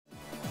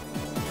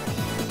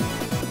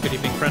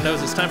Good evening,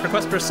 friendos. It's time for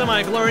Quest for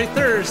Semi-Glory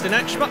Thursday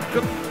Night Shmup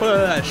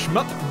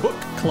Book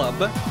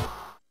Club.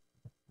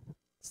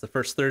 It's the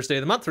first Thursday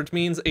of the month, which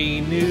means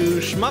a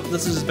new shmup.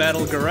 This is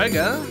Battle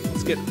Garegga.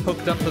 Let's get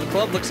hooked up to the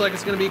club. Looks like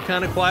it's going to be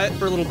kind of quiet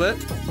for a little bit,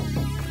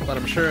 but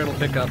I'm sure it'll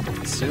pick up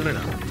soon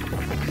enough.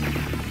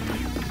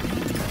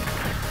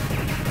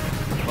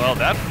 Well,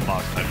 that's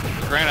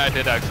awesome. Granted, I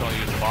did accidentally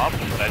use Bob,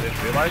 but I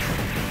didn't realize.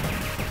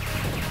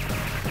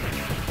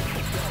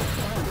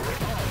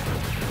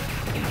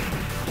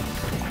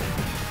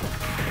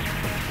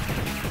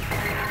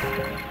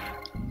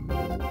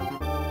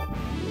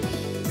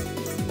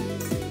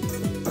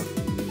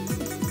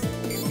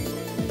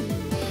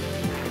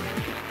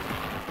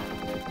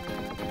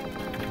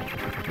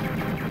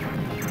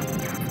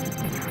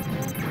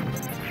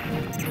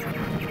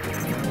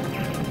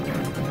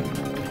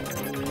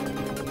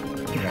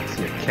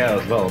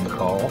 As well on the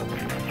call.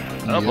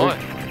 Oh boy.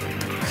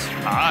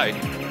 Hi.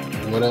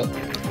 What up?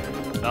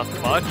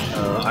 Nothing much.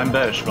 I'm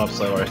bad at shmups,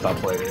 so I stopped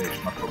playing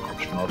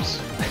shmups.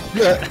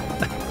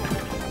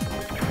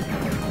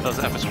 Does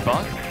that, Mr.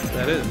 Bond?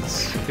 That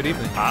is. Good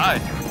evening. Hi.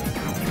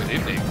 Good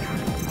evening.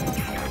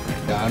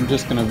 Yeah, I'm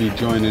just gonna be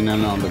joining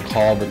in on the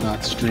call, but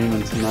not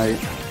streaming tonight.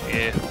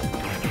 Yeah.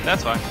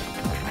 That's fine.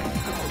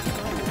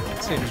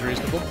 Seems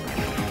reasonable.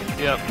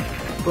 Yep.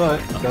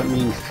 But that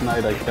means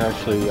tonight I can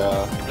actually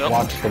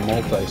watch the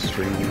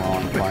multi-stream while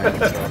I'm playing.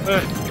 So.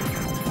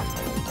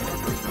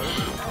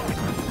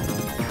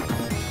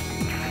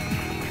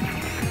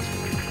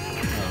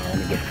 Let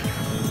me get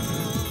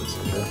this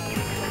here.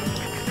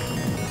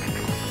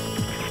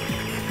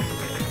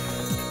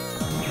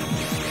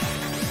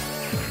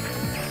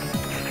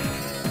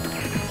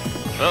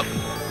 Oh,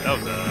 that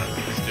was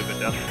a stupid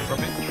death from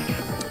me.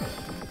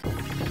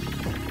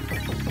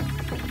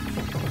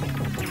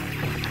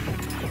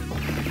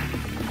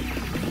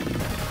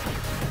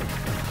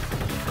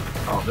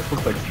 Oh, this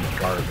looks like some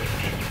garbage.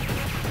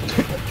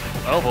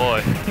 Oh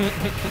boy.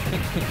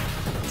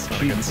 That's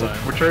not a good sign.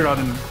 We're turning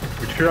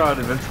on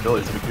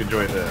invincibility so we can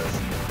enjoy this.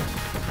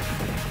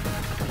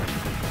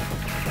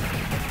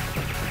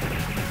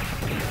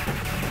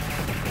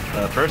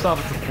 First off,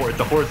 it's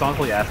a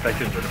horizontally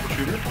aspected vertical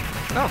shooter.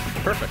 Oh,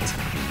 perfect.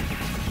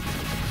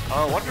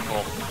 Oh,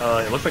 wonderful.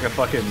 It looks like a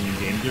fucking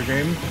Game Gear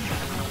game.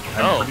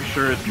 I'm pretty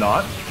sure it's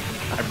not.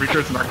 I'm pretty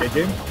sure it's an arcade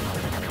game.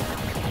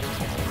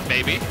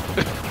 Maybe.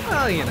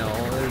 Well, you know,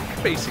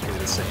 they're basically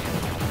the same.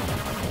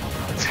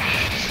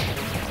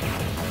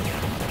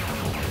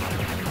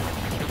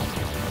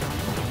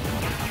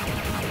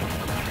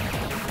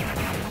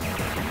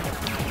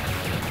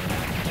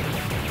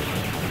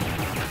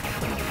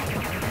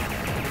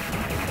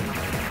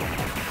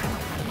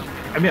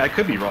 I mean, I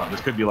could be wrong. This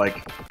could be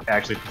like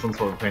actually some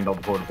sort of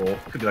handheld portable.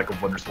 It could be like a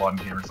Wonder Swan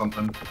game or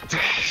something.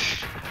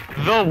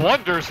 The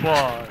Wonder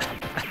Swan.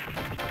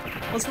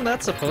 Wasn't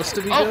that supposed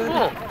to be Oh, good?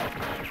 cool.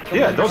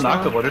 Yeah, don't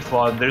knock the Wonder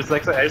Swan. There's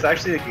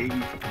actually a game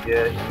you can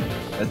get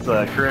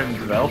that's current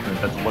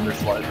development. That's a Wonder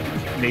Swan,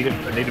 a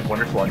native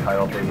Wonder Swan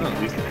title. They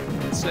released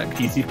a Sick.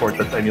 PC port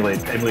that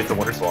emulates a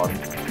Wonder Swan.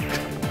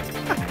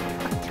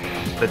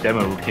 The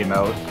demo came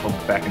out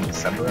back in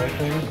December, I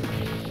think.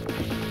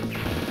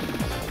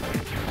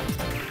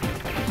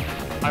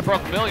 I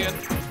broke a million.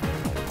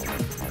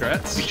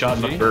 Congrats. We shot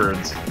enough GG.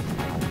 birds.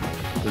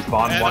 Does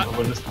Bond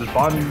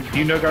do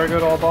you know Garegga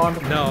at all,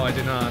 Bond? No, I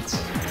do not.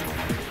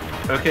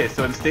 Okay,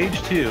 so in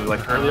stage 2,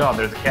 like early on,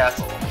 there's a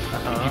castle.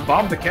 If you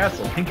bomb the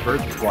castle, pink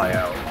birds will fly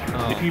out.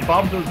 Oh. If you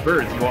bomb those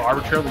birds, you will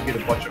arbitrarily get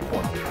a bunch of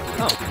points.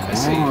 Oh, I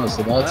see. Oh,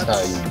 so that's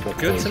how you get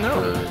good those to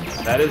know.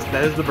 birds. That is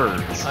the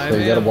birds. So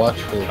you gotta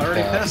watch for the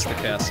already castle. passed the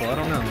castle, I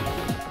don't know.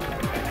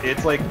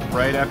 It's like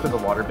right after the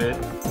water bit.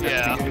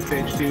 Yeah. In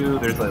stage 2,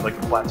 there's like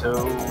a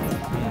plateau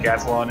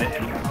castle on it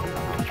and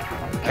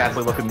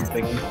castle-looking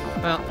thing.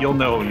 Well, You'll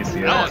know when you see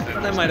it. Oh,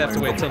 I might have to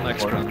wait till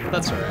next run.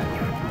 That's alright.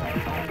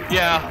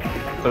 Yeah.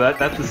 So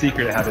that's the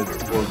secret of how to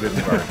explore good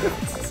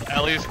environment.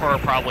 At least for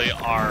probably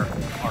our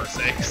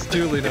sakes.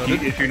 Duly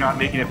noted. If you're not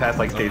making it past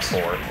like stage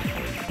 4.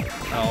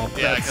 Oh,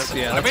 Yeah, that's, because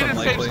yeah, I that's made it to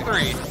unlikely.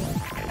 stage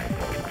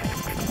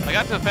 3. I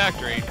got to the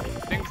factory.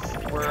 Things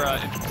were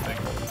interesting.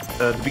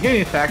 The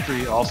beginning of the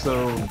factory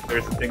also,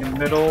 there's a thing in the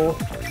middle,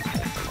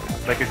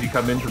 like as you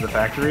come into the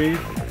factory,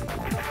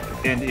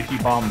 and if you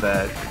bomb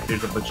that,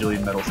 there's a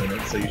bajillion medals in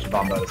it, so you should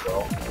bomb that as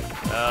well.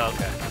 Oh,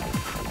 okay.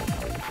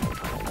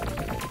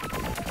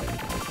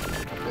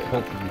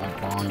 Hopefully my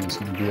volume's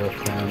gonna be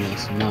okay on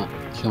this and not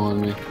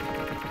killing me.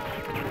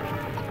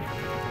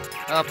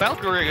 Battle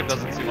Garegga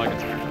doesn't seem like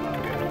it's very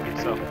loud,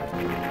 so.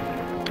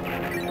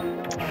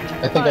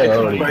 I think I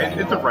already got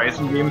It's a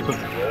Ryzen game, so it's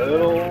a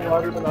little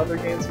louder than other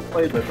games we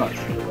played, but it's not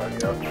super loud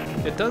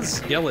yet. It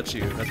does yell at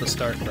you at the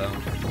start, though.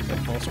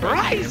 Like most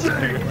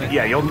Ryzen!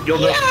 Yeah, you'll know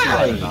if it's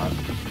loud or not.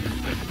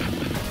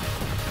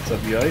 What's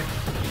up, BI?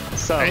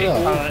 So,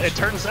 it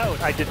turns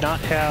out I did not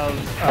have,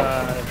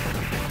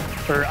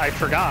 or I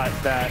forgot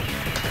that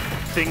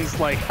things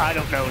like, I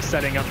don't know,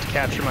 setting up to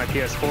capture my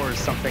PS4 is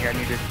something I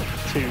needed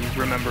to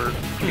remember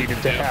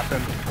needed to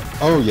happen.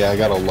 Oh yeah, I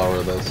gotta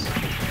lower this.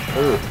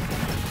 Ooh.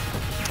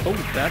 Oh,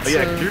 that's. Oh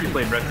yeah, because you're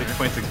playing Red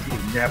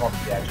 2016. You have all the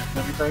gadgets and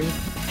everything.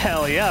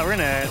 Hell yeah, we're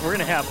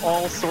gonna have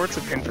all sorts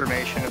of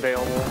information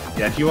available.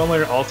 Yeah, if you want to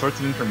learn all sorts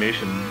of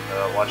information,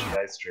 watch the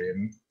guys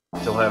stream.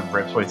 Still have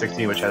Red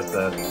 2016, which has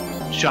the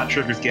shot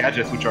triggers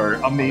gadgets, which are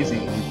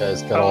amazing. You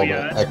guys got all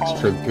the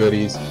extra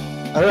goodies.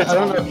 I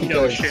don't know if you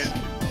guys.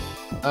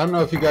 I don't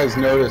know if you guys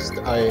noticed.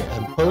 I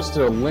had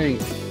posted a link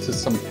to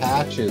some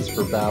patches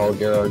for Battle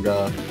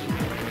Garegga,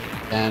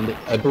 and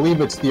I believe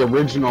it's the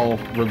original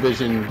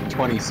revision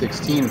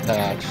 2016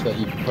 patch that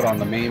you can put on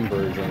the main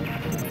version.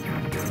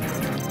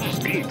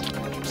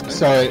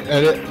 So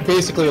it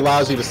basically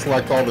allows you to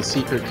select all the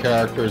secret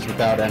characters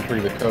without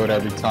entering the code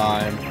every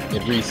time.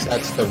 It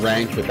resets the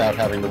rank without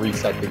having to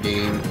reset the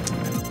game.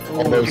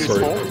 All those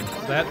sort of things.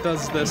 That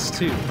does this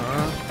too,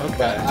 huh? Okay.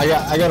 But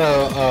I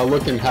gotta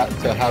look into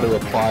how to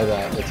apply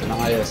that. It's an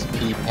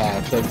ISP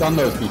patch. I've done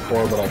those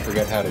before, but I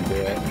forget how to do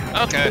it.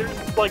 Okay.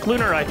 Like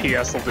Lunar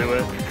IPS will do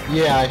it.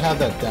 Yeah, I had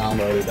that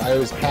downloaded. I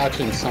was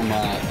patching some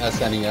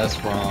SNES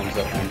ROMs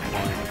at one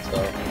point,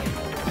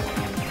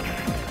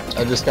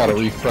 so I just gotta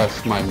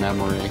refresh my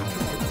memory.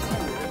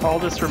 All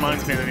this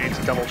reminds me that I need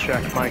to double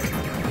check my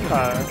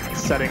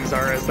settings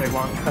are as I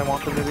want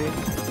them to be.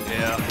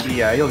 Yeah.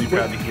 Yeah, you'll be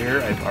proud to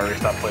hear I've already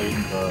stopped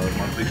playing the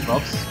monthly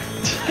shmups.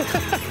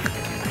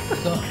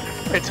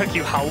 It took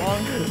you how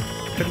long?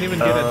 Couldn't even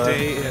get a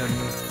day in.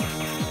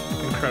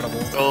 Incredible.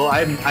 Well,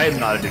 I'm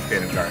not a big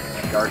fan of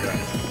Garegga. Garegga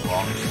is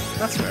long.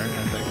 That's fair, I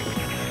think.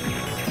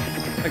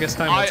 I guess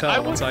time will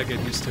tell once I get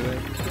used to it.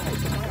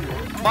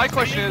 My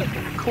question is,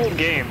 Cool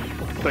game,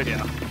 but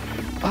yeah.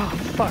 Oh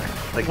fuck.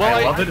 Like, Well,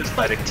 I love it. It's It's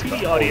like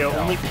TV audio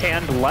only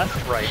panned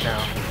left right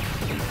now.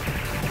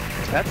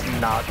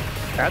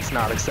 That's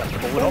not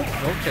acceptable at all.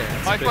 Okay.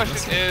 My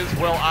question is,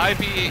 will I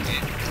be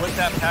with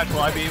that patch? Will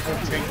I be able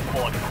to change the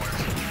bullet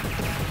colors?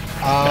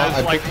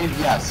 I like- believe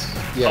yes.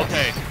 Yes.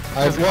 Okay.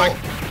 Well,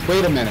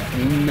 wait a minute.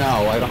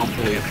 No, I don't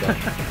believe so.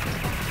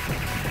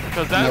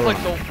 Because that's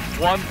like the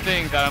one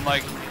thing that I'm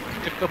like,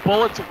 if the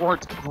bullets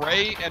weren't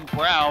gray and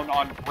brown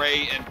on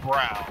gray and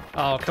brown.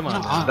 Oh, come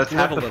on. That's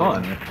half the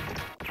fun.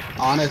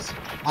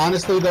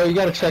 Honestly though, you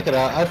gotta check it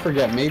out. I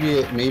forget. Maybe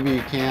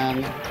you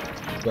can,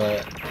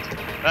 but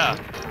Yeah.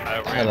 I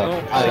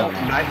don't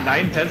know.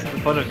 9/10 of the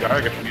fun of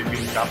Garegga for you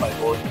being shot by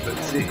bullets you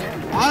couldn't see.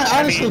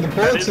 Honestly, the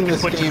bullets in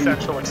this game... game...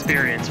 quintessential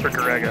experience for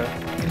Garegga.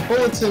 The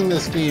bullets in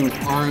this game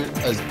aren't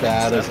as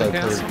bad as I've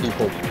heard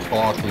people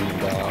talking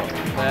about.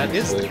 That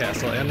is the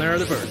castle, and there are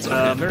the birds.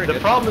 Okay, very the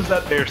good. problem is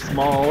that they're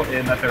small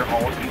and that they're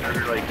all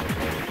either like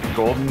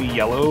golden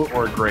yellow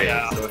or gray.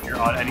 Yeah. So if you're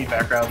on any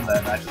background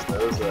that matches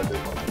those,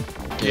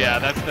 Yeah,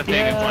 that's the thing.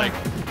 Yeah. It's like.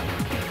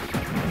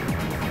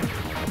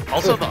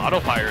 Also, the auto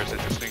fire is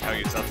interesting how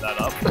you set that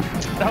up.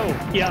 Oh,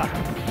 yeah.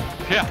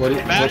 Yeah.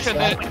 Imagine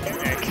what's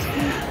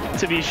that.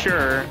 To be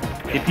sure.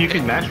 if you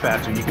can match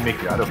faster, you can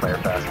make your auto fire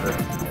faster.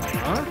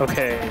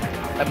 Okay.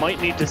 I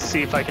might need to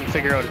see if I can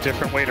figure out a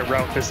different way to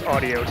route this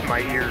audio to my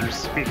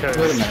ears, because...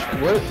 Wait a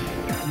minute.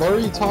 What are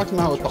you talking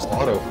about with the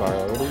auto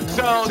fire? What do you mean?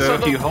 So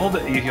if you hold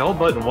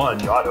button 1,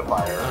 you auto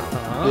fire.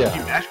 Yeah. If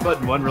you mash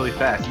button 1 really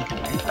fast, you can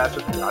shoot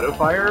faster than the auto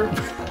fire.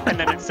 And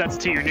then it sets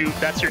to your new...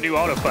 That's your new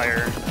auto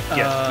fire.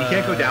 Yes, you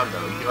can't go down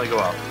though. You can only go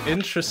up.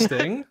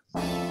 Interesting.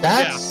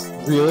 That's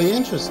really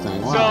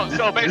interesting. Wow.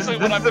 So basically,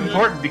 this what is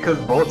important because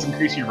bullets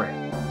increase your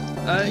rank.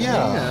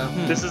 Yeah.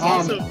 This is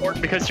also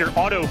important because your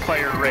auto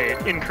fire rate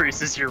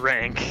increases your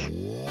rank.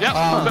 Yep.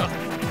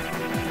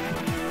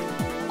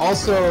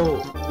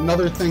 Also,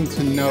 another thing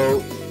to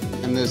note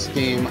in this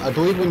game, I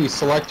believe when you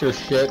select your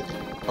ship,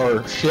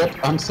 when you select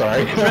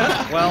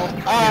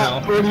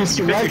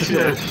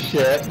your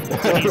shit,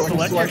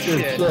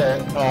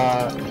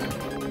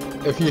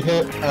 if you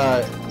hit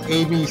A,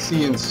 B,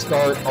 C, and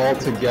start all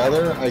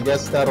together, I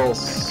guess that'll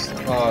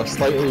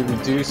slightly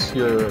reduce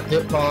your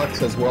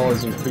hitbox as well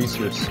as increase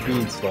your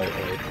speed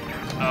slightly.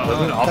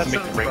 Doesn't it also that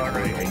make the sounds rank about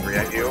really angry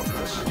at you?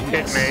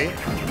 It may.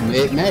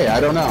 It may, I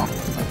don't know.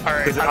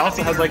 Alright, Because it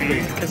also has like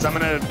because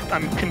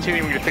I'm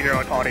continuing to figure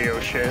out audio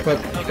shit. But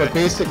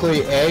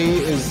basically, A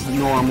is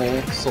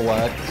normal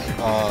select.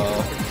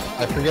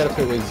 I forget if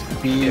it was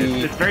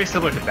B. It's very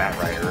similar to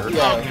Batrider.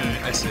 Yeah. Okay,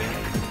 I see.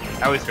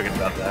 I always figured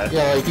about that.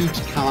 Yeah, like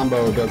each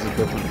combo does a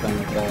different thing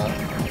with that.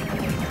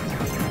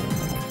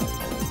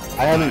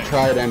 I haven't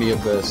tried any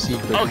of the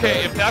secret.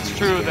 Okay, if that's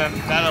true, then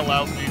that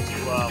allows me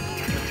to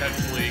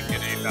potentially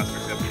get a faster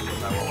ship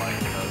because I will like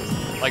because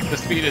like the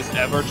speed is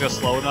ever just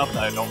slow enough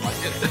that I don't like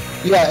it.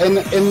 Yeah, and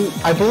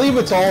I believe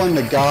it's all in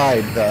the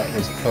guide that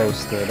was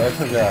posted. I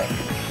forgot.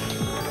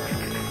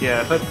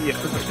 Yeah, but the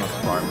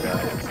Shmup farm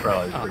guide is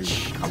probably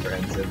pretty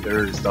comprehensive.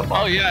 There's stuff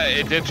on. Oh yeah,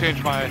 it did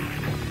change my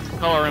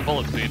color and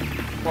bullet speed,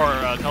 or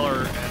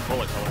color and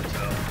bullet color.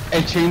 So.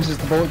 It changes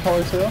the bullet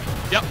color too?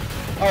 Yep.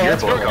 Oh, Your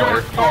that's bullet cool.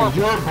 color. Oh,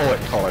 your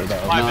bullet color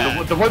though. My no.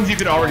 bad. The ones you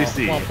can already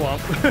see. Womp womp.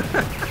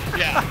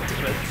 Yeah.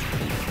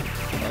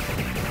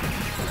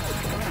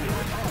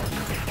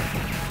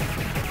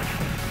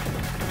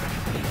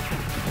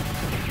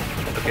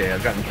 Okay,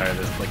 I've gotten tired of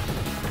this. Like,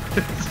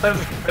 I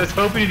was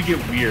hoping to get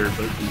weird,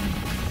 but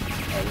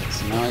Alright,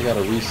 so now I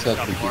gotta reset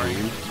the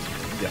game.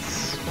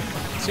 Yes.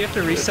 So you have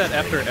to reset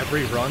after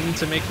every run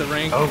to make the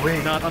rank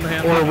not on the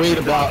hand. Or wait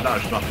about... No,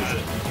 Shmup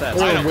is it. That's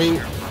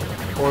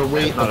Or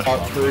wait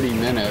about 30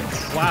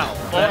 minutes. wow.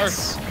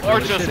 That's Or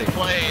really just shitty.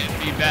 play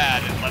and be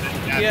bad and let it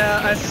happen.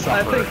 Yeah,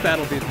 I think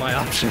that'll be my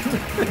option.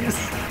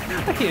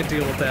 I can't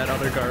deal with that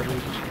other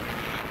garbage.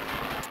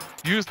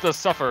 Use the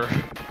suffer.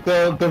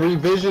 The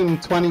revision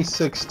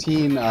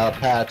 2016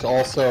 patch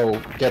also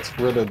gets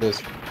rid of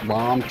this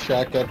ROM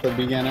check at the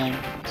beginning.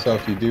 So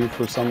if you do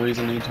for some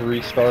reason need to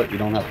restart, you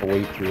don't have to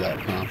wait through that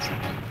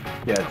constantly.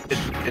 Yeah,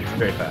 it's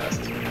very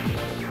fast.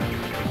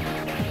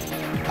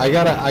 I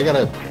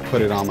gotta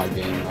put it on my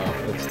game though.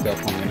 It's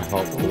definitely gonna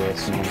help with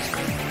this most.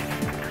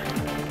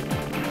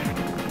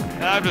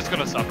 I'm just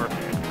gonna suffer.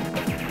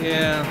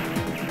 Yeah,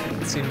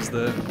 it seems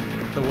the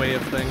way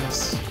of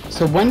things.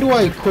 So when do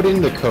I put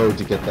in the code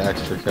to get the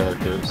extra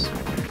characters?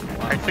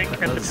 I think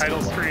at the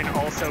title screen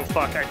also,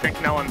 fuck, I think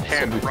now I'm So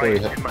panned before right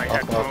you hit in my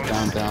up,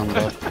 headphones. down,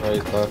 left,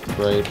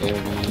 right, A,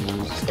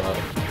 and start.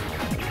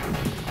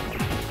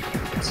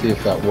 Let's see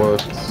if that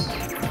works.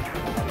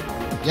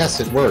 Yes,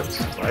 it works.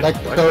 That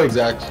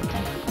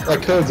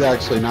code's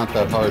actually not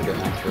that hard to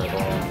enter at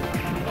all.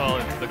 Oh,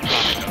 it's the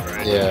code,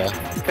 right? Yeah.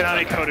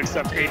 Konami code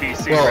except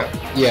ABC. Well,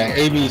 yeah,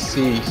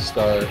 ABC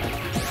start.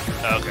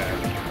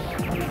 Okay.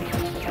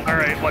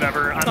 Alright,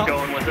 whatever, I'm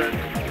going with it.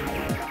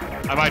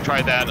 I might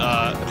try that.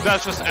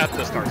 That's just at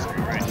the start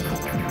screen,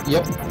 right?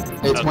 Yep.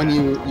 It's Okay. when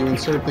you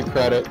insert the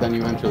credit, then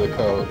you enter the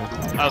code.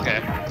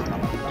 Okay.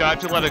 Do I have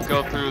to let it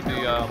go through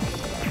the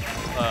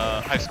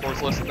high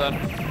scores list then?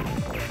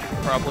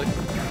 Probably.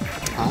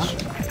 Huh?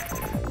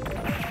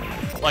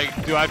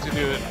 Like, do I have to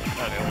do it?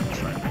 Okay, let's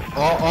try.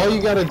 All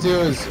you gotta do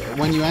is,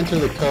 when you enter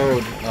the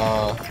code,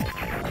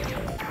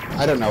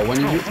 I don't know, when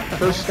you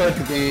first start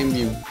the game,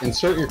 you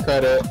insert your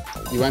credit,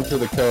 you enter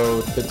the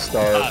code, hit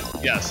start.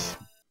 Yes.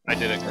 I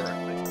did it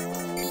correctly.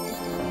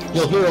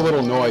 You'll hear a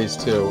little noise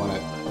too when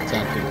it's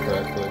entered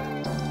correctly.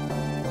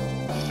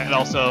 And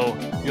also,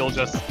 you'll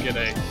just get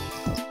a...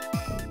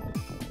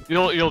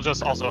 You'll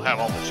just also have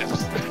all the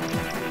chips.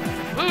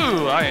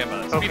 Ooh, I am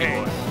a speedy Okay.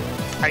 boy.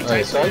 I Alright,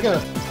 typed so I gotta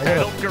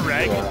Battle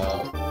Gareg, figure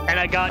out- and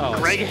I got Oh,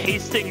 Greg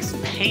Hastings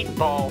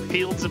Paintball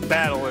Fields of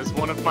Battle as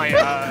one of my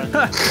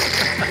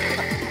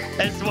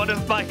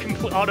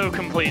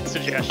autocomplete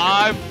suggestions.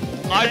 I'm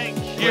Thank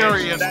you.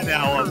 curious That's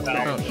now Oh,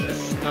 about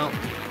this. no.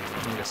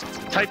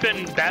 Type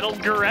in Battle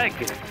Gareg,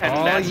 and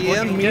Oh that's yeah,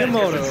 what you get.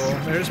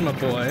 Miyamoto. There's my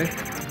boy.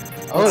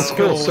 Oh, it's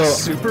cool. So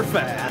super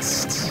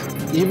fast.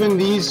 even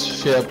these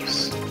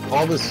ships,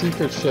 all the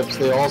secret ships,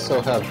 they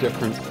also have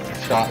different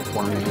shot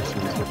formations,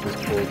 which is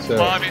cool too.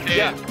 Well, I mean,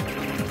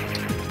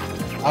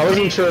 I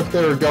wasn't sure if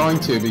they were going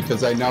to,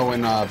 because I know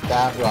in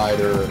Bat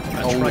Rider,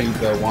 only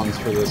right. the ones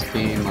for this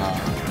game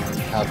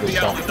have the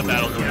shot with the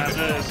battle formation.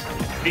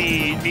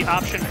 Yeah, the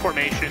option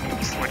formation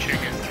switching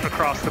is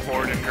across the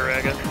board in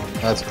Garegga.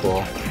 That's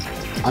cool.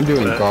 I'm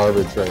doing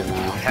garbage right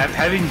now.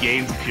 Having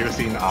games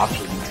piercing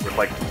options with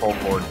like full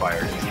forward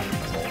fire is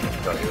useful,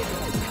 I'll tell you.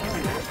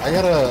 I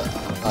gotta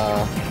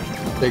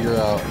figure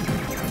out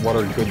what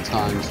are good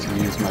times to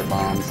use my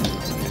bombs in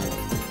this game.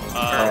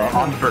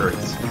 On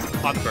birds.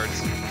 on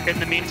birds. In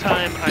the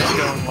meantime, I'm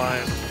going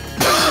live.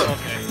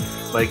 Okay.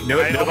 Like, no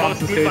I bombs almost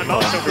to moved save my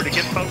mouse bombs. over to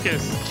get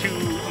focus to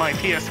my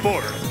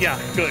PS4. Yeah,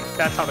 good.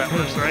 That's how that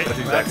works, right? That's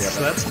exactly how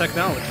That's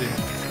technology.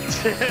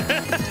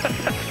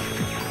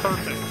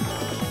 Perfect.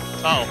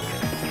 Oh,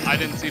 I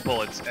didn't see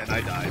bullets and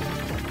I died.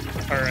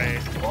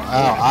 Alright.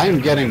 Wow, I'm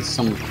getting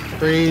some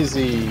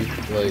crazy,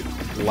 like,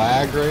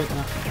 lag right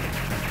now.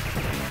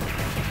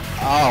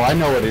 Oh, I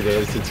know what it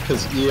is. It's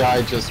because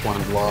EI just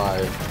went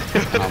live.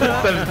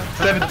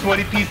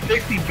 720p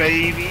 60,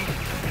 baby!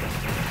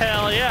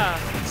 Hell yeah.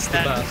 It's the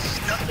That's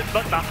best. nothing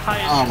but the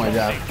highest Oh my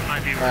god. quality my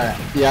viewers.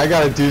 Alright, yeah, I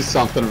gotta do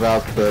something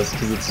about this,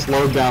 because it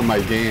slowed down my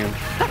game.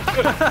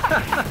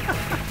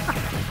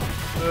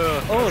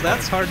 Oh,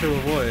 that's hard to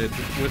avoid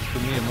with the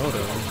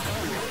Miyamoto.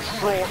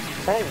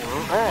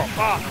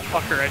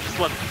 Fucker, I just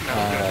let no,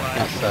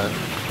 That's that.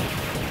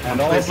 And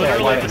good. also,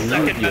 Literally like, the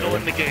second medal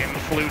in the game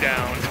flew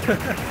down.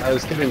 I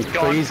was getting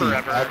gone crazy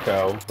forever.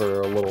 echo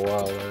for a little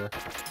while there.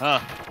 Huh.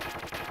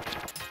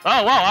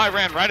 Oh, wow, I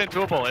ran right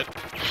into a bullet.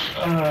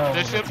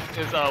 This ship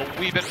is a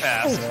wee bit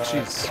fast.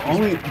 Jeez. The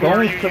only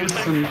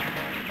person,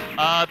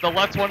 The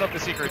left one of the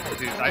secret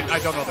dudes. I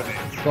don't know the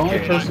names. the only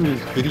person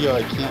whose video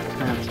I can't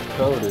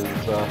transcode is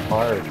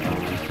Firetron.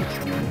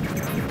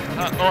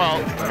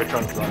 Well,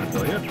 Firetron's not an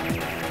affiliate.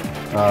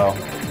 Oh,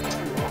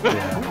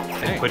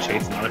 Twitch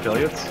hates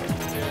non-affiliates.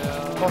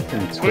 fucking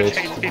Twitch Twitch.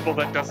 hates people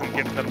that doesn't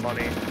give them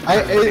money.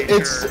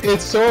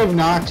 It's so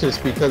obnoxious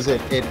because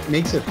it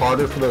makes it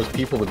harder for those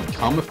people to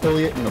become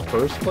affiliate in the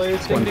first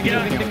place when people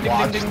can't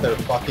watch their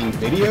fucking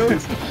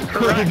videos.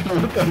 Correct.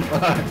 What the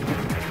fuck?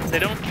 They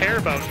don't care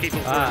about people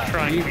who are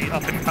trying to be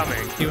up and coming.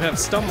 You have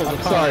stumbled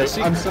upon Sorry, a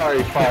secret. I'm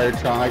sorry,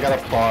 Firetron. I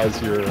gotta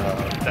pause your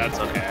that's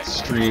okay.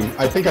 stream.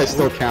 I think I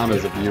still count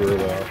as a viewer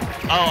though.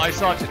 Oh, I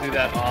still have to do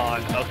that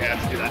on... Okay, I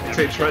have to do that.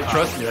 Say,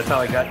 trust me, that's how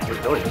I got to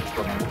affiliates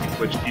from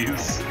Twitch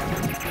views.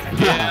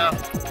 Yeah.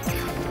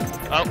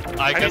 Oh,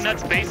 I guess mean,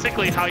 that's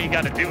basically how you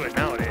gotta do it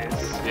nowadays.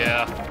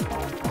 Yeah.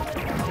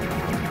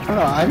 I don't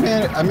know,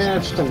 I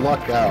managed to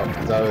luck out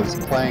because I was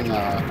playing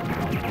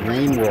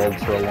Rain World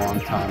for a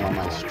long time on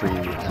my stream,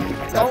 and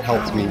that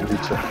helped me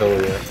reach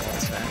affiliate.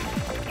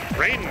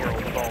 Rain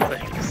World of all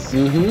things.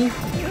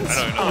 Mm-hmm. I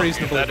don't know. A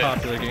reasonably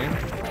popular game.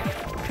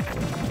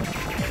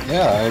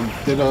 Yeah,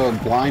 I did a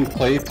blind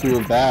playthrough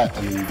of that,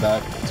 and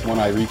that's when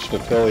I reached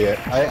affiliate.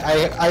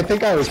 I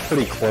think I was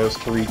pretty close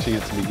to reaching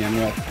it to begin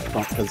with,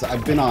 because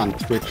I've been on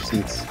Twitch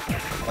since,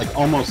 like,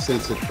 almost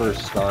since it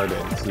first started,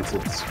 since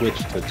it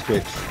switched to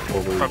Twitch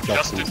over From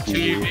Justin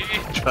TV.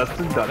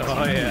 Justin.tv.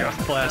 Oh yeah,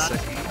 classic.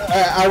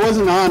 I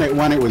wasn't on it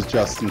when it was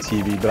Justin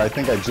TV, but I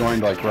think I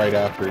joined, like, right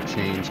after it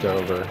changed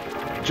over.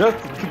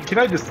 Can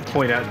I just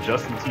point out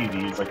Justin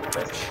TV is like the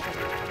best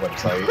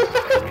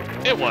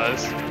website? It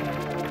was.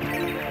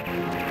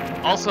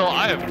 Also,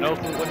 I have no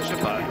clue what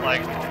ship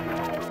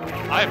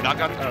I have not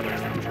gotten out of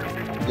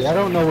there. Yeah, I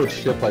don't know what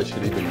ship I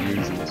should even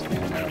use in this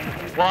game now.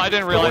 Well, I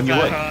didn't realize one you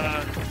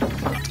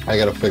that. I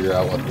gotta figure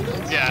out what it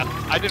is. Yeah,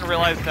 I didn't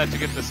realize that to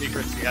get the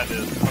secrets you had to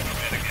come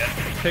in again.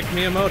 Pick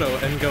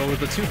Miyamoto and go with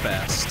the too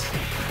fast.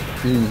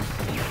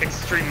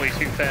 Extremely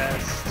too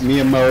fast.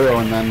 Miyamoto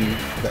and then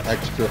the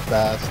extra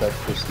fast,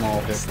 extra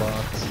small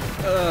hitbox.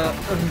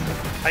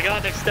 I got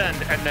an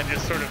extend and then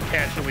just sort of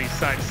casually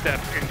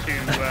sidestepped into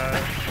a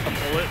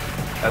bullet.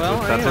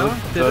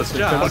 Did its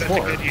job. Put it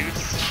to good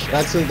use.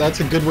 That's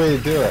a good way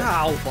to do it.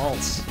 Ow,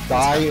 balls.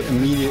 Die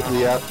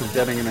immediately after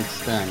getting an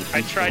extend.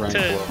 I Keeps the rank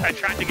low.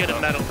 tried to get a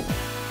medal,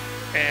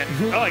 and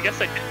I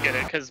guess I did get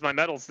it because my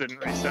medals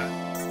didn't reset.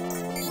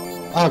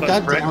 Oh, But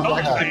god Rick, damn I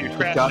it.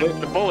 crashed got into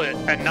it? the bullet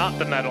and not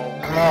the medal.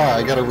 Ah,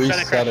 I gotta Then I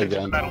reset crashed into the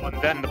again. medal and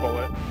then the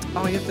bullet.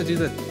 Oh, you have to do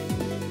the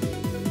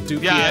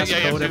doopy Yeah, ass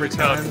yeah, code every do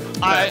the code.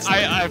 time. I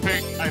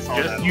think I saw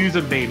Just that. use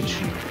a main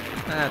sheet.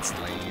 That's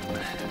lame.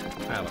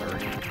 Whatever.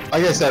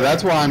 Like I said,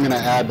 that's why I'm gonna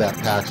add that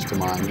patch to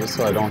mine, just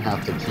so I don't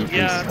have to keep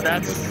Yeah, resetting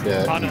that's this bit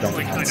and don't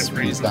honestly have kind to of keep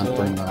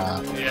reasonable. entering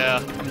that.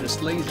 Yeah. I'm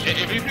just lazy.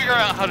 If you figure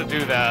out how to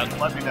do that,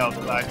 let me know,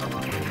 because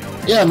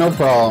I'm Yeah, no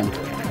problem.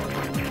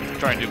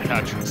 trying to do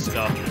patch and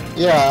stuff.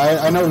 Yeah,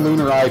 I know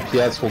Lunar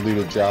IPS will do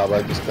the job.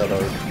 I just gotta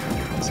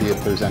see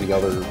if there's any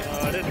other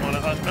little I didn't want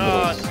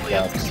to.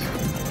 steps.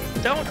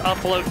 Don't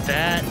upload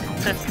that.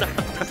 That's not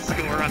the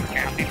score I'm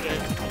happy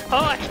with.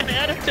 Oh, I can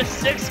add up to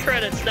 6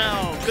 credits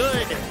now.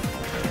 Good.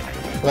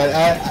 But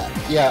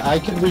yeah, I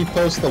can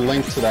repost the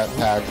link to that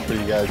patch for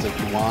you guys if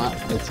you want.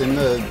 It's in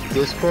the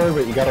Discord,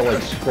 but you gotta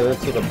like scroll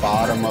to the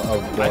bottom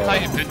of the. I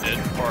thought you pinned it,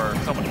 or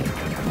someone.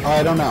 Oh,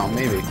 I don't know,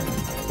 maybe.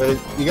 But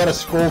you gotta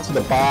scroll to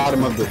the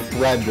bottom of the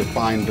thread to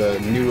find the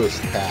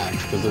newest patch,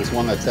 because there's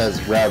one that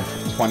says Rev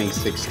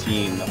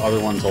 2016. The other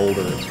one's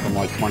older. It's from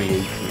like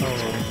 2018.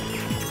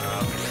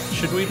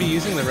 Should we be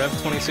using the Rev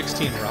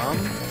 2016 ROM?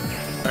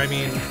 I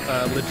mean,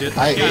 legit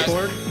I-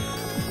 keyboard?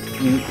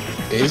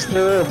 Is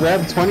there a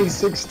Rev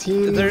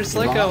 2016? There's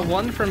like a ROM?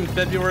 one from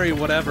February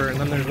whatever, and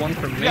then there's one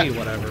from May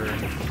whatever.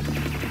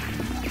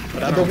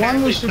 But I The don't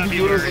one we should be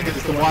February using is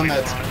is the the one one we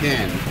that's want.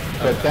 pinned.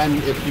 But then,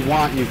 if you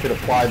want, you could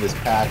apply this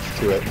patch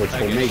to it, which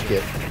I will get make you.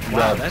 it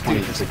Wow, Rev that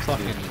dude just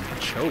 2016. fucking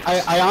chokes.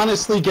 I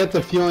honestly get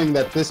the feeling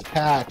that this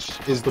patch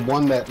is the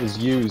one that was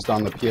used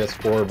on the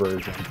PS4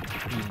 version.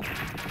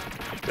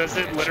 Does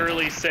it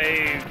literally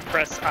say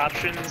press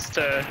options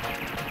to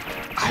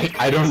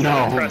I don't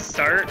know. press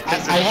start?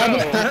 'Cause I if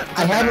haven't- so,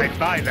 I haven't- I'd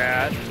buy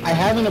that. I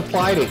haven't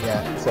applied it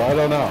yet, so I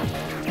don't know.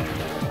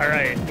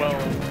 Alright, well,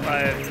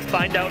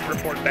 find out and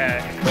report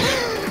back.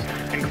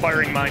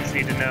 Inquiring minds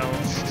need to know.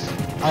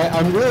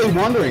 I'm really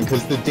wondering,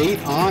 because the date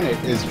on it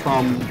is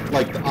from,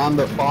 like, on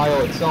the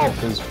file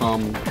itself is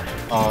from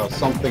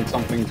something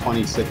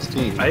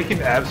 2016. I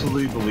can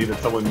absolutely believe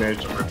that someone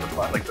managed to rip the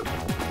file. Like,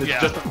 it's Yeah.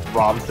 just a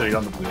ROM sitting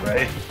on the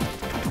Blu-ray.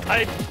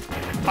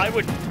 I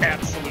would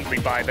absolutely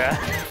buy that.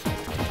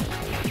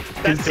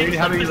 That Considering seems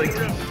how like many, the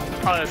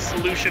sort of,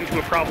 solution to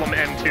a problem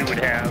M2 would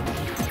have.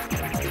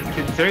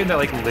 Considering that,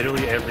 like,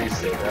 literally every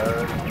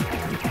Sega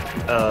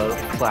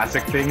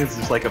classic thing is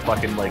just like a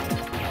fucking, like,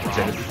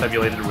 Genesis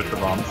emulator with the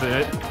ROMs in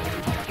it.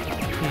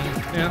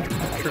 Yeah,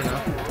 sure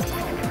enough.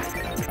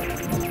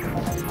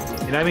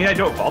 And I mean, I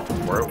don't fault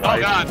them for it. Oh Why?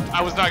 god,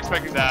 I was not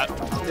expecting that.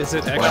 Is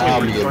it Wow,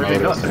 actually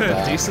Miyamoto's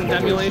back. decent Holy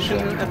emulation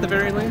shit. at the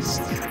very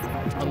least?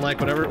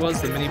 Unlike whatever it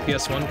was, the mini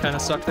PS1 kind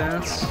of sucked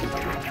ass.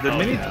 The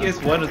mini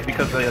PS1 is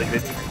because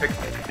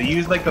they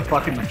used like the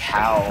fucking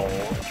cow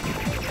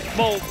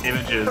Well,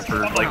 images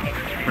for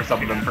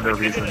some of them for no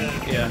reason.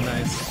 Yeah,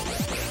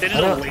 nice. they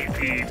did a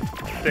lazy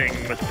thing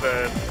with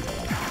the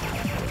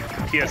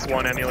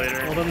PS1 emulator.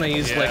 Well, then they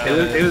used Yeah. like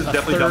It was a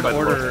definitely done third by the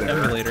order left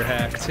there. emulator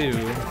hack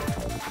too.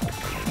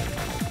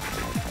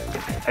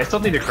 I still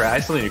need to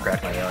crack my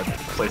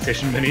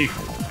PlayStation Mini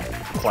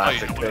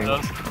classic Oh, you thing.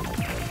 those?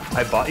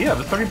 I bought. Yeah, it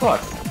was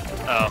 $30.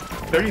 Oh.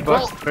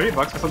 $30.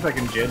 $30 for something I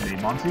can jam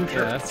name onto. Yeah,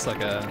 Sure. that's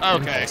like a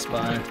Okay. impulse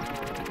buy.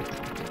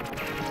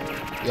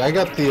 Yeah, I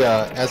got the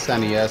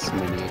SNES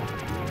Mini.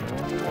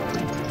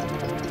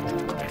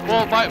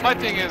 Well, my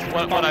thing is,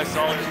 what I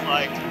saw is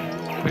like,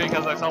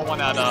 because I saw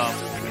one at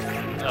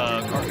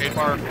arcade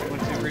bar we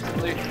went to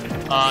recently.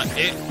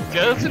 It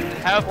doesn't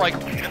have like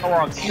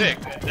analog stick.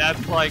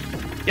 That's like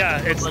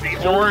Yeah, it's the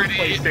old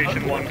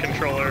PlayStation 1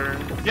 controller.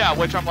 yeah,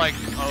 which I'm like,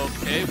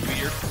 okay,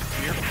 weird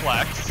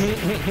flex.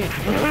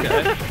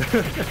 Okay.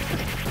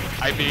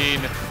 I mean,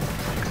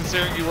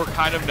 considering you were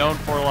kind of known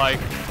for like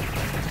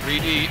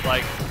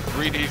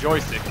 3D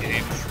joystick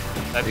games,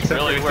 that's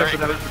really where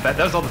that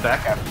was on the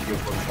back half of the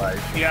Xbox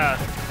Live. Yeah.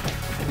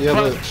 Yeah,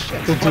 But- the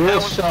but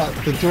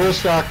the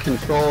DualShock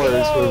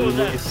controllers were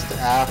released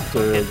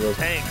after the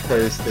tank.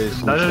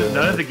 PlayStation.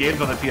 None of the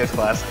games on the PS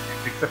Classic,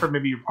 except for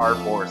maybe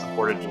R4,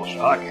 supported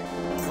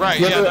DualShock. right,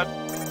 Yeah, yeah, but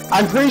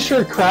I'm pretty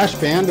sure Crash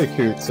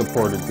Bandicoot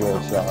supported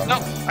DualShock. no,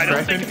 I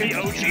don't think the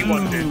OG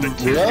one did, but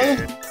 2 Really?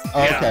 did.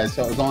 Oh, Yeah. okay,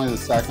 so it was only the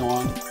second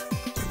one.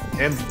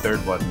 And the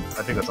third one,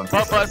 I think that's on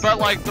PS. but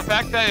like the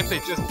fact that if they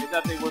just did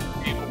that, they would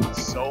be able to put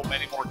so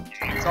many more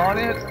games on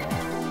it.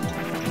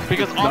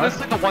 Because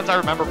honestly, the ones I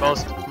remember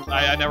most,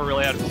 I never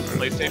really had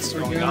PlayStation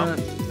growing up,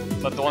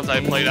 but the ones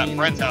I played at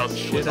friends'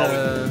 house was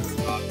always.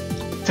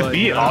 To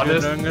be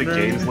honest, the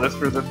games list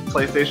for the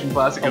PlayStation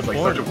Classic is like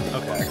such a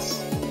flex.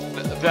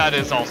 That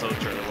is also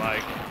true.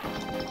 Like,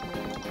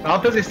 Final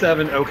Fantasy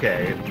 7,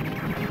 okay.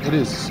 It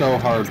is so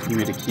hard for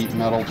me to keep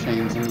metal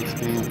chains in this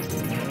game.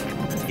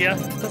 Yeah.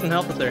 It doesn't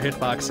help that their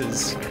hitbox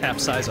is half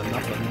size of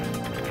nothing.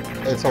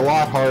 It's a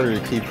lot harder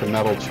to keep the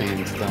metal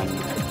chains than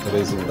it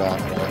is in that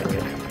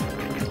way.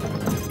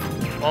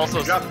 also,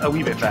 It got a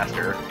wee bit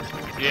faster.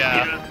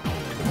 yeah.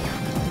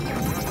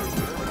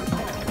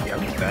 Yeah,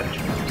 I'm just bad at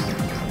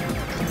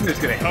Shmups. I'm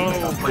just gonna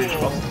hate not playing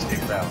cool. Shmups and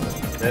stick around.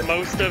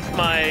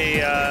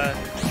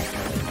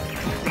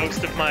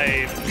 Most of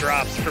my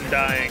drops from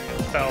dying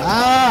fell.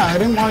 Ah, I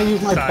didn't want to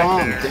use my Side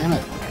bomb, there. damn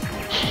it.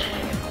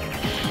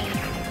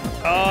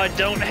 Oh, I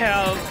don't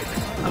have.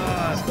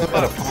 Still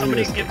gotta Fuck, find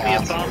somebody this give me a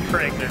bastard. bomb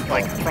fragment,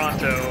 like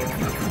pronto,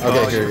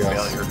 Okay, here you go.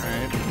 Failure.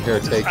 Here,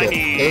 take I it.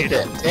 need- Take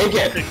it. Take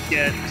to it.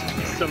 get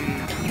some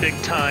big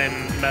time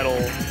metal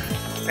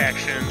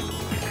action.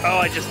 Oh,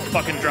 I just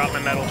fucking dropped my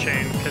metal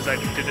chain because I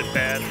did it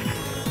bad.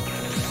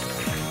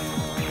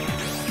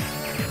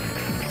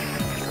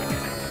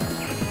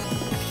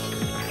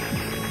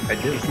 I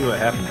didn't see what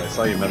happened, but I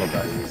saw your metal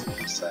values.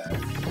 I'm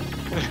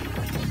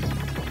sad.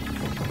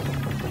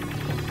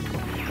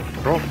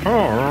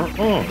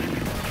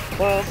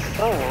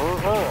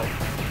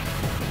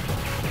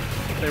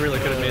 They really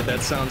could have made that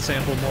sound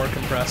sample more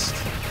compressed.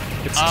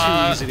 It's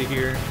too easy to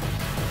hear.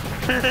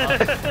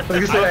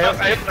 Like I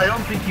said, I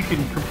don't think you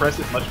can compress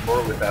it much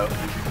more without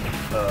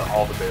using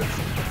all the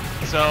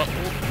bits. So,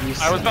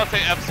 I was about to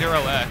say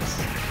F-Zero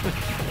X.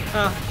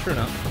 True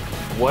enough.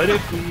 What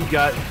if we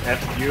got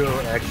F-Zero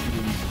X's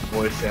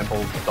voice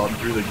sample done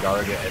through the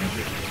Garegga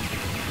engine?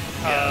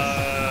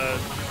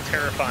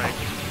 Terrifying.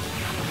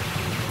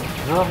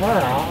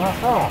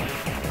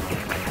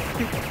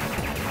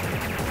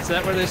 Is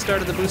that where they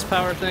started the boost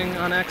power thing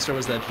on X, or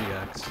was that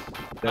GX?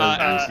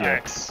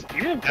 X.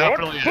 You have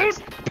Definitely X.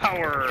 boost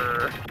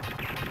power.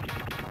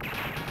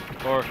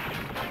 Or,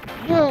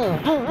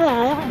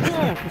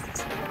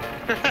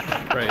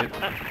 Right.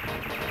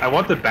 I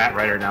want the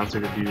Batrider announcer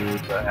to do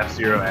the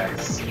F-Zero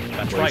X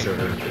That's right.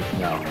 voiceover.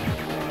 No.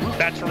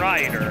 That's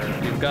right.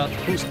 You've got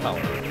boost power.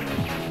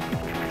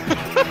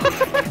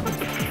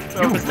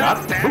 You've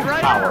got That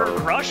right power. or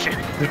Russian?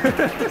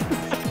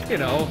 You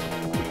know,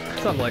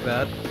 something like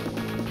that.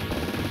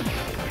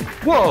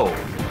 Whoa!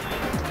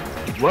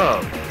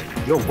 Whoa!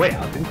 You're way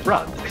out in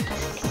front.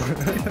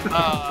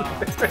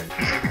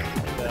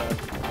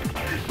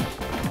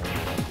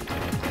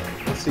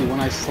 Let's see, when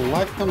I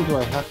select them, do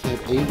I have to hit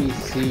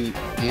ABC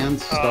and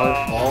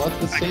start all at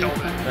the I same killed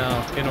time? it.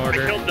 No, in I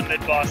order. killed the mid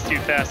boss too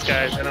fast,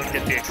 guys. I don't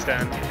get the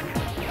extend.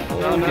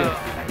 Oh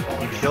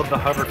no! You killed the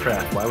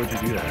hovercraft. Why would you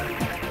do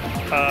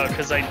that?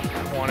 Because I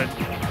wanted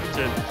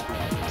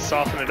to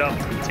soften it up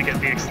to get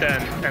the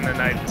extend, and then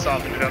I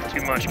softened it up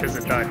too much because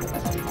it died.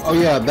 Oh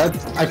yeah,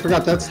 I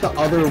forgot, that's the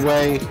other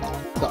way.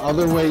 The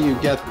other way you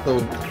get the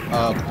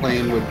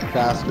plane with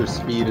faster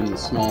speed and the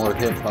smaller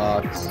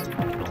hitbox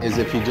is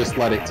if you just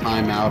let it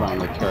time out on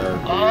the character.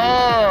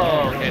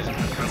 oh, okay.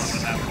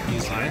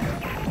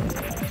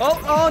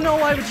 Oh no,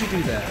 why would you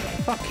do that?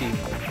 Fuck you.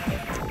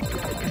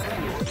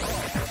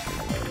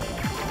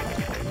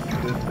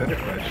 Better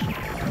question.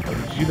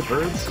 Did you the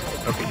birds?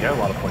 Okay, you have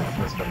a lot of points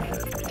for this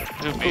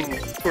one. Who, me?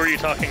 Who are you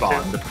talking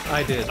Bond.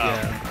 I did,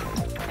 yeah.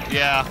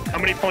 Yeah. to? How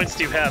many points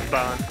do you have,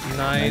 Bond?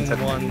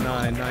 919,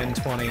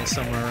 920,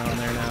 somewhere around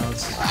there now.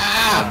 It's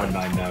I'm with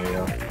 9 now,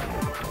 yeah.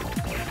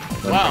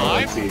 Wow,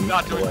 Let's see, I'm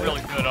not doing delay.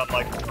 really good on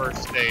like the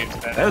first stage.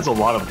 That is a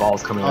lot of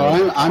balls coming out.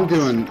 Oh, I'm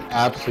doing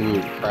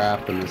absolute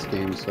crap in this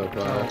game so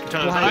far.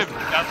 Because Why?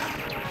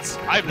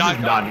 I've not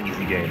Not an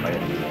easy game by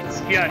any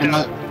means. Yeah, And, no.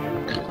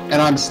 and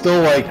I'm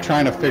still like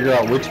trying to figure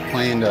out which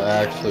plane to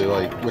actually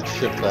which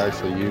ship to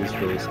actually use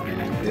for this game.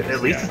 At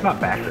least it's not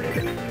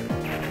Backraid.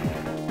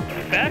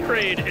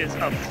 Backraid is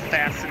a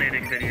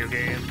fascinating video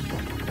game.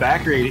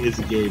 Backraid is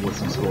a game with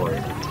some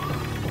scoring.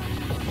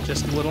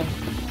 just a little.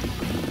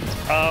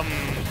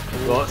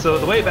 Well, so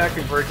the way back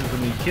converts is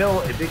when you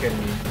kill a big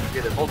enemy,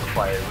 you get a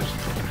multiplier, which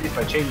is increased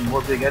by chaining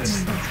more big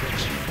enemies.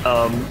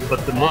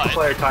 But the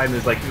multiplier time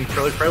is like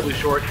incredibly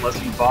short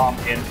unless you bomb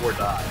and or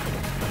die.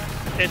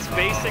 It's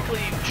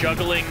basically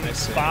juggling,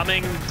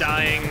 bombing,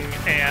 dying,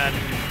 and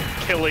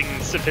killing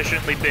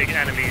sufficiently big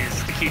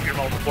enemies to keep your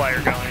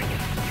multiplier going.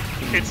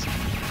 It's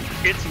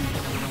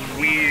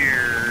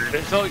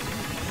weird. So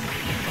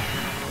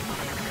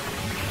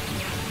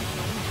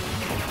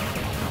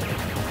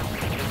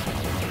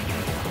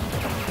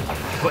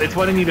Well, it's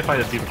what I need to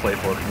find a super play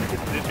for.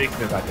 It makes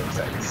no goddamn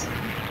sense.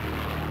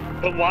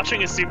 But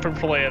watching a super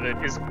play of it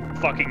is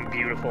fucking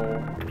beautiful.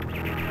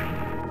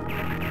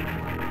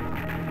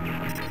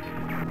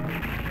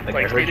 Like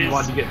I heard you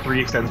want to get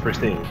 3 extends per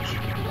stage.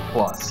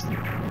 Plus.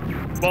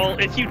 Well,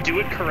 if you do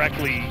it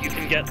correctly, you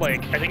can get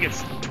like, I think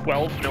it's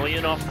 12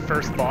 million off the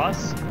first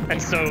boss.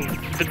 And so,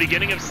 the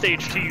beginning of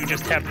stage 2, you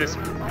just have this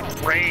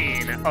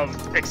rain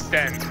of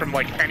extends from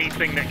like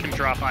anything that can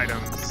drop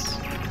items.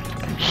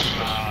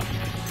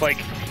 Like,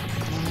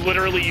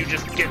 literally you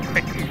just get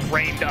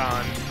rained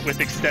on with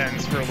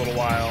extends for a little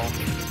while.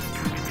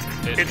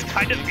 It's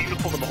kind of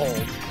beautiful to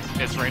behold.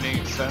 It's raining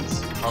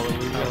extends.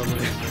 Hallelujah.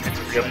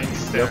 It's raining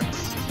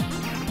extends.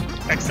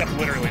 Except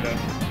literally though.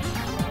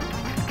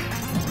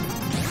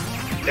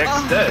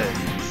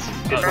 Extends!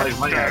 It's like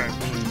my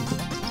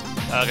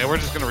ass. Okay, we're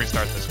just gonna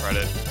restart this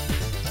credit.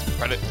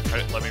 Credit,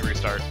 let me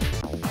restart.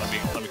 Let me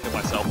kill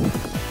myself.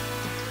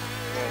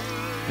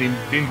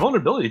 The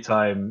invulnerability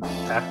time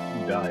after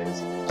you die is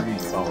pretty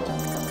solid.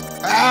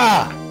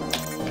 Ah!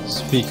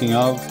 Speaking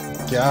of,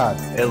 God.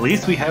 At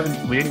least we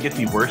didn't get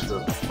the worst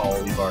of all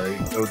Ibarra,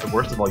 or the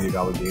worst of all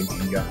Yagawa games,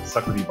 and you got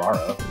stuck with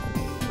Ibarra.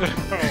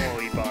 Oh,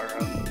 Ibarra.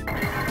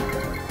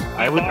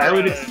 I would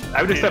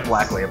accept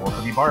Black Label,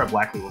 because Ibarra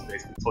Black Label is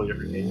basically totally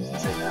different games with the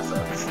same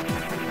assets.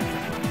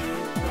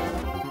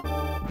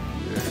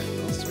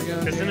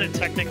 Isn't it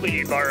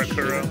technically Ibarra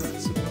Kuro?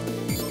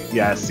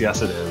 Yes,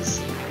 it is.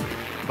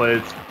 But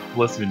it's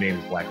listed in name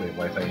as Black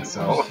Label, I think,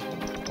 so...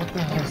 What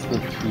the hell's the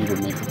key to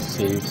make a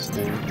save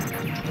state?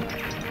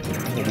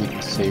 To make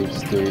a save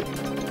state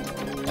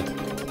at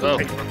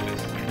the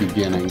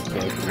beginning to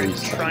like I'm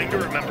reset. trying to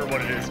remember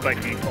what it is by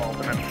default,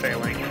 and I'm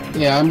failing.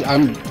 Yeah,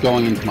 I'm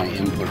going into my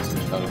inputs to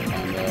try to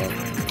find out.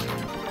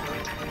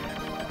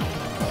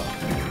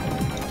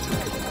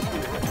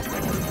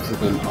 Is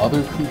it in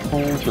other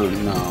controls or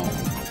no?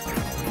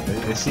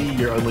 I see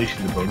you're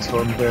unleashing the Bone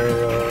Storm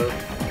there,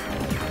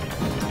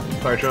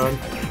 Firetron.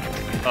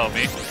 Oh,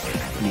 me?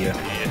 Yeah.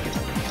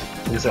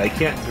 Because I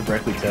can't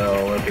directly tell.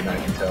 Okay, now I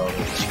can tell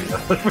there's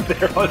Cheetah over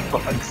there on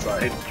Bond's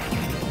side.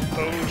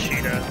 Oh,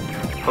 Cheetah.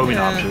 Homing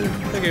I option.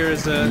 figure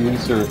it's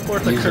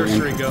worth a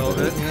cursory go of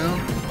it, you know?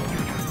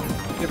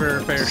 Give her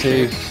a fair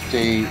Save shake.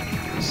 state.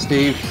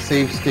 Save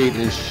state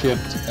is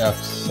Shift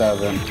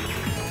F7.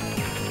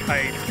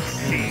 I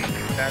see.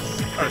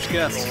 That's our First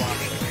guess. control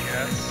option,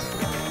 yes.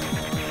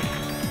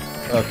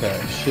 Okay,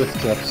 Shift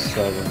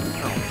F7.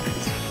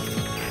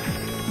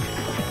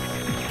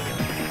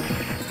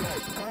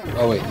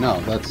 Oh wait, no,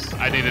 that's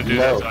I need to do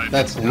low. that. So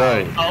That's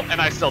low. Oh, and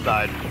I still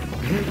died.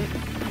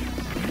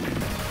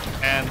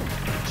 And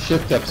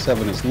Shift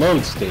F7 is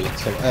load state,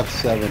 so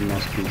F7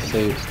 must be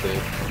save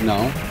state.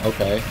 No?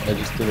 Okay, I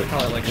just did it.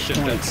 Probably like Shift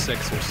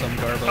F6 or some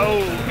garbage.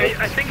 Oh,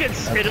 I think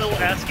it'll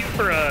ask you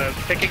for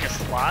picking a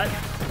slot,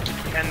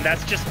 and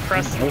that's just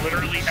press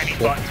literally any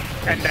button,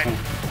 and then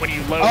when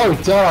you load... Oh,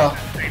 duh!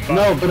 same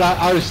No, button. but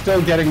I was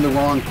still getting the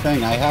wrong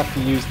thing. I have to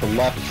use the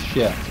left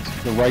shift.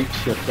 The right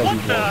shift doesn't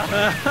What work. the?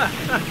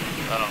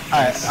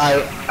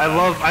 I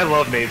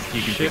love Maeve's key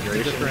Shift to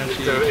configuration.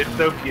 differentiate. It's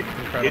so cute.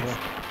 Incredible.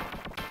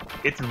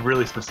 It's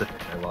really specific.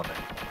 I love it.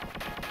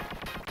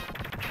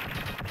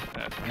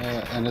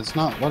 And it's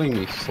not letting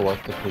me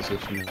select the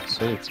position of the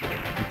save state.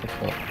 What the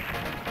fuck?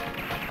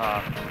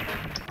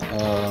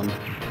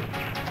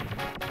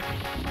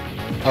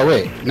 Oh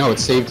wait, no, it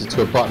saved it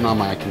to a button on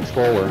my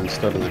controller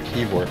instead of the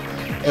keyboard.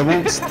 It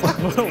won't.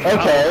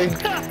 Okay.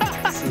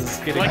 This is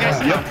getting Like I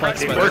said, complex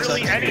press by the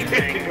literally second.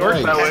 anything, It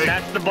works that way. and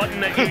that's the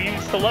button that you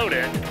use to load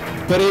it.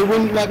 But it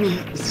wouldn't let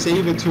me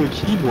save it to a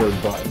keyboard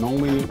button,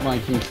 only my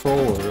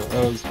controller.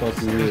 That was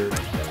fucking weird.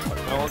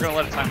 well, we're gonna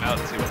let it time out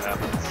and see what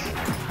happens.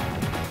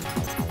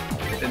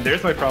 And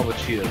there's my problem with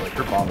Cheetah. Like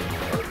her bombing.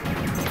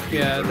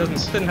 Yeah, it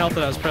didn't help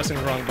that I was pressing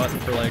the wrong button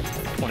for like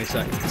 20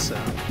 seconds, so...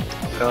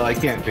 I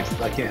can't fix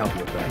it. I can't help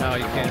you with that. No,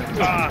 you can't.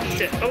 Ah,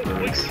 shit. Oh,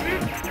 wait.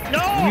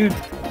 No!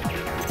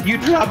 You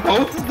dropped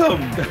both of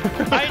them!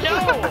 I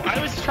know! I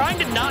was trying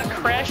to not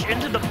crash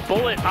into the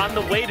bullet on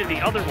the way to the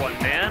other one,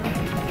 man.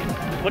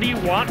 What do you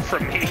want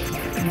from me?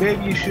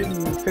 Maybe you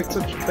shouldn't pick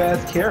such a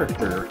fast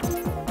character.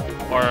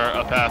 Or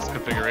a fast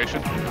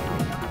configuration.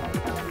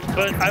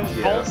 But I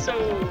would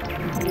also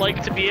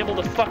like to be able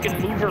to fucking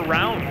move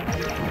around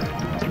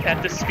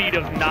at the speed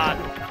of not,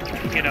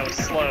 you know,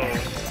 slow.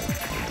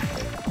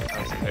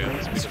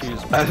 Excuse me.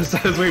 I was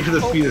waiting for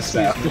the speed of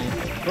sound.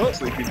 Oh,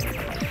 So you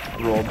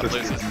can roll to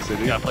Places, Disney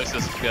City. yeah,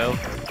 places to go.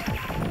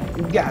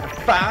 You gotta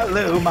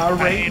follow my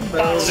rainbow.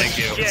 follow Thank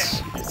you. Shit.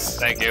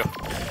 Thank you.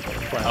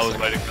 I was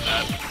waiting for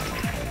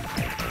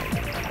that.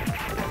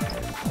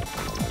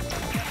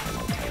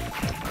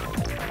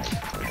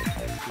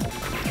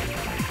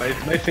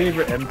 My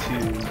favorite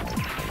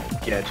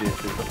M2 gadget is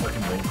the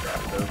fucking rank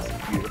graph.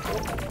 That's beautiful.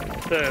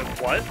 The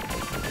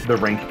what? The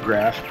rank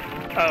graph.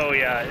 Oh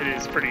yeah, it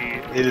is pretty.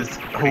 It is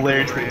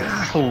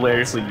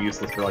hilariously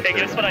useless for like. Hey,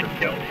 guess what I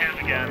don't have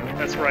again?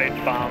 That's right,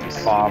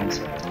 bombs. Bombs.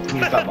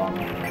 Stop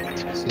bombing.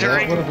 See,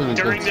 During that would've been a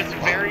during good this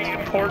spot. very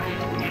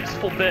important,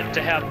 useful bit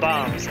to have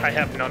bombs, I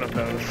have none of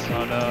those.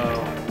 Oh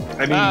no.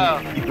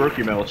 I mean, you broke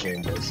your metal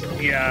chain though, so.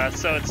 Yeah,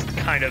 so it's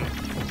kind of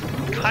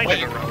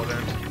Wait.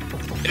 irrelevant.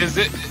 Is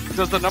it?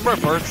 Does the number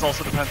of birds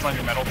also depend on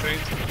your metal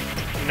chains?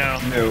 No.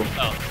 No.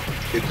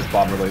 Oh. It's just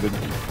bomb related.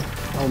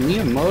 Oh,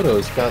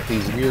 Miyamoto's got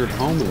these weird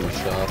homing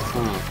shots,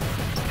 huh?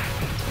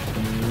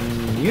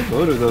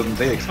 Miyamoto though,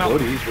 they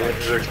explode easily.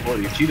 They're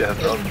exploding. Cheetah has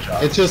their own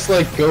shot. It just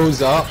like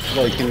goes up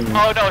like in.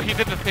 Oh no, he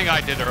did the thing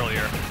I did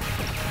earlier.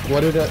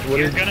 What did it? What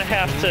You're did? gonna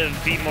have to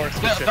be more The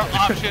specific.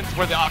 options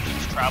where the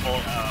options travel.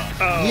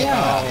 Oh.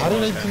 Yeah. How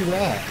did I do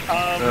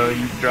that?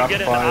 You drop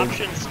get an 5.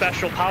 option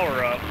special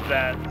power up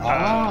that.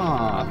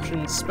 Ah.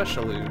 Option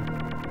specialoo.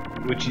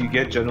 Which you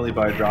get generally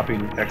by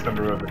dropping X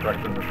number of the correct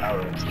number of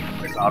power-ups.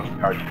 Next option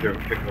card you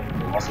can pick up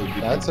will also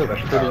give That's you a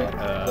special pretty.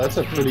 power-up. That's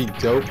a pretty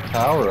dope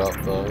power up,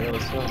 though. I gotta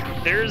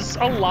say. There's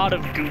a lot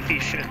of goofy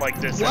shit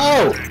like this.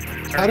 Whoa!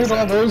 How did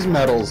all those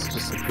medals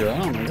disappear? I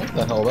don't know what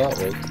the hell that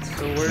was.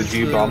 So where's Did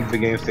you the, bomb the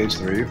game stage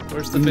 3?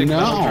 Where's the big No.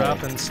 metal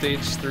drop in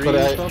stage 3?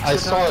 But folks I were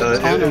saw talking a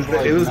about? ton of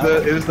like it was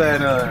medals.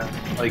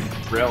 that like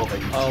rail that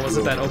you Oh, was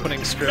it that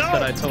opening script No.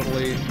 that I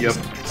totally Yep.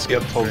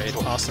 skipped? Totally.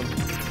 Great, awesome.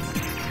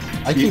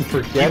 I keep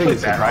forgetting you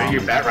to Bat Rider. bomb.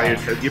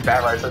 Your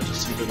Bat Rider's such a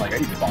stupid like I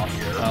need to bomb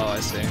here. Oh, I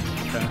see.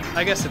 Okay.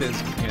 I guess it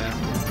is. Yeah,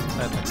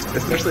 that makes sense.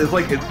 Especially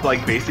it's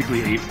like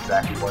basically apes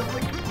exactly what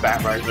like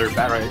Bat Rider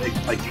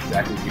like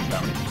exactly what you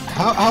found.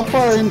 How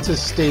far into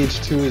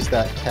stage 2 is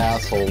that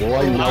castle? Will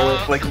I know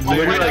it? Like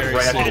literally like very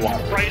right after the It's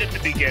water. right at the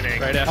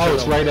beginning. Right after Oh,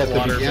 it's right at the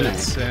water beginning.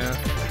 bits, yeah.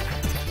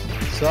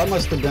 So that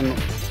must have been.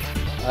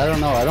 I don't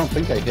know. I don't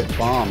think I hit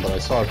bomb, but I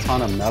saw a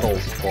ton of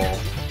medals fall.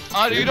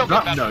 Oh, you don't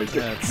get No,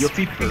 That's you'll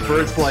see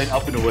birds flying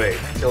up and away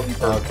until you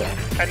burn. Okay.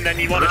 And then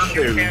you want to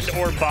shoot Birds. and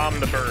or bomb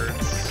the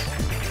birds.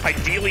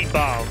 Ideally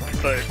bomb,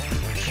 but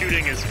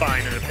shooting is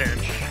fine in a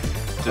pinch.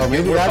 Just Oh, maybe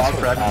get more that's bomb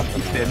what crack and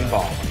happened. keep spamming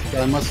bomb.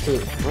 I must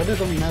have. Where did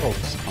the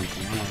medals come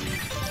from? I don't know.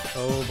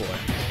 Oh boy.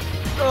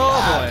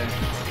 Oh boy.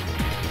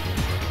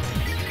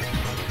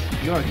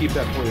 You want to keep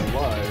that boy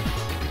alive.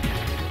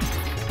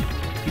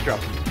 He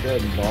drops him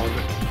dead and bog.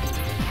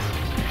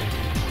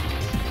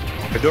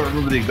 I don't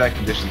remember the exact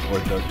conditions for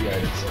it though. Yeah,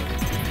 it's.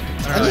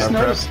 I just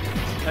noticed.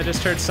 I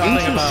just heard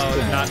something about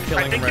Interesting. not I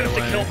killing think him you right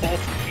have to away. kill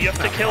both. You have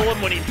to kill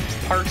him when he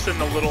parks in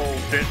the little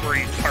bit where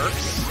he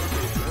parks.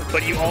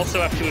 But you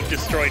also have to have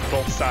destroyed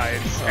both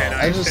sides. And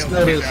I I just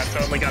failed to do that, noticed- so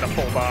I only got a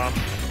full bomb.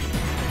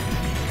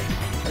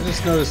 I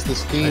just noticed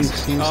this game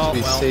seems Oh, to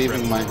be well,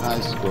 saving rip. my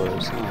high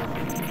scores. Huh?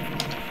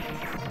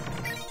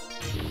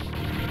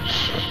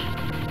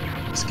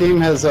 This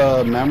game has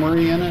a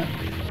memory in it.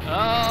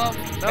 No.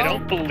 I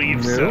don't believe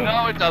No? so.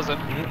 No, it doesn't.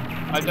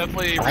 I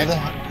definitely.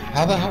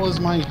 How the hell is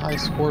my high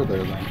score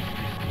there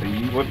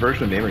then? What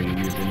version of name are you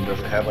using? Does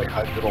it have like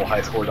good old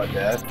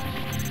highscore.dad?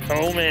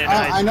 Oh man,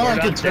 I know I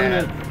scored could on turn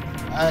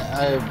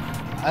that.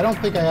 it. I don't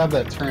think I have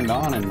that turned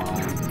on in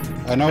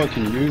mine. I know I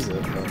can use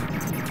it, but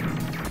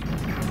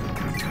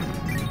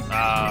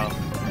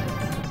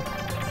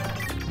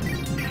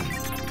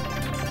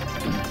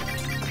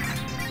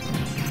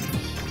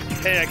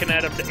Hey, I can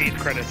add up to 8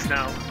 credits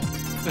now.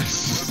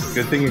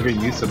 Good thing you're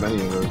gonna use so many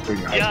of those for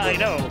your high Yeah, I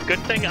score. know. Good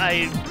thing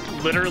I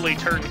literally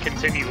turned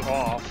continue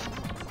off.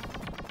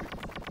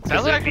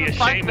 Sounds Because like I it'd be a can shame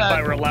find if that.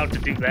 I were allowed to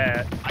do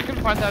that. I can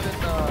find that in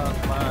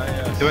my.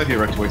 It might be a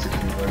Rec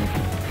 2016 thing.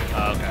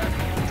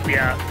 Okay.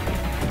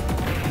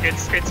 Yeah.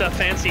 It's a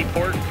fancy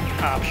port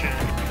option.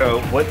 Oh,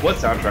 what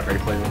soundtrack are you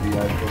playing with the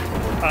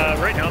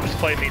Right now I'm just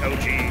playing the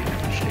OG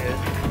shit.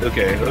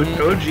 Okay,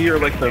 OG or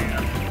like the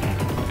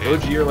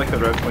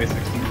Rev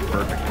 2016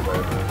 perfect or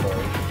whatever.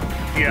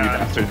 Yeah.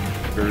 Remastered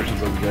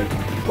versions of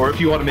it. Or if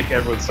you want to make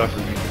everyone suffer,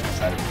 you can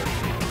decide.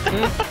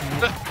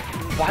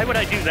 Why would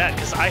I do that?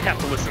 Because I have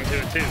to listen to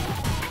it too.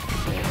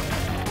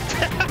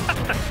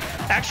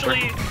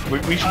 Actually,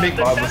 We should make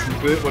the Bob Saturn- listen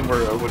to it when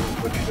he's over.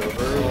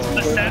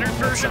 the Saturn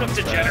version of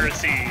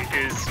Degeneracy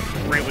is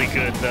really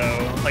good though.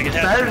 Like it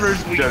has Saturn some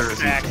version of sweet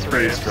Degeneracy sax is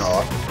pretty riffs.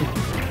 strong.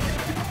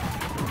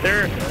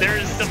 There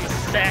is some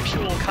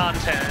sexual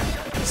content.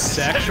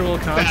 Sexual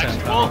content.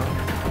 Sexual?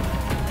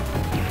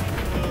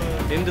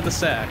 Into the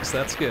sax.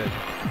 That's good.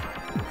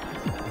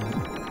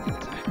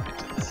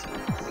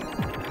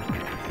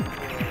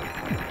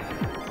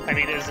 I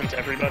mean, isn't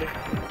everybody?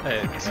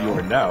 Hey, You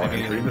are now I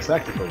mean- entering the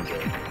saxophone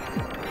zone.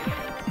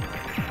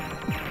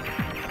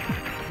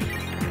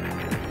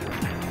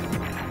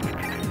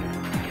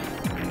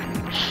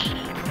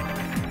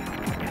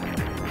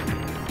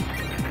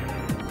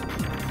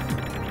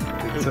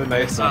 It's so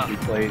nice not to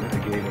be playing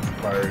a game that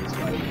requires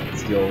like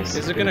skills.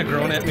 Is it gonna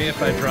groan at me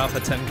if I drop a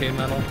 10k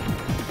medal?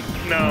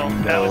 No,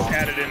 that was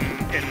added in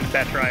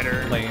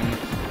Batrider. Lame.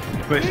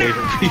 My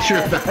favorite feature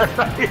of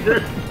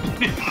Batrider.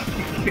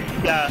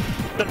 Yeah,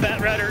 the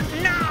Batrider.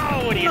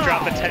 No, when you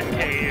drop a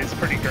 10k is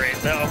pretty great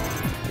though.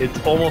 It's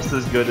almost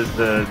as good as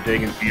the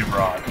Ding and Fever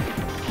on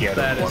Piano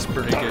That is Clunk.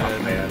 pretty good. Oh,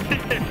 man.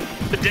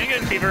 The Ding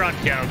and Fever on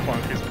Piano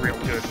Clunk is real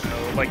good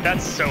though. Like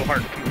that's so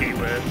hard to compete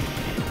with.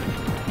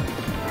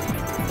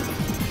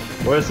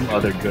 What are some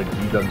other good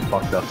you done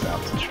fucked up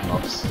sounds and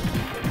shmups?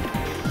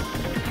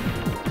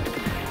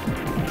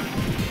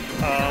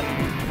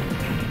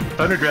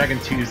 Thunder Dragon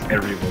 2's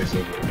every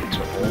voiceover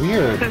feature.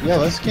 Weird. Yeah,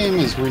 this game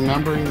is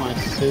remembering my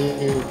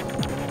save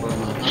for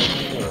my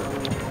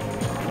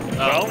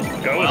Well,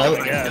 go with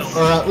it, I guess.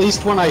 or at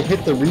least when I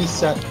hit the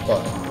reset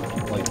button.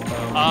 Like,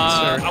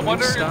 I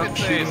wonder if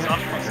it's a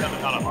Sonic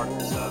 7, not a hardware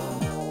set.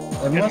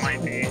 it must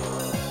might be.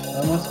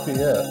 That must be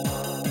it.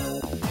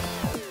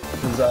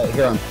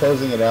 Here, I'm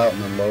closing it out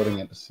and then loading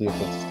it to see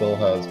if it still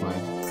has my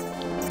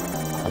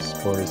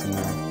scores in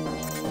there.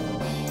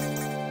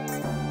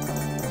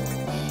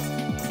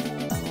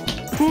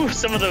 Whew,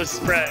 some of those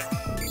spread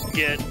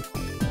get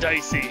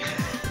dicey.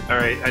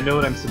 Alright, I know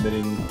what I'm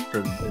submitting for,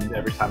 and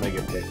every time I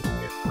get picked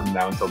from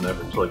now until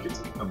never until it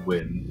gets a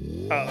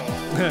win.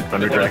 Uh-oh.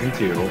 Thunder Dragon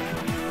 2.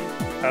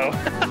 Oh.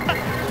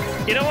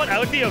 You know what? I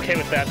would be okay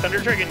with that. Thunder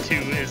Dragon 2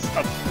 is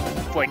a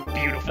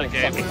beautiful fucking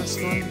game.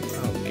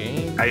 Oh,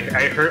 game. I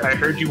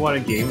heard you want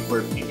a game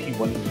where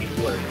PT1 and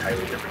PT2 are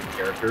entirely different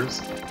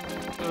characters.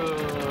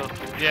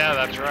 Yeah,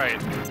 that's right.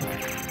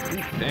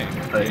 Dang.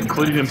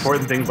 Including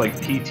important things like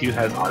P2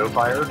 has auto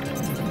fire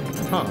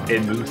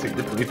and moves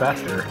significantly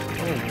faster.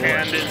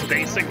 And is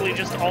basically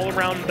just all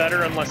around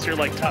better unless you're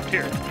like top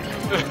tier.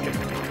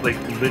 Like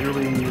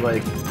literally,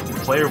 like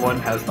player 1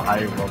 has the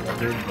higher world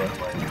record, but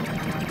like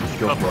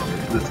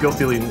the skill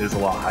ceiling is a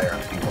lot higher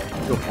on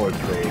P1. Skill 4 is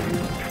way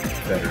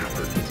better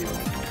for P2.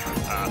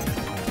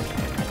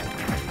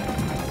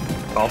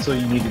 Also,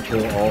 you need to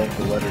kill all of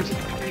the letters in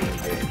the game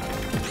to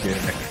get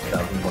an extra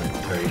 1,000 points.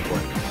 It's very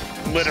important.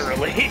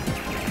 Literally.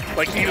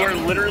 Like, you are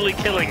literally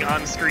killing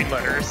on-screen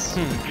letters.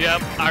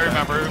 Yep, I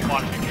remember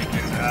watching you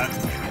do that.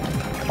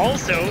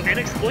 Also,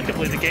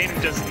 inexplicably, the game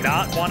does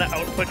not want to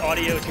output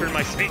audio through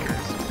my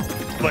speakers,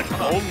 but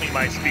only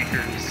my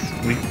speakers.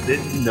 We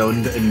didn't know,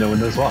 and no one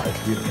knows why.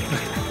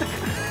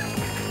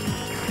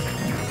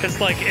 Because,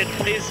 like, it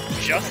plays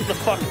just the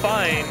fuck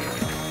fine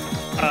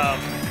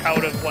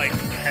out of, like,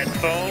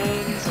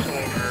 headphones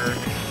or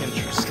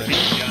Interesting.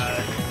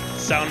 the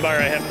soundbar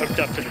I have hooked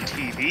up to the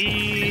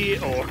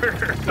TV, or...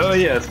 Oh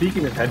yeah,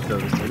 speaking of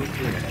headphones, I didn't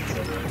bring a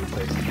headset or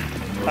anything.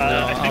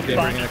 I'll be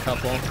bringing a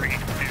couple.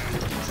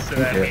 So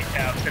that we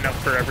have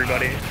enough for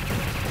everybody.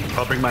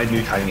 I'll bring my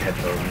new tiny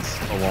headphones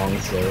along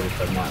so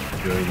if I'm not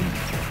doing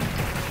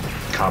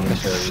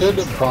commentary. Should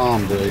have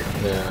bombed right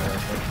there, I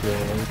feel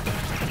like.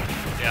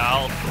 Yeah,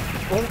 I'll...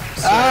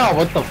 Ah,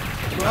 what the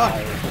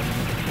fuck?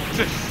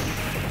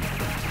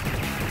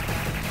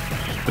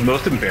 The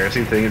most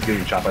embarrassing thing is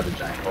getting shot by the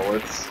giant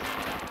bullets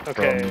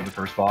from the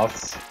first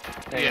boss.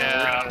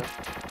 Yeah.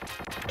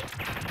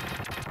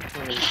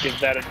 Let me just give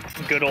that a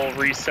good old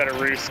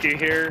reset-a-rooski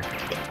here.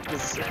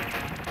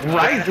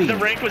 Rising! The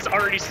rank was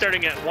already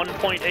starting at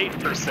 1.8%.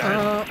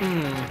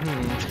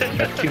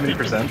 That's too many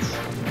percents.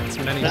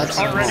 That's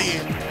already...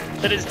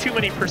 That is too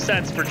many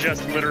percents for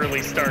just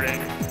literally starting.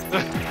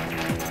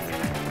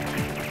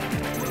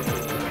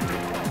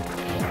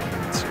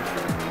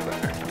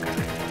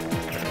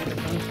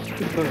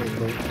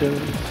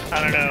 I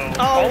don't know.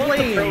 All of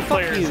the pro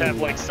players have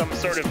like some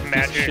sort of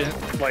magic,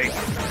 like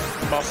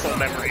muscle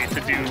memory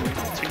to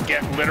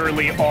get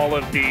literally all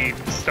of the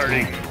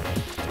starting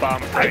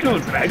bomb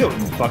frames. I don't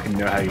fucking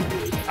know how you do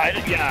it.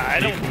 I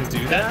don't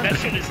do that. That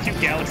shit is too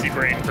galaxy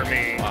brain for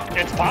me. Wow.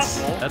 It's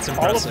possible. That's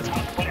All of the impressive.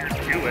 top players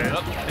do it.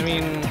 I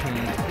mean,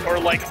 Or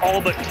like all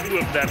but 2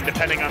 of them,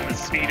 depending on the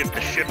speed of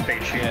the ship they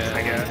choose,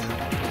 I guess.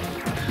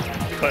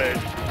 But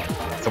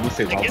Someone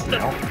say I guess the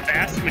now.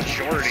 vast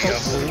majority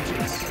of them.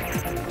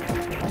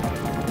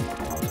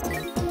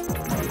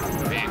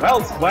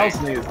 Wild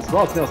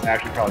Snail's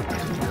actually probably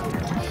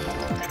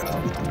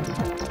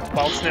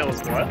Wild Snail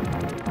is what?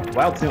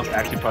 Wild Snail's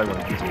actually probably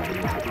one of the easier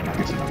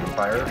videos to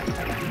fire.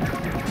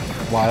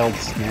 Wild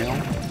Snail?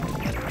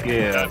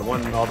 Yeah, the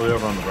one all the way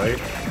over on the right.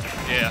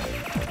 Yeah.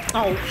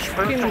 oh,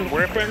 freaking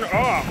Ripping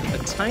off! the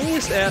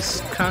tiniest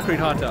ass concrete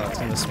hot dogs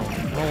in this one.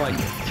 I don't like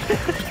it.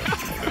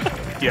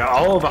 Yeah,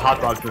 all of the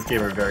hot dogs in this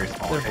game are very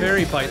small. They're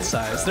very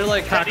bite-sized. They're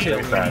like cocktail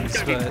I'm wings,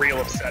 gonna be but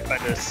real upset by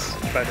this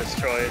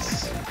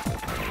choice.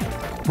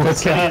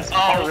 What's that?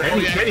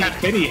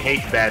 Kenny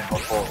hates bad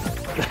before.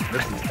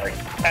 This is like...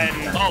 And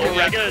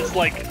Garegga is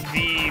like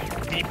the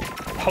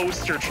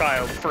poster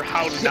child for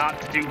how not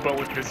to do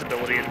bullet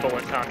visibility and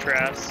bullet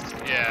contrast.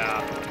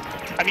 Yeah.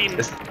 I mean,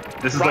 This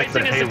is like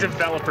Rising the as a Halo.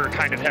 developer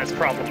kind of has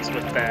problems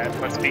with that,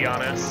 let's be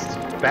honest.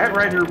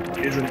 Batrider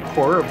isn't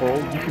horrible.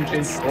 You can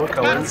change color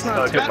colors.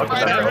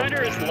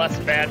 Batrider is less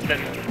bad than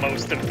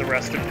most of the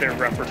rest of their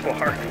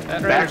repertoire.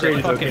 that Batrider's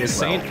rider's fucking okay as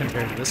well. insane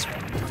compared to this one.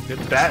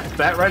 Goodness.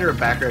 Batrider and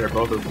Bactrider are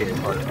both okay as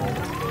far as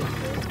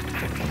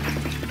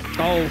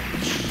Oh,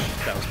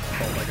 that was my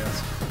fault, I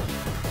guess.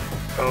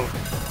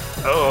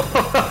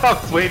 Oh, I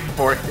was waiting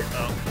for it.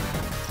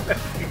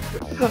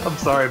 I'm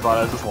sorry, but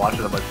I was just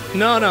watching. I'm like,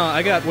 No,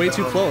 I got way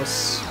too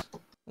close.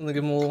 I'm gonna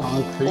give him a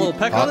little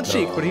peck on the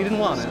cheek, but he didn't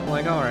want it. I'm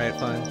like, alright,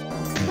 fine.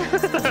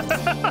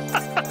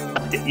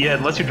 Yeah,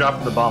 unless you're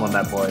dropping the bomb on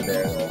that boy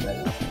there,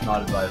 that's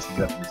not advised to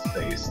get in his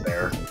face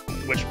there.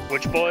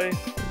 Which boy?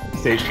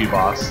 Stage 2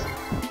 boss.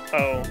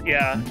 Oh,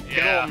 yeah.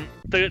 Yeah.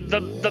 The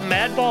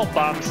Madball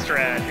bomb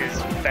strat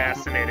is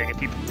fascinating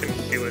if you can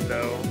do it,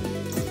 though.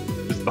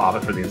 Just bomb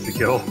it for the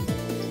insta-kill.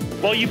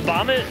 Well, you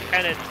bomb it,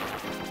 and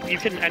you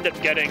can end up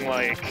getting,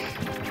 like...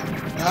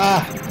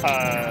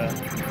 a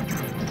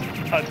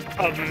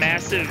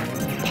massive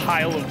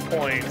pile of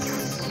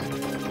points.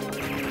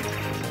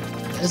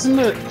 Isn't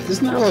there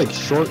like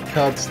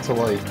shortcuts to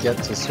like get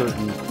to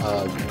certain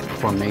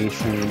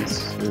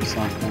formations or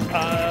something?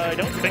 I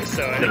don't think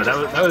so. I think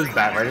that was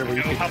bad, right? Where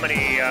you could... how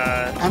many,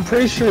 I'm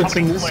pretty sure it's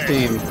in this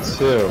game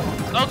too.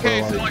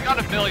 Okay, So, so I got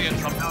a million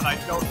somehow, and I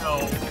don't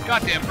know.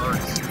 Goddamn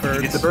birds.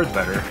 Get the birds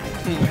better.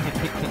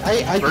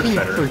 I Birds keep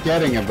better.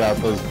 forgetting about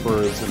those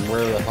birds and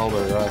where the hell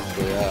they're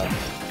actually at.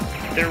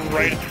 they're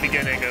right at the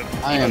beginning of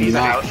I am each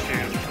not. house.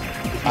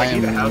 I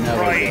am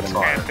never Right getting it.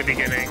 at the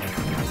beginning.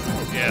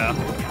 Yeah.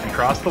 You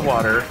cross the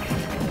water,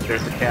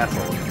 there's the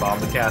castle, you bomb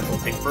the castle,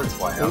 take birds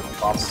fly out, you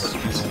bomb the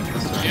birds.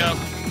 Yep.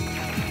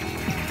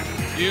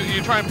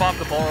 You try and bomb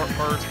the birds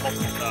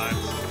multiple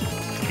times.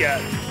 Yeah.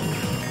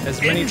 As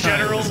many In times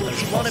general, as you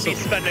want to be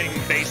possible. spending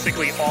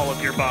basically all of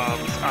your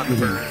bombs on the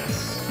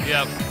birds.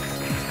 Yep.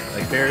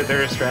 Like, there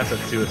are strats that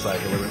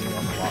suicide deliberately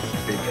on the boss,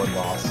 big one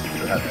boss, to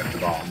have extra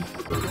bomb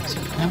for birds.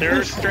 There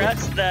are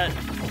strats that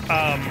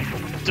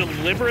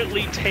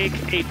deliberately take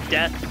a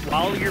death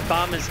while your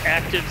bomb is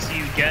active, so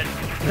you get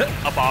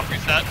A bomb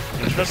reset.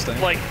 Interesting.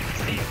 like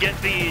you get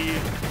the.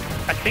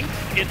 I think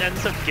it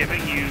ends up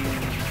giving you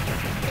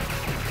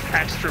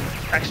extra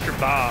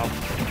bomb,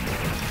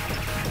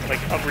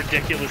 like a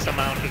ridiculous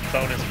amount of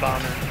bonus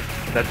bombing.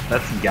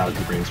 That's some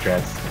Galaxy Brain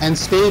strats. And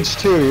stage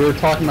 2, you were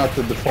talking about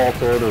the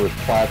default order with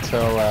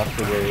plateau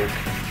after the.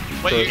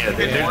 Wait, Yeah,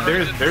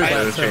 there's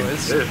no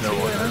change. There's no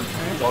order.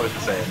 It's always the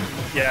same.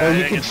 Yeah, Well, I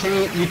you think could it's-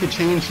 change. You could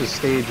change the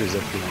stages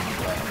if you want.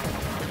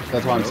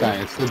 That's what I'm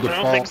saying. It's the I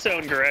default. don't think so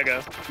in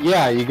Garegga.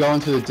 Yeah, you go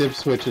into the dip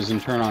switches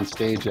and turn on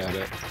stage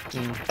edit.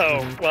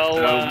 Oh, well,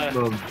 I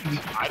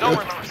don't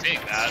remember seeing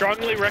that.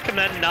 strongly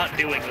recommend not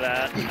doing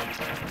that.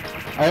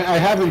 I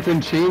haven't been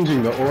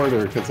changing the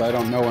order because I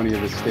don't know any of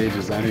the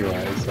stages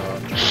anyway. So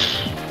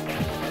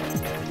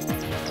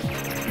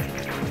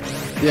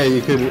yeah,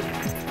 you could.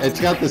 It's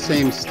got the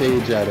same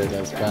stage edit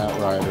as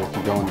Batrider if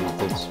you go into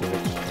the dip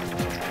switch.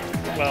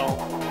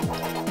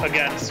 Well,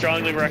 again,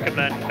 strongly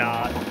recommend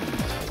not.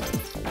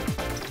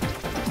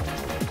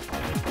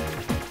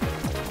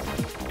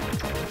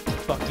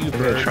 Fuck you, I'm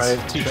gonna birds. try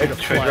Teach you to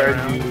try fly to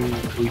around. do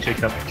Kuichi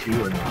Cup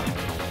 2 or not.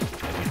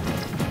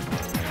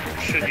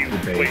 Should you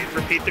Debate. wait?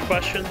 Repeat the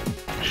question.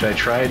 Should I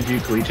try and do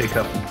Kuichi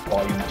Cup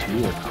Volume 2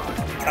 or not?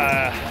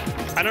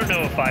 I don't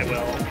know if I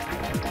will.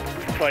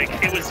 Like,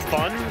 it was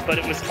fun, but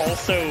it was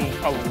also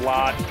a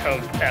lot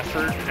of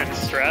effort and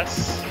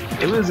stress.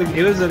 It was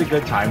at a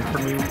good time for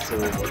me, so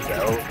it worked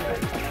out.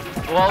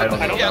 Well, I don't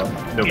know. yeah,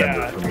 November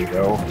yeah. for me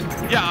though.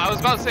 yeah, I was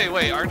about to say,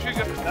 wait, aren't you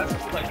gonna? That's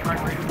like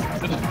trying rating,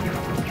 isn't it?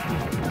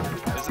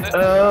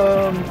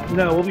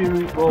 No,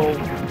 we'll.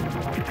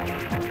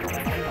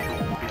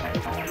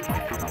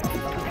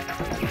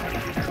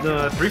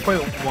 The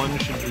 3.1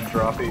 should be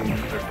dropping, or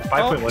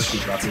 5.1 should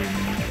be dropping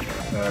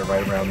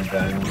right around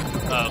then.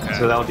 Oh, okay.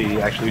 So that'll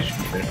be actually should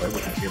be finished right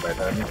with here by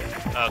then.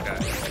 Okay.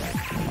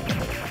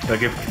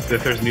 Like if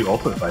there's a new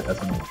Ultimate fight, that's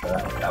when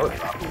that would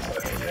drop. So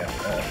yeah.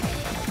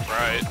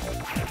 Right.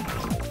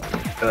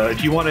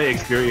 If you want to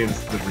experience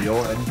the real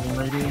engine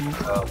rating,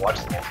 watch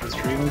the Ultimate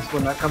streams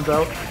when that comes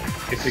out.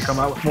 If they come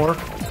out with more.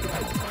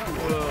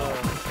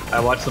 I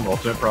watched some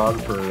Ultimate prog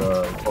for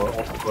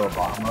Ultimate Coil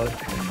Bahamut,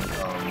 and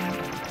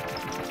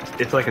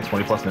it's like a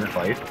 20+ minute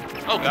fight.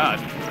 Oh god.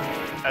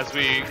 As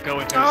we go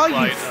into Oh,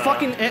 slide, you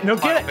fucking no,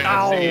 get it!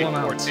 Ow, Fantasy I'm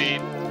out.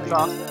 14.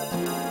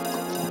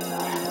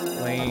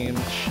 Lame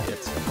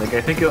shit. Like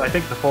I think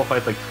the full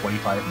fight's like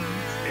 25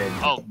 minutes, and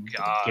Oh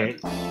god.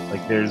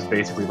 like there's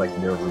basically like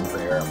no room for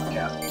error on the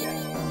cap. It's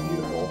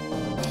beautiful.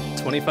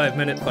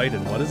 25-minute fight,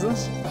 and what is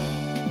this?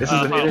 This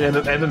is an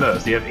MMO,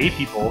 so you have 8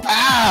 people.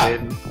 Ah!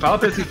 And Final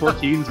Fantasy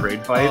 14's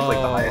raid fights, like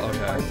the highest okay.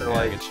 fights, are Yeah, I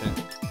like. get you.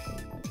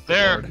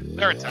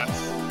 They're intense.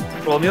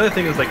 Well, the other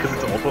thing is like because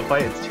it's an ultimate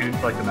fight, it's tuned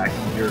for like the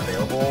maximum you're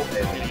available,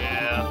 and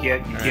Yeah. you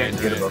can't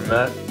get above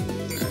that.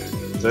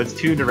 So it's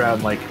tuned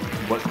around like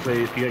what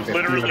they feel like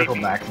Literally theoretical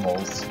be-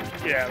 maximals.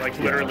 Yeah, like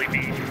literally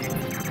be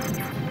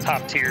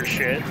top tier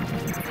shit.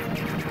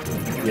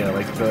 Yeah,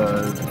 like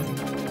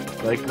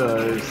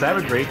the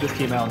Savage Raid just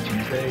came out on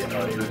Tuesday.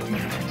 It was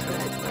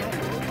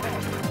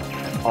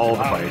all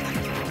the fights.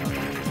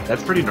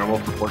 That's pretty normal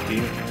for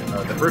 14.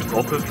 The first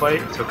ultimate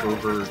fight took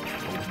over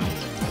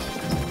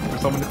for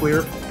someone to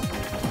clear.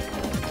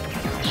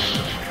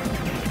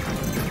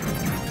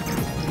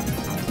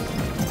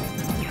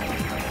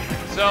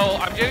 So,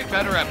 I'm getting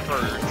better at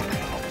birds.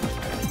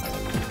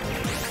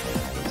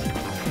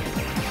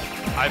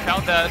 I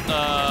found that,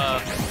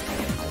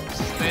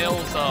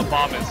 Snail's,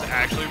 bomb is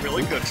actually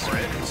really good for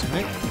it.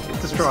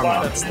 It's a strong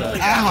one. That's the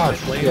shit.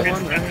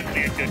 It's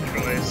definitely a good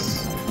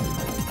choice.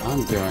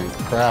 I'm doing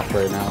crap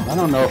right now. I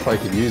don't know if I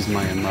could use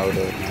my emoto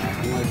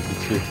now. It might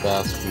be too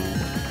fast for me.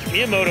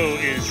 Miyamoto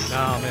is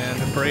Oh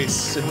man,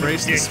 embrace the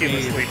ridiculously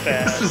speed.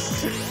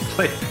 fast.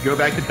 Like, go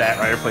back to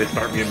Batrider, play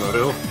Start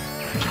Miyamoto.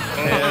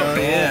 Hell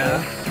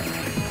yeah.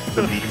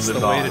 The meme It's lives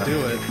the way on. to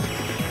do it.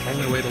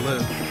 Only way to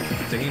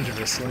live.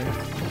 Dangerously.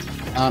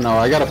 I don't know,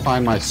 I gotta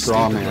find my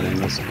straw man in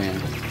this game.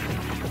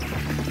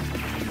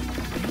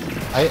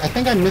 I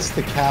think I missed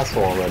the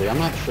castle already, I'm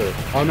not sure.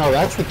 Oh no,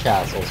 that's the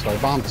castle, so I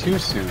bombed too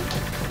soon.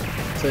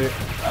 So,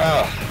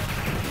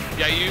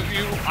 Yeah,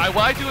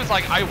 what I do is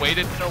like I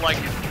waited until like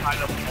it's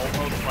kind of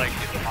almost like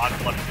in the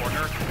bottom left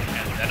corner,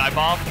 and then I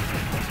bomb.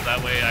 So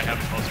that way I have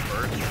the most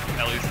birds.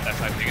 At least that's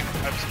how I think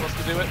I'm supposed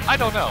to do it. I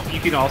don't know. You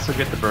can also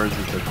get the birds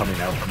as they're coming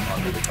out from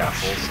under the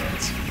castle, so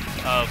it's...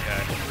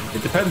 Okay.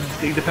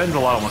 It depends a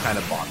lot on what kind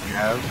of bomb you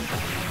have.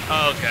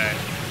 Okay.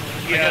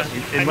 Yeah,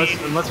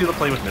 Unless you're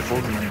playing with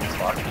missiles and then you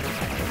spot.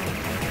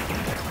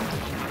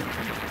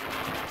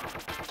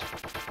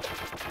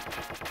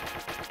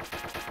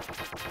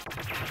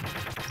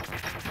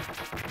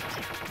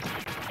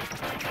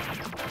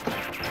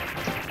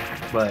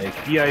 Like,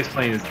 EI's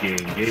playing this game.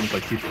 Game's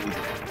like people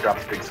drop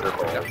a big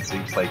circle, so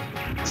you just like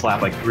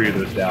slap like 3 of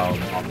those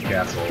down on the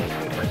castle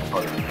and like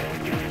part of the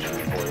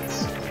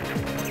points.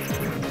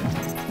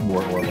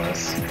 More or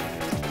less.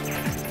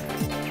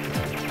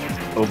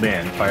 Oh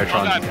man,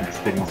 Firetron's in a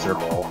spinning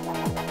circle.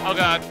 Oh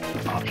god.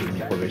 Option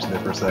formation there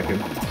for a second.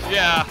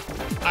 Yeah.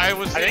 I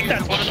think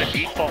that's one of the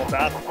default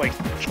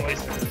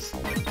choices.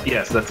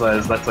 Yes, that's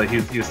why he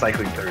was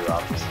cycling through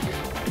options.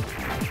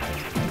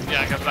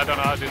 Yeah, because I don't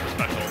know how to do the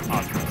special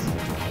options.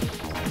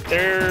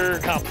 They're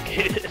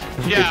complicated.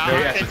 Yeah.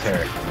 Very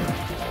esoteric.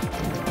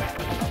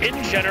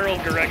 In general,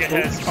 Garegga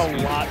has a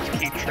lot to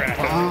keep track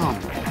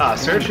of.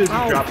 Searches you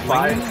dropped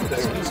 5.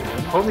 Excuse me.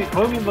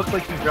 Homie looks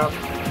like you dropped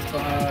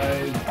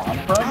 5 bomb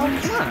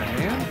fragments? Come on,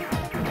 man.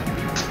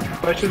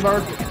 Question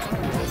mark?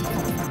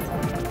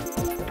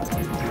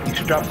 You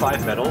should drop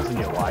 5 medals and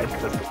get wide,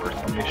 that's the worst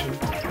formation.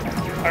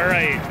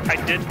 Alright, I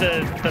did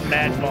the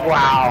mad ball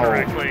Wow.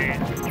 correctly.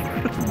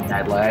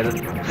 Mad lad.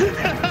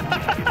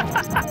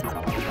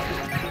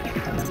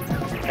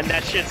 And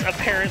that shit's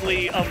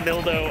apparently a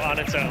Mildo on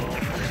its own.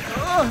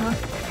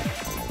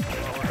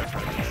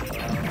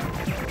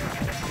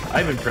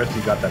 I'm impressed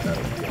you got that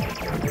medal.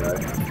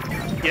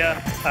 Yeah,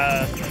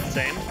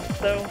 same,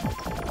 though.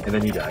 And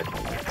then you died.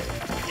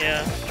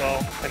 Yeah,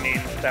 well, I mean,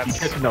 You that's...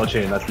 kept the medal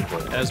chain, that's the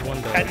point. As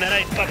one does. And then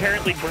I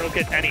apparently broke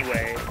it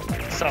anyway,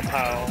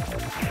 somehow.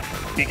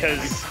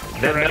 Because...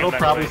 That Garegga medal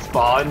probably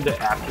spawned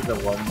after the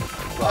one...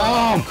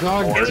 oh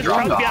god, It was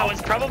dropped probably, off. it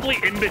was probably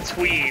in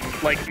between,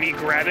 like me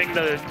letting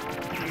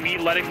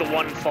the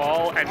one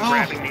fall and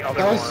grabbing the other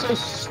that was one.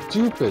 so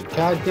stupid,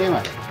 god damn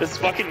it. This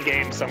fucking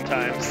game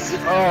sometimes.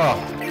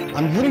 Oh,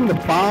 I'm hitting the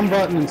bomb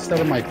button instead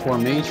of my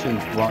formation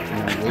button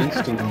and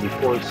wasting them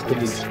before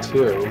stage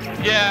 2.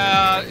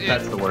 Yeah.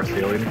 That's the worst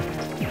feeling.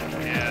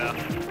 Yeah.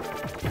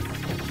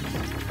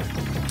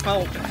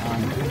 Oh,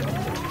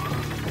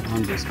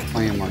 I'm just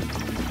playing like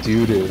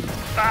doo-doo.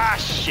 Ah,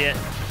 shit.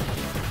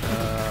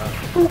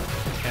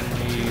 can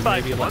we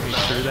maybe let me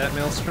through that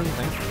maelstrom?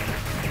 Thank you.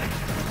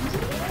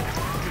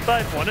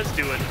 5-1 is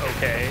doing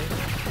okay.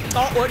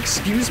 Oh, well,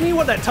 excuse me?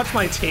 What, that touched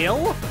my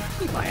tail?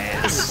 My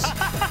ass.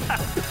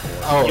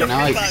 Oh, Your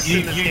nice. hitbox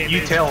in this game You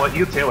is-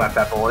 tail at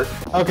that bullet.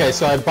 Okay,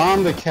 so I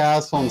bombed the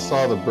castle and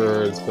saw the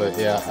birds, but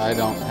yeah, I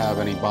don't have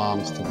any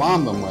bombs to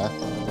bomb them with.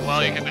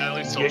 Well, you can at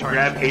least still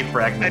target. Grab a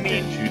fragment I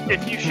mean, and shoot them.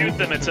 if you shoot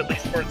them, it's at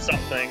least worth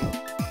something.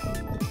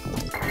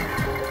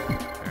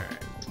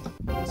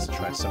 Let's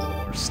try some of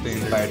the more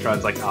standard.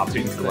 Firetron's like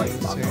opting to like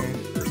things not here. go for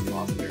the first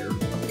boss there.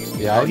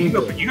 Yeah, I You need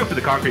go for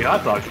the concrete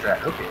hot dog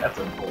strat. Okay, that's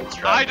a bold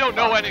strat. I don't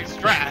know any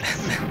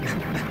strats.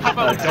 How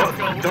about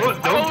Don't- don't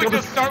how about we kill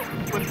just start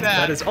with that?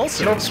 That is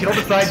also Kill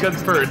the side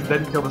guns first,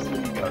 then kill the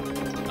spinny guns.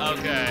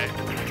 Okay.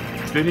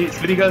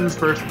 Spinny guns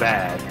first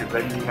bad, because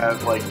then you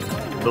have like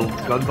the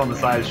guns on the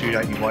side shoot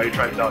at you while you're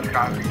trying to dodge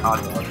concrete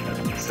hot dogs.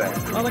 That's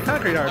sad. Well, the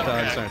concrete hard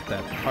dogs aren't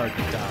that hard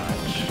to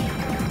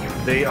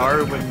dodge. They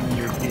are when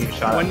you're being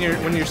shot. When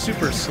you're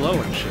super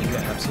slow and shit, yeah,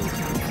 absolutely.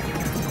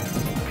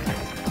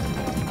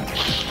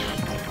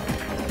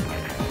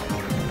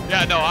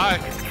 Yeah, no,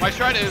 my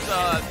strat is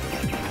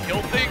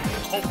kill things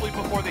hopefully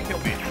before they kill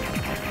me.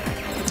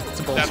 It's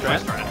a bold That's my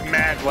strat. strat.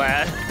 Mad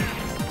lad.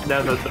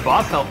 Now the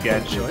boss health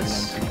gets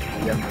Choice.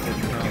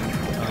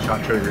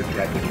 shot triggers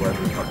get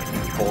whatever fucking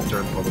full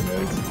turn for the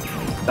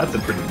nose. That's a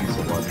pretty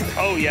useful one.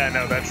 Oh yeah,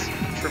 no, that's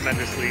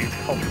tremendously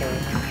helpful.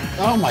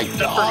 Oh my Except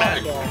for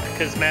Mad god! Ball,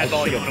 because Mad I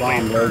Ball you should've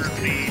want to wait bombed for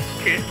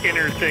those the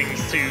inner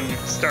things to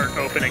start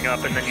opening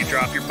up, and then you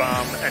drop your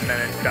bomb, and then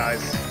it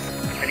dies.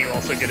 And you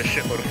also get a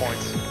shitload of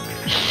points.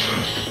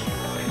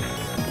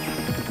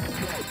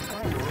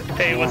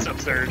 Hey, what's up,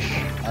 Surge?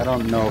 I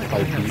don't know if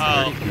I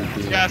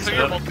beat yeah, so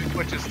your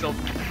multi-twitch is still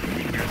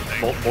your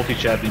thing.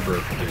 Multi-chat be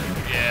broken.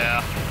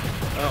 Yeah.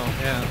 Oh,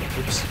 yeah.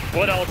 Oops.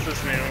 What else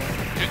is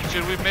new?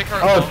 Should we make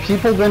our Oh, own? have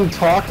people been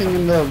talking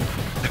in the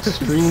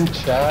stream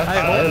chat?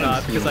 I hope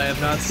not, because I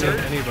have not seen Surge?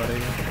 anybody.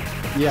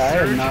 Yeah, I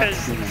have Surge not has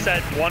seen it.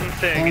 said one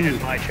thing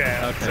in my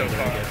chat Okay, so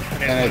very far.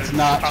 good. And it's was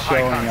not a high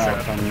showing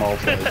up concept. on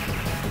multi.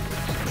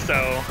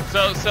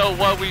 So, So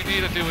what we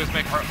need to do is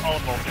make our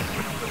own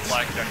multi-twitch with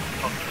blackjack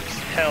pumpkins.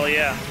 hell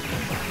yeah.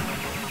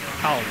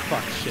 Oh,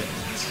 fuck, shit.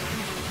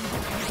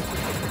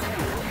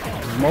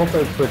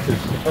 Multi-twitch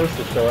is supposed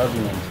to show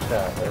everyone's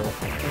chat,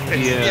 right?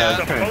 It's Yeah,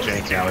 it's kind of supposed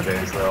jank to,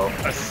 nowadays, though.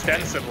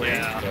 ostensibly.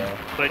 Yeah.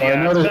 But Well, I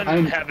yeah, noticed- it's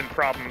been having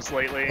problems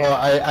lately. Well,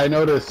 I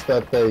noticed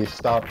that they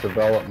stopped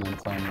development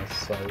on this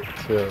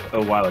site too.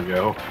 A while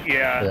ago.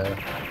 Yeah. Yeah.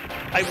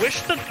 I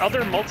wish the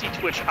other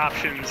multi-twitch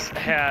options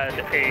had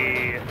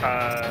a,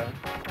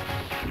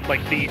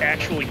 like the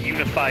actual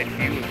unified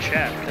view of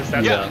chat, because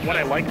that's Yeah. what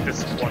I like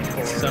this one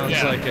for. Sounds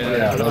Yeah. like Yeah,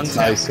 an that's untapped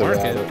nice about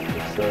market. it.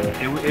 For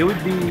sure. It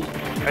would be.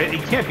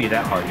 It can't be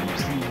that hard. You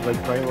see, like,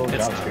 very little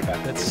It's JavaScript not.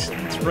 applications.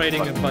 It's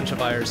writing a bunch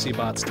of IRC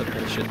bots to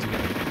pull shit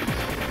together.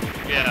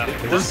 Yeah.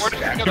 This We're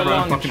just the gonna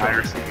long fucking shot.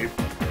 IRC.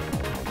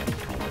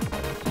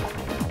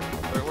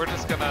 we're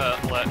just gonna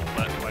let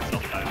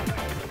myself die.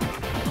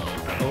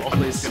 Oh, I'm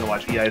please. just gonna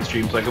watch EI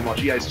streams so I can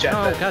watch EI's chat.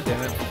 Oh, god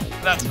damn it.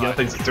 That's fine.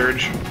 Nothing's a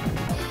surge.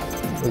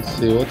 Let's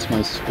see, what's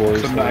my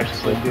scores Some like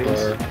nice so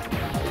days. far?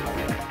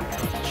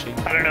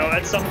 I don't know,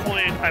 at some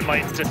point I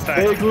might decide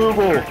Hey,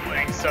 Google. to start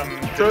playing some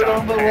Turn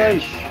on the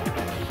light.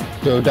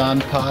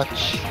 Dodon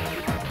Patch.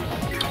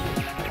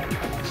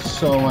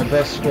 So my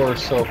best score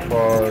so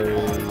far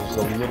is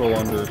a little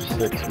under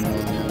 6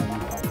 million.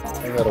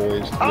 I got a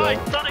ways to Oh, I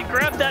go. thought I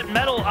grabbed that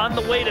medal on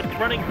the way to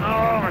running.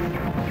 Oh,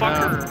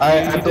 fucker.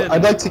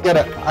 I'd like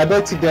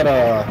to get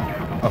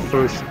a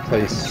first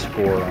place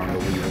score on the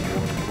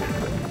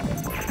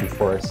leaderboard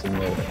before I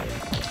submit it.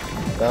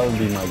 That would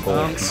be my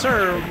goal.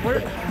 Sir, where...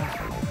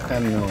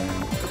 10 million.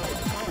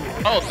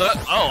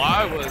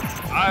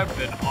 I've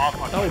been off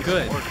on Oh, my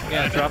good. sword.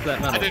 Yeah, drop that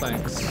I medal,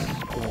 didn't- thanks.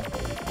 Cool.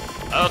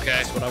 Okay.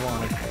 That's what I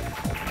wanted.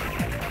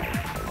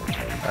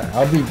 Alright,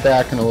 I'll be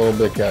back in a little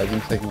bit, guys.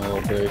 I'm taking a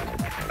little break.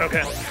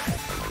 Okay.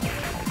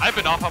 I've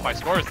been off on my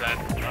scores then.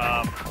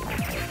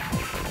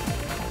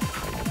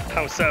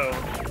 How so?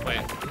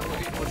 Wait,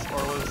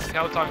 was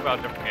Cal talking about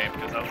a different game?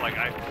 Because I was like,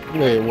 I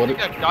Wait, what?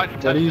 think I've gotten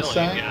 10 What are you million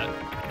saying?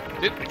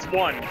 yet. It's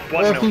one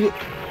Well, if million. you,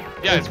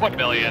 Yeah, it's 1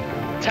 million.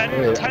 10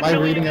 wait, am I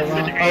reading it is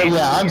wrong? an Oh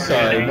yeah, I'm A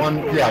sorry. score. One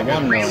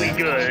 1 Really million.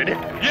 good.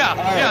 Yeah,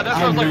 that's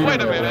why I was like,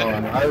 wait a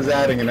minute. I was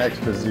adding an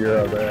extra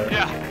 0 there.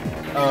 Yeah.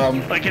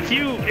 Like if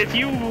you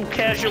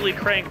casually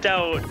cranked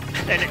out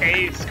an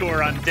A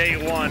score on day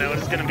one, I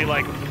was gonna be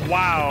like,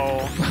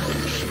 wow,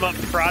 Shmup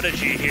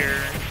prodigy here.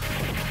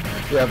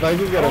 Yeah, if I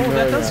could get a Oh, million.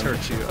 that does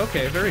hurt you.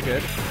 Okay, very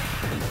good.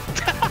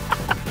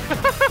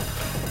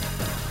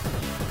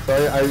 So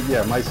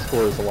yeah, my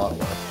score is a lot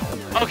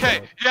less.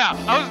 Okay, yeah,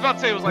 I was about to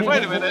say, I was like,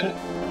 wait a minute.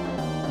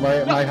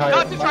 My Not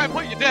highest. to try and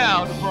put you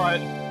down, but...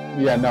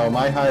 Yeah, no,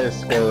 my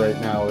highest score right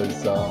now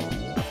is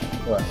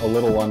what, a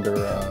little under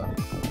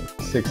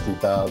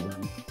 60,000.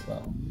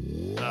 So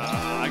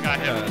I got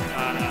him.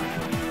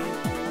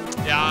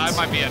 Yeah, I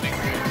might be ending.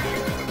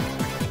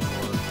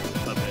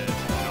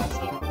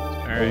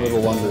 All a right.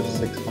 little under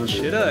 600.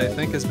 Shida, I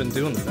think, has been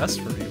doing the best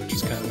for me, which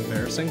is kind of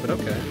embarrassing, but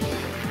okay.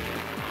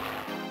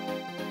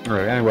 All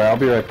right. Anyway, I'll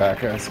be right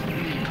back, guys.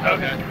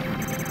 Okay.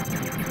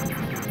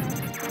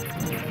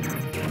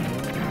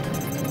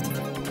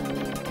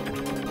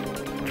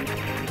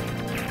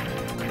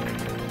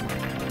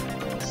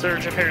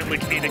 Surge apparently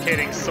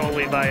communicating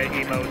solely via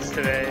emotes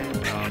today.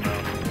 Oh no.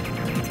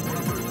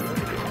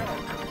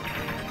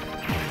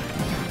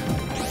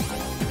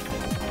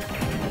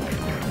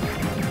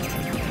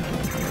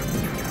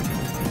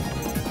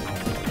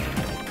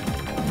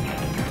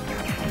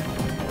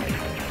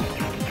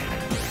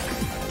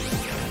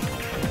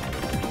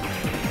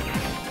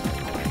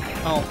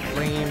 Oh,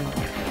 lame.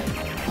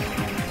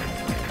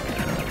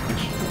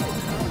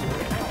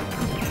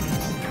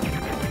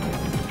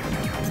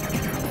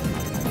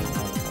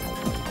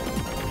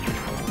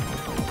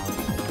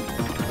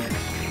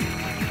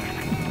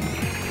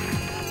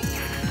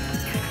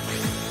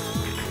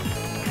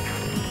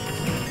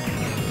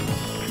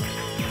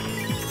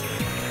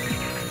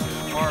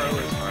 Tomorrow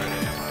is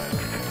Friday.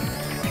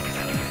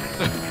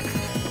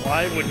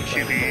 Why wouldn't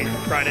you be?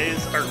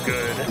 Fridays are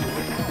good.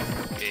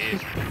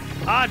 Dave.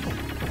 Odd.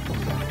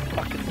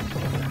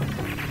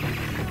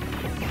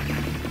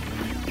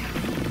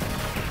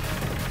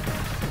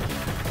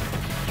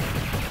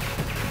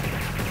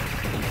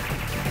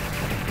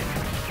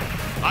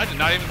 I did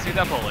not even see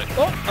that bullet.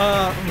 Oh,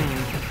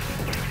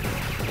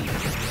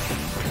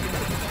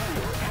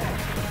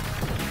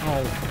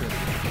 Oh, good.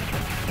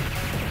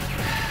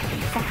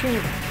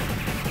 Fucking...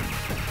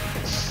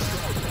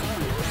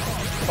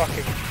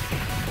 Fucking.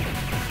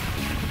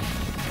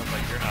 I was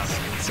like, you're not.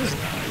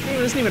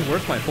 It isn't even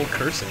worth my full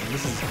cursing.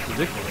 This is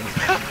ridiculous.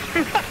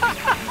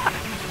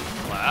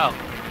 Wow.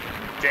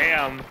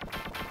 Damn.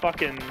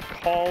 Fucking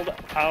called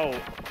out. You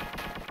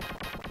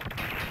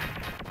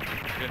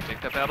gonna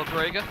take that battle,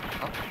 Garegga?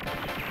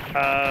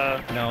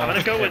 No, I'm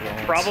gonna go it with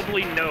won't.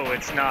 probably no,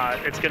 it's not.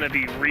 It's gonna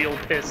be real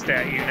pissed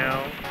at you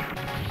now.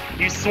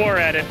 You swore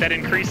at it, that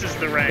increases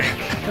the rank.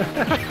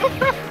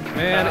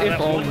 Man, if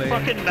that only. one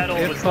fucking medal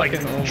If was like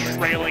fucking only.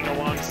 trailing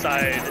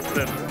alongside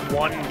the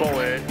one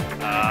bullet.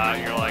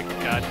 You're like,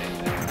 god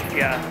damn it.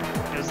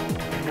 Yeah, it was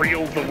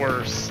real the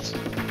worst.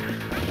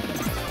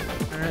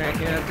 Alright,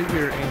 yeah, do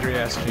your angry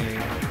ass genie.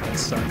 That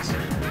sucks.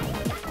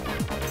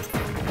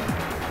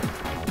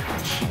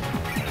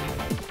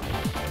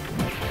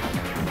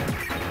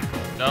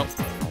 Nope,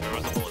 there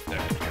was a bullet there.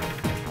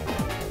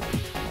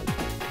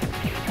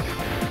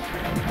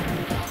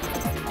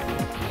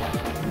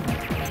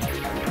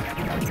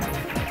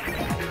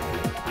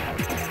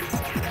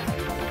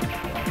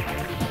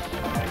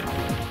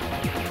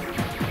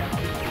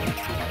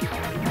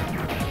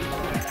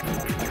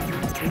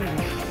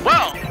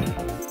 Well,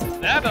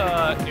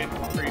 that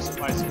increased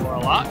my score a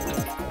lot.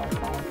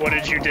 What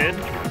did you did?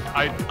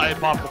 I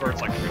popped the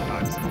birds like 3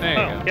 times. There you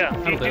Oh, go. yeah,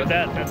 if That'll you do do it.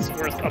 that, that's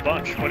worth a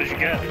bunch. What did you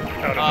get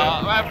out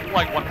of I have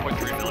like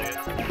 1.3 million. it?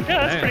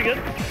 Yeah, that's Damn. pretty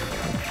good.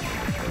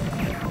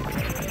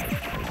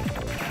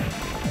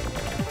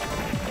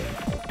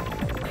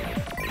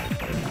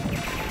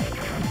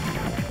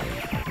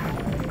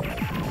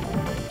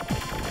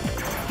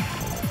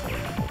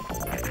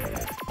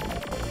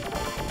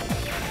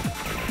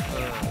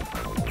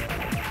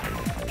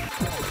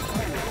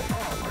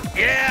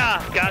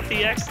 Yeah, got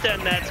the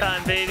extend that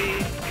time,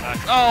 baby.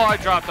 Oh, I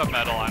dropped a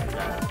medal. I'm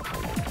bad.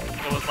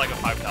 It was like a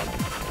 5,000 medal.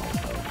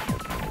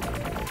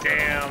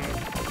 Damn.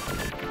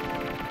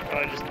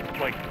 I just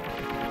like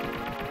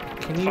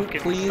Can you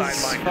fucking please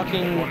sidelined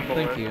fucking... one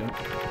bullet. Thank you.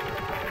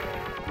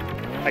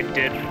 I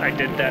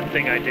did that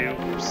thing I do.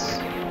 Oops.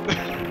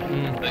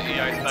 The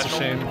EI It's a special.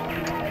 shame.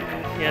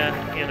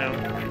 Yeah, you know,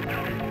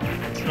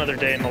 it's another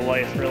day in the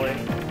life, really.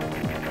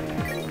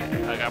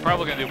 Okay, I'm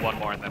probably gonna do one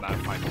more and then I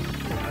might.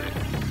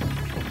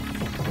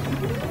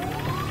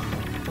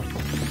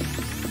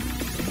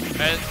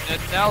 And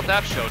now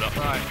that showed up.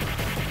 Right.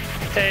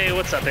 Hey,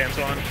 what's up,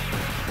 Antoine?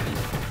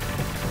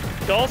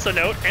 To also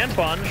note,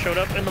 Antoine showed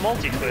up in the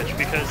multi-twitch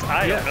because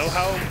I Yes. don't know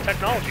how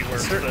technology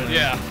works. Certainly. But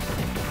Yeah.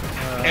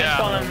 Yeah.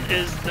 Antoine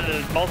is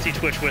the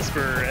multi-twitch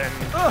whisperer, and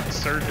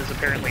Surge is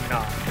apparently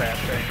not that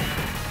thing.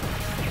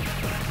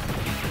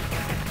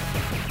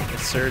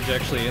 Is Surge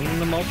actually in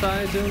the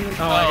multi doing it?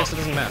 Oh, I guess it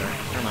doesn't matter.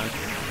 Never mind.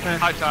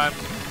 High time.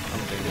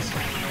 I'll take this.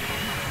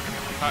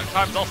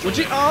 Time's also. Would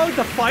you? Oh,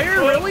 the fire?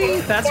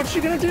 Really? That's what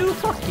you're gonna do?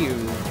 Fuck you.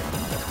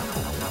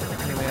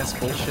 Really, that's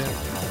bullshit.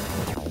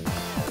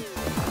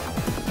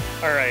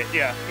 Alright,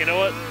 yeah, you know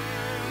what?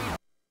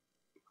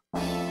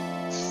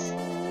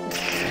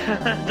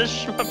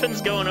 This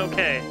Shmuppin's going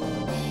okay.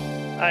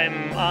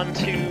 I'm on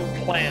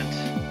to plant,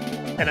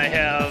 and I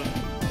have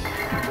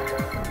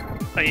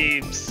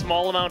a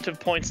small amount of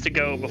points to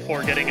go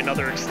before getting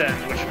another extend,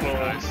 which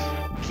will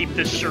keep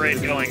this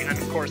charade going, and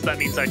of course that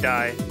means I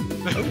die.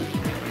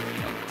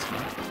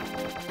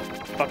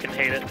 Fucking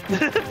hate it.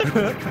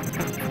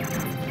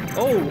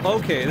 Oh,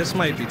 okay, this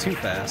might be too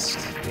fast.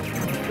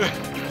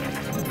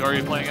 Who are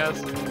you playing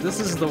as? This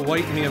is the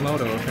white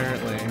Miyamoto,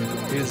 apparently.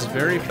 He is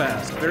very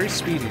fast, very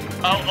speedy.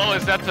 Oh,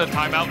 is that the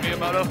timeout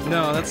Miyamoto?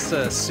 No, that's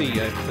C,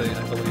 I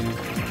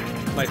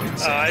believe. Might be the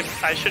same.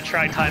 I should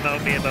try timeout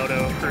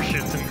Miyamoto for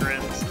shits and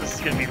grins. This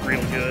is gonna be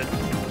real good.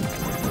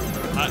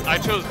 I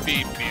chose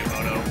B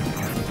Miyamoto.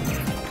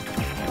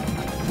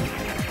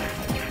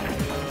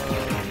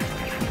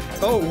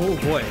 Oh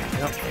boy.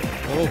 Yep.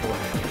 Oh boy.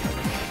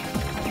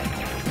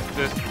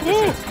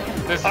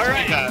 This is All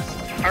right. fast.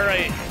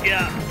 Alright,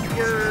 yeah,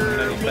 we're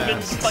Very moving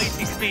fast.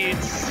 spicy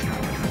speeds.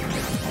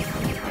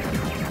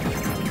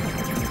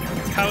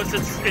 How is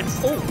it's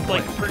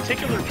like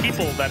particular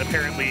people that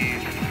apparently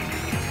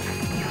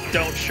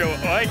don't show.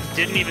 Oh, I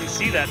didn't even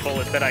see that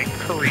bullet that I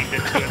careened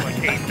into at like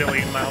 8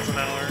 billion miles an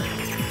hour.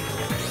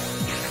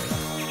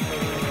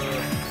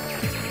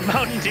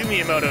 Mountain Dew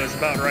Miyamoto is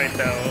about right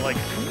though. Like,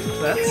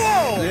 That's...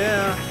 whoa!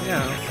 Yeah.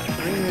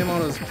 Green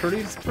Miyamoto's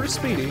pretty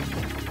speedy.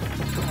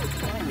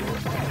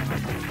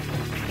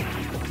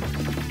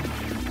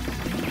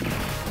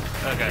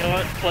 Okay. You know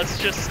what? Let's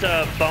just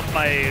bump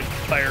my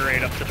fire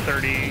rate up to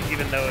 30,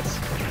 even though it's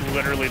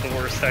literally the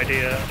worst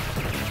idea.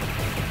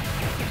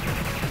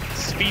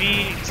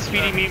 Speedy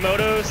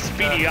Miyamoto,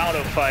 speedy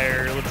auto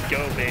fire. Let's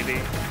go, baby.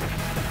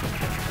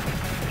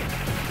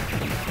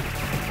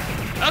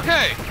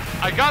 Okay,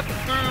 I got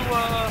through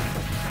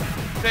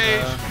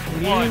stage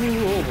 1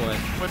 Oh boy.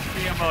 with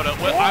Miyamoto.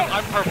 Well,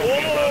 I'm purple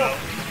Miyamoto.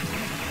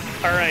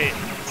 All right,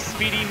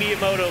 speedy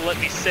Miyamoto. Let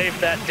me save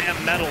that damn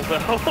medal,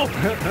 though.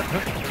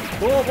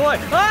 Oh boy!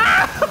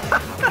 Ah!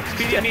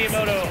 Speedy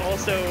Miyamoto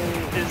also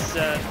is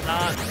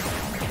not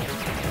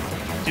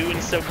doing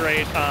so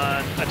great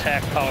on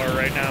attack power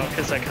right now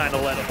because I kind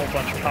of let a whole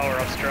bunch of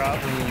power-ups drop.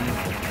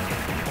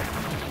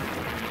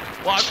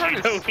 Well, I'm trying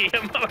to.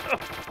 Miyamoto.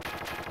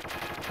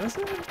 Is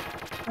it?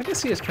 I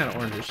guess he is kind of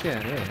orangish.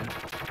 Yeah.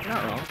 You're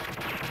not wrong.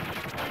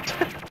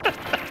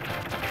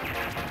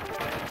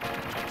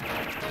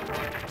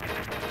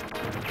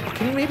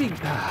 Can you maybe...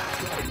 That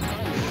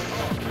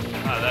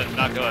did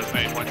not go as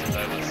many points as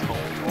I was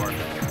hoping for.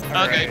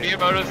 Okay,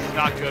 Miyamoto's is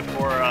not good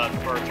for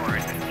birds or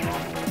anything.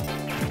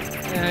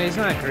 Yeah, he's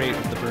not great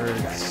with the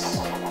birds.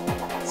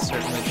 It's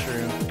certainly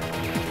true.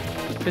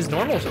 His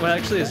normal... Well,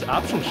 actually, his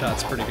option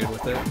shot's pretty good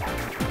with it.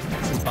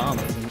 It's his bomb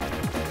isn't.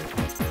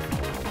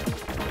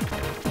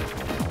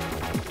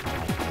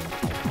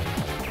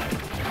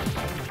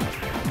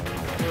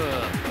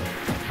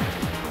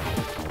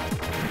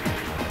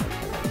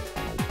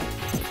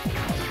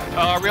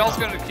 Are we also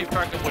going to keep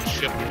track of what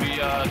ship we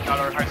got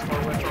our high score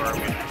with, or are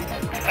we?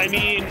 I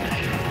mean,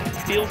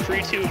 feel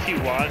free to if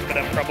you want, but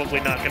I'm probably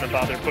not going to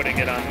bother putting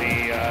it on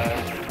the.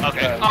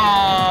 Okay.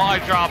 I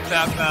dropped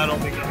that medal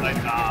because I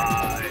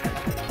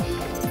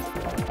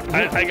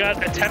died. I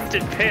got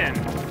attempted pin.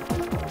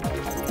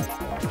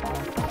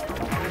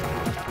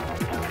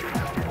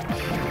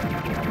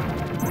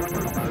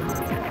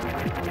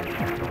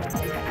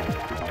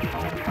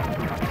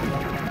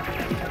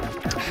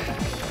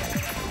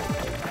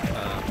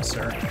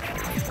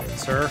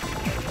 Sir?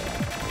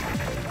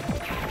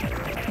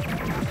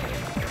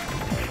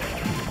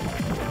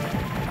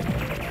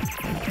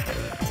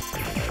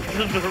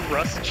 The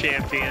Rust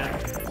champion. I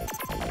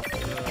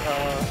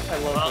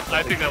love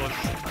I think that was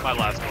my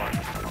last one.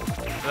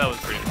 That was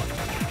pretty fun.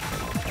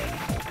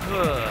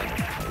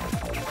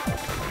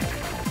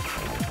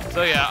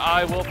 So yeah,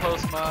 I will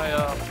post my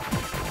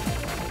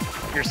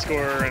your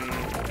score and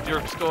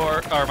your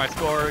score or my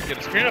score. Get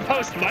a score. You're gonna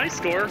post my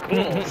score?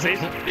 Cool.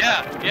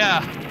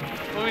 Yeah.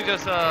 Let me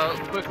just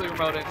quickly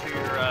remote into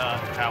your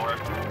tower.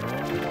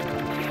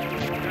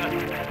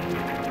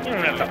 You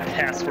don't have the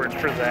password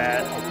for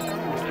that.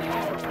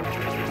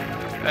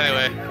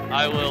 Anyway,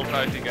 I will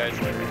talk to you guys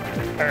later.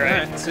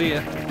 Alright, see ya.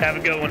 Have a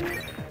good one.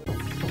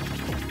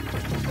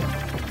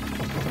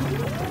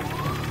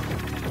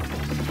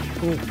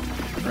 Ooh.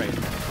 Right.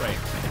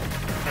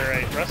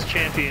 Alright, Rust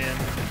Champion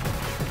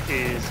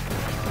is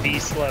the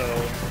slow,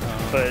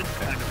 but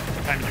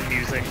kind of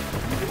amusing.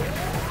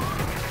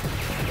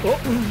 Oh.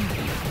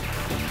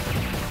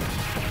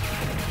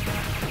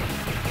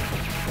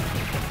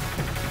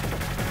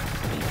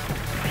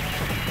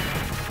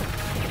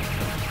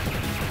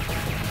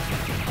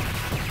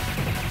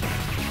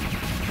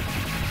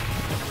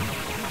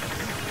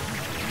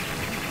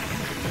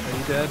 Are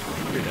you dead?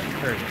 You're dead.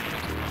 Hurry.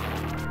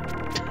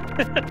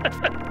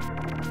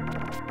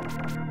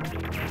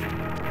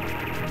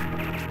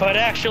 But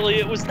actually,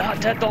 it was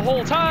not dead the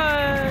whole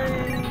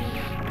time!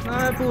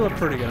 I blew up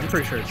pretty good. I'm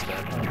pretty sure it's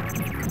dead.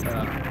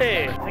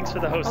 Hey, thanks for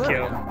the host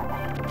kill.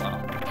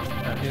 Wow.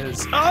 That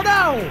is... Oh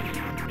no!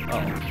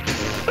 Oh.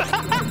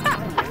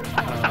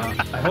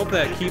 I hope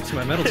that keeps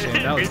my metal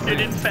chain. That was Is it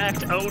in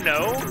fact, oh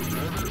no?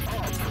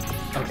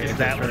 Okay, Is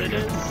that what it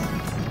is?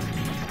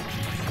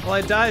 Well,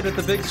 I died with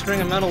the big string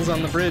of medals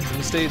on the bridge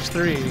in stage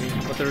 3,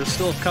 but there was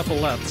still a couple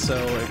left, so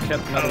it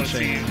kept metal so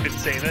chain. you could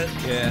save it?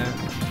 Yeah.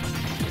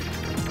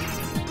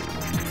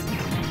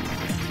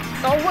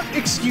 Oh, what?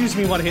 Excuse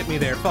me, what hit me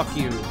there? Fuck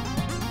you.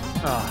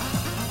 Ah.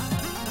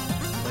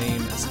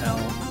 Lame as hell.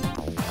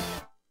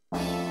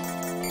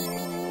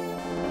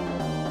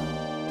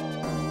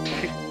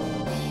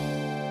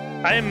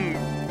 I'm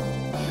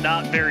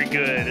not very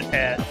good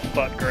at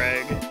Butt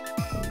Greg.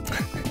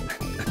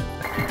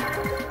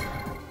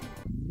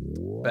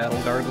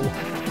 Battle Gargle.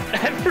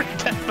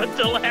 But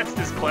the last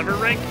is clever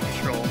rank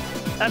control.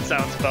 That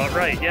sounds about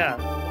right, yeah.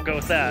 We'll go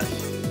with that.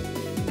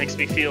 Makes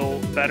me feel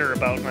better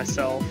about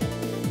myself.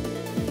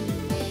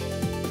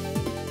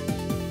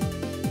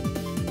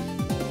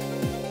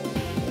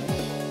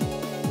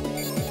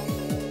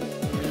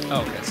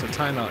 Oh, okay, so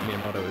timeout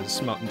Miyamoto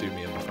is Mountain Dew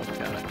Miyamoto.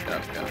 Got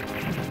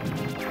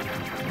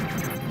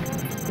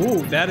it.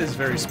 Ooh, that is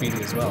very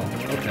speedy as well.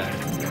 Okay.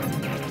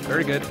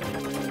 Very good.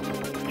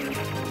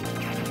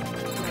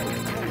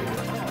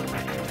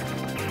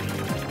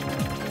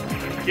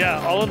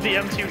 Yeah, all of the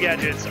M2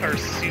 gadgets are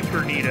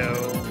super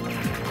neato.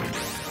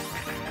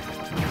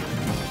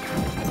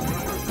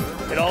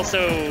 It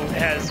also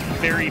has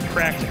very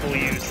practical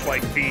use,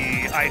 like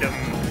the item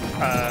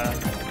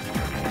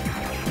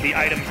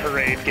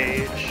parade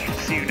gauge,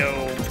 so you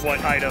know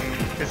what item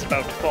is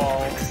about to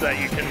fall, so that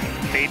you can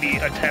maybe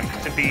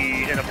attempt to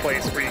be in a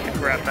place where you can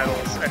grab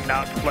medals and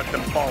not let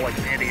them fall like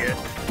an idiot.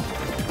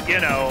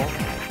 You know,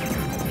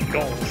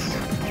 goals.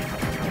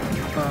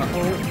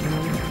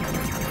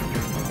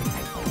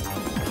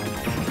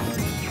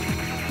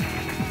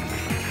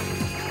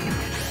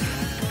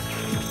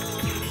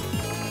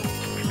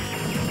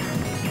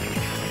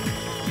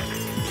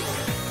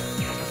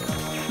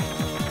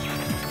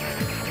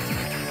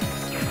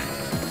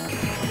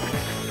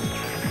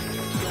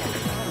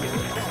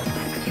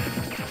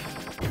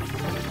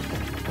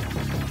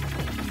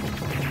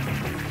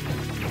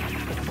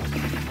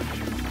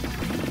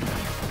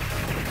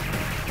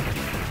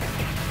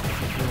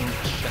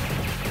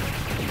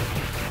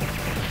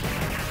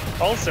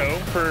 Also,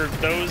 for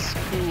those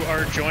who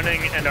are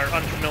joining and are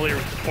unfamiliar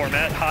with the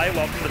format, hi,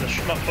 welcome to the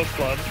Shmup Book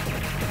Club.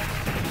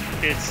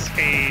 It's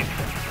a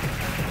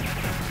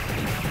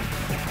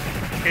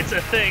it's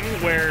a thing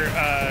where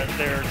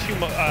there are two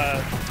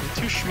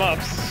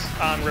shmups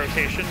on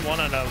rotation, one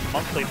on a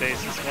monthly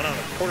basis, one on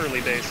a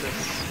quarterly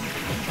basis.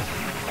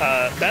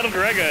 Battle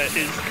Garegga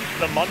is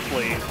the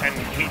monthly, and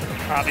we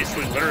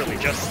obviously literally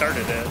just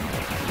started it.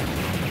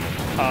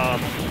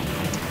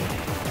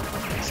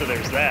 So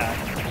there's that.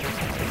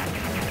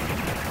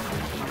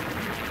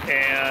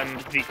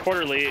 And the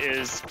quarterly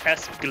is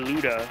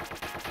Esperbuda,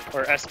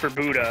 or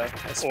Esperbuda,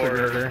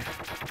 or,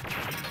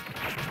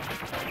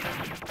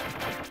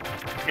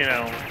 you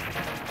know,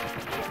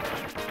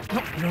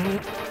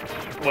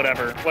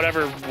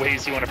 whatever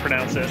ways you want to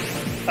pronounce it.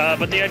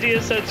 But the idea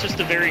is that it's just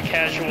a very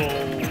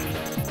casual,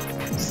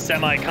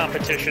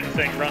 semi-competition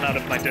thing run out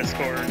of my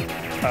Discord.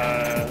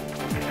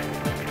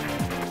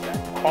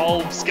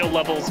 All skill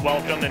levels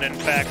welcome, and in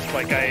fact,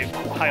 like, I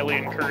highly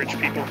encourage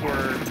people who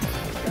are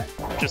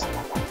just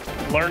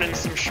learning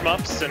some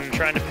shmups and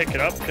trying to pick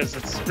it up, because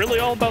it's really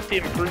all about the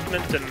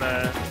improvement and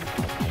the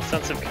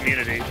sense of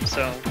community.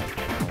 So,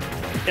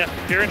 yeah,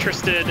 if you're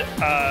interested,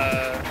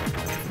 I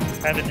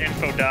have an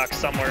info doc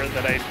somewhere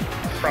that I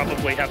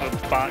probably have a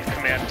bot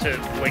command to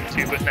link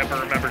to, but never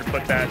remember to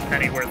put that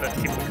anywhere that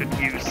people could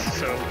use,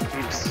 so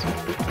oops.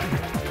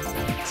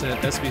 It's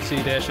at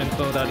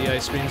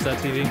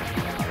sbc-info.eistreams.tv.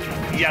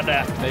 Yeah,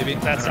 that. Maybe.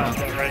 That sounds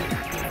about right.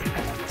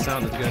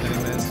 Sounded good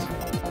anyways.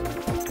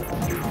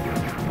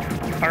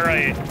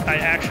 Alright, I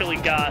actually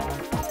got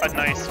a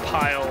nice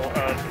pile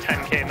of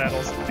 10k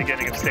medals at the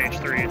beginning of stage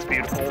 3. It's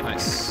beautiful.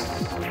 Nice.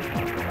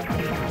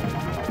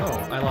 Oh,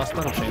 I lost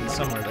Metal Chain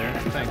somewhere there.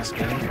 Thanks,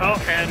 man. Oh,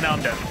 and now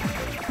I'm dead.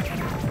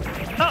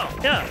 Oh,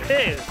 yeah,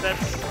 hey,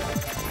 that's...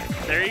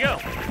 There you go.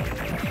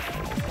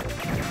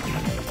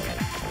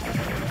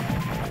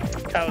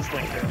 Cow's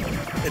linked it.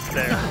 It's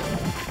there.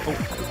 Oh,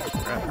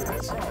 crap,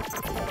 guys.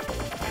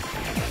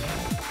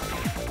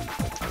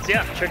 So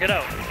yeah, check it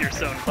out if you're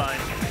so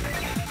inclined.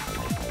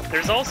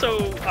 There's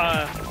also,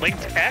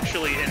 linked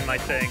actually in my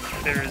thing,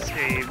 there's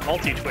a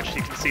multi-Twitch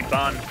you can see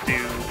Bond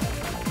do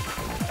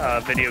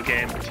video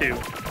game too.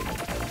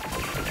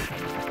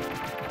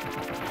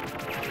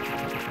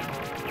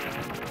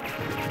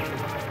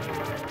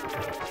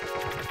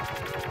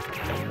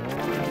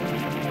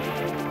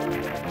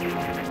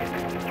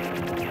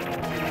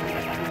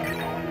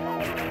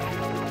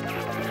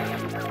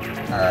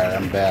 Alright,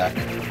 I'm back.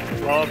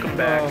 Welcome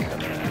back.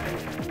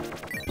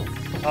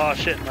 Oh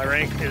shit, my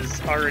rank is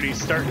already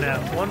starting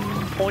at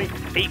 1.8.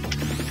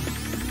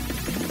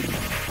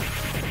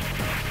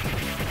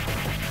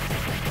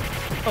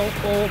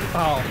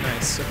 Oh,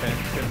 nice. Okay,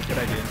 good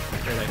idea.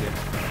 Great idea.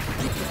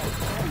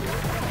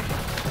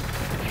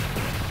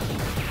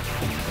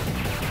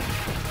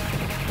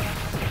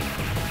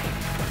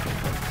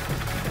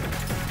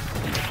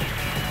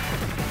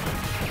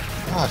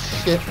 Ah,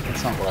 shit.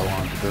 That's not what I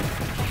wanted to do.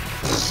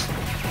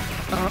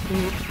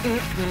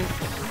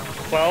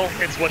 Well,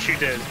 it's what you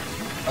did.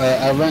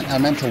 I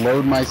meant to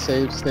load my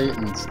save state,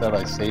 and instead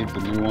I saved a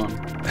new one.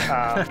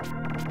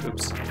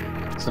 Oops.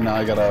 So now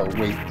I gotta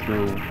wait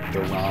through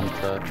the ROM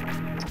check.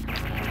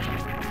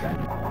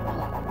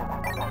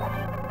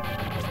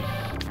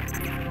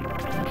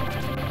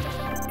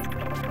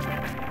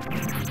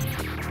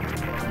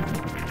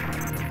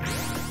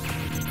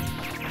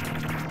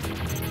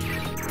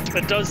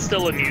 It does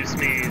still amuse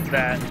me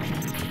that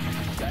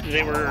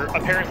they were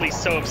apparently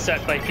so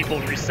upset by people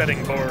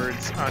resetting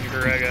boards on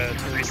Garegga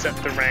to reset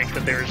the rank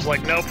that they were just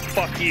like, nope,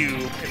 fuck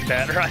you in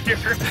Bat Rider.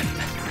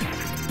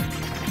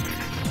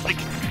 Like,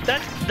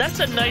 that's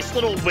a nice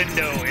little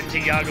window into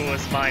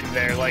Yagawa's mind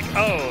there. Like,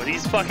 oh,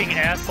 these fucking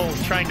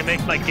assholes trying to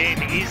make my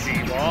game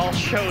easy. Well, I'll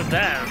show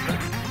them.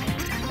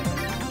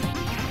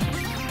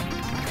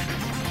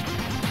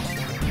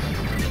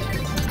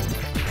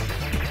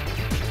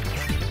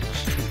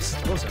 Jeez,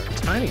 those are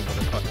tiny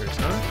motherfuckers,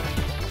 huh?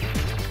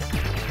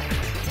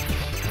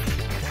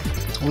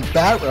 With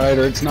Bat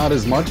Rider, it's not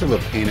as much of a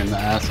pain in the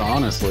ass,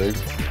 honestly.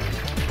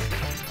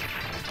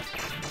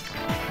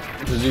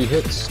 Because you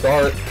hit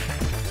start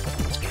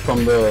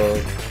from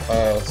the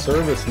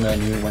service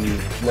menu when you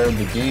load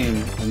the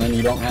game, and then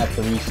you don't have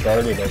to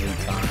restart it every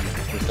time.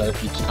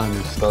 Because each time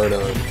you start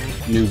a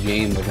new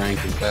game, the rank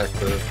is back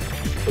to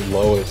the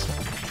lowest.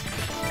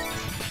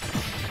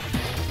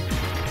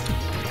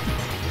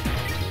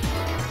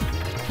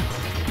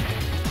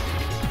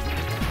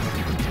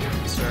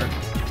 Sir.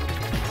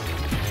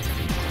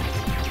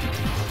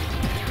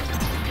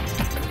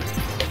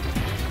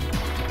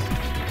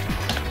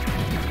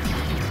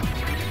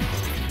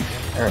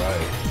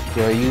 Alright. Do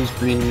I use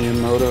Green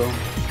Miyamoto?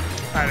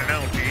 I don't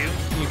know, do you?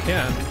 You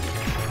can.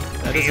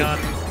 That is Neon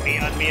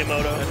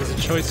Miyamoto? that is a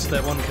choice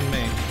that one can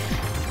make.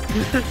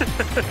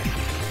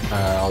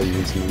 I'll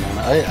use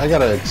Miyamoto. I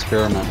gotta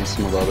experiment with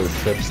some of the other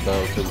ships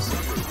though, because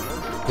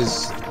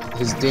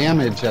his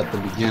damage at the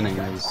beginning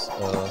is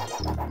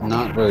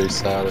not very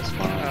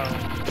satisfying.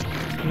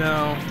 Oh.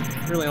 No,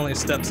 really only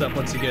steps up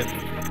once you get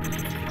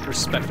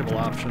respectable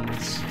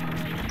options.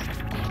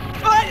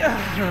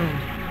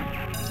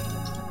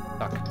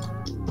 Fuck.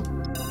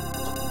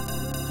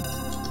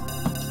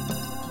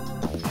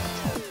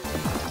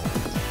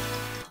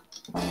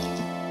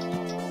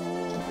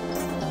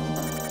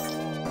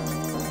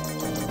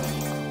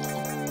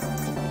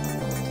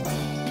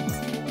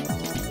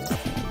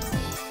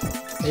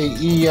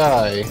 Hey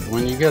EI,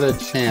 when you get a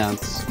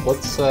chance,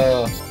 what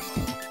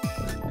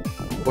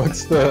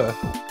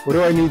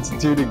do I need to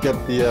do to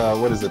get the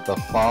what is it, the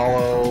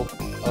follow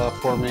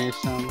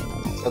formation?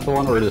 Is that the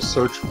one, or the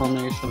search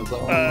formation? Is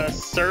that one?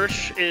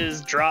 Search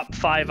is drop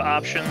 5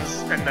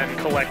 options and then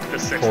collect the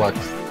 6. Collect.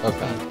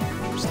 Okay.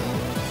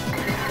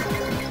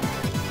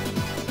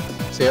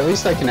 See, at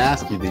least I can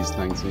ask you these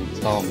things and you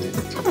tell me.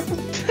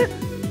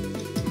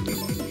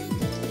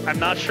 I'm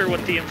not sure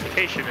what the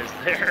implication is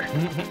there.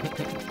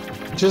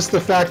 Just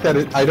the fact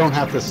that I don't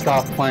have to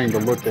stop playing to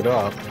look it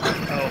up.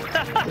 Oh.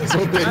 That's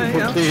what the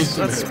implication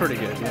That's is. pretty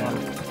good, yeah.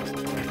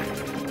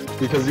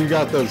 Because you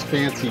got those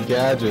fancy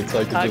gadgets,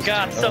 I could just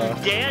got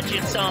some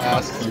gadgets on my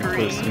ask you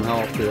screen. for some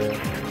help here.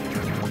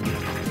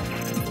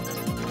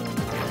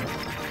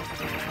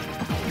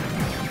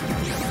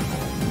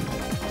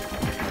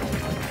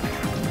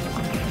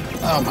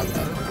 Oh my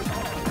god.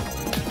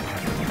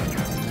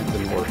 That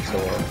didn't work so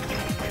well.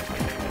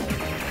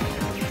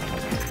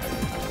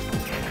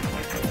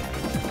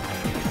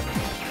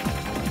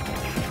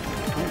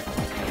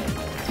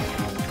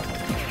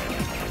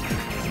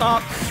 Oh,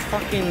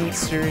 fucking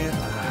serious.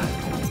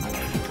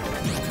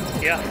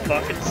 Yeah,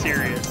 fucking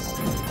serious.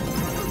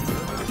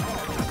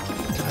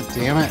 God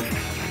damn it.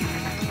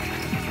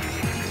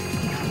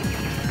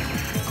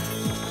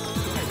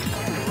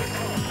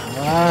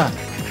 Ah.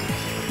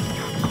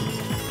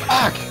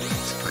 Fuck!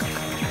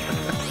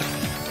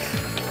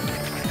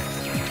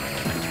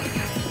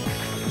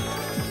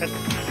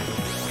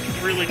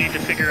 Really need to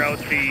figure out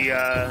the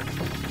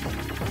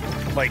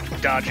like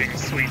dodging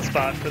sweet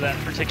spot for that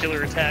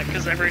particular attack,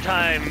 because every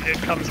time it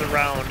comes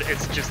around,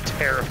 it's just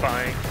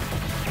terrifying.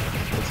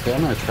 Okay,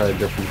 I'm gonna try a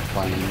different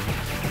plane.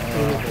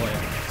 Oh boy.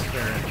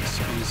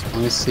 Excuse me.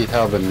 Let me see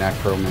how the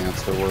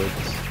Necromancer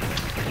works.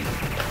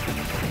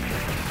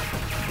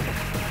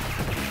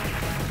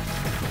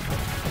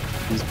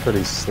 He's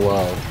pretty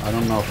slow. I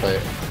don't know if I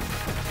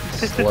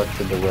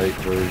selected the right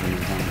version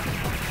of him.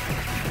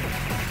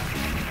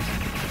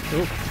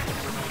 Oop.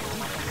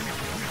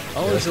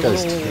 Oh, Yeah, there's a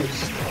this little, guy's too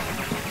slow.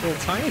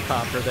 little tiny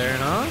copter there,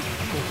 huh?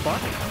 Little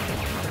fuck.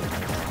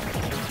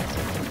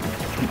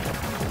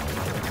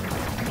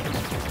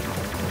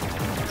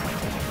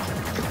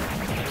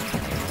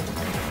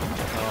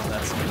 Oh,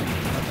 that's good.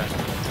 Okay.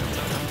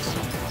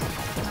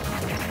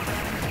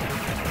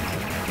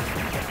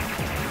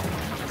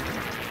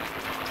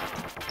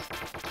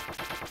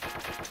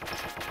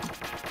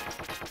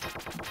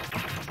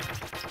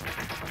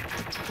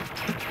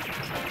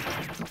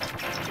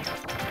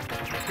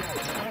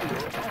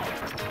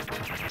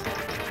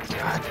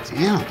 God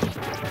damn.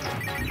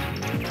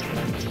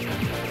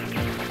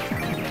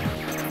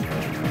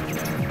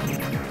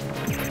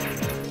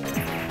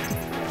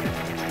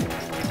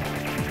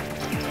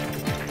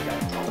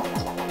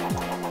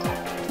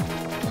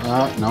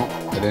 No,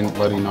 I didn't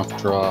let enough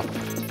drop.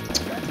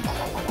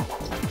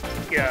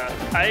 Yeah,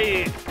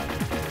 I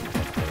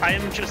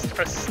am just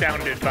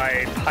astounded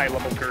by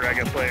high-level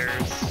Garegga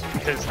players,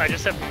 because I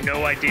just have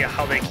no idea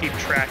how they keep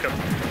track of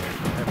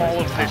all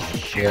of this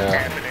shit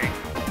happening.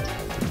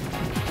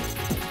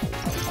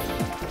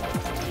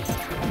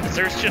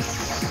 There's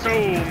just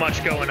so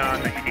much going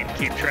on that you need to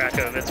keep track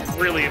of. It's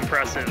really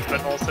impressive,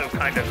 but also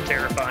kind of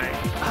terrifying.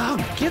 Oh,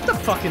 get the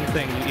fucking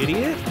thing, you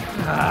idiot!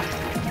 Ah.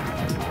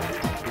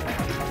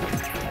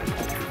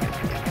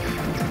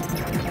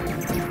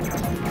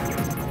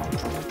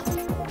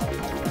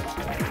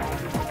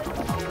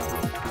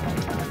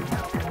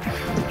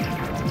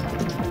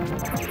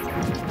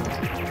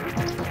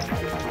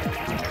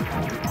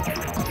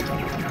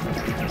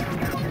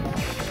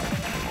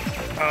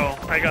 Oh,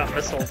 I got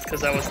missiled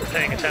because I wasn't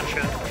paying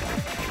attention.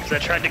 Because I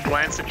tried to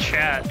glance at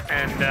chat,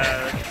 and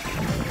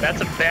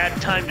that's a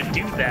bad time to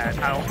do that.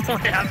 I'll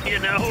have you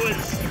know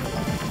is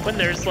when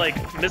there's like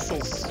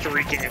missiles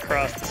streaking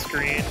across the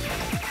screen.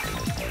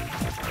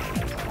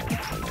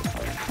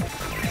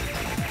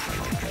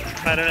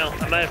 I don't know.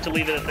 I might have to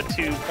leave it at the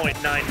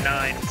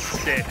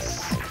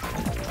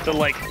 2.996. The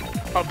like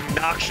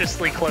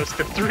obnoxiously close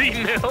to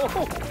 3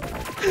 mil.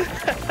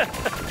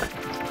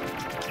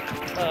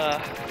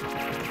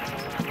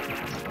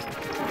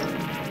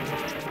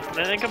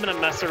 I think I'm gonna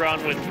mess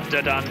around with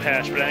Dadan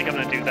Patch, but I think I'm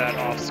gonna do that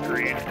off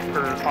screen,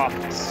 or off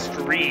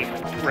stream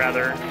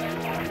rather,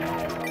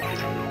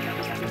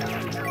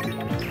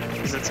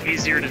 because it's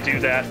easier to do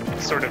that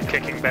sort of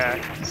kicking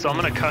back. So I'm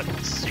gonna cut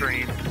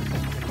stream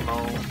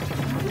mode.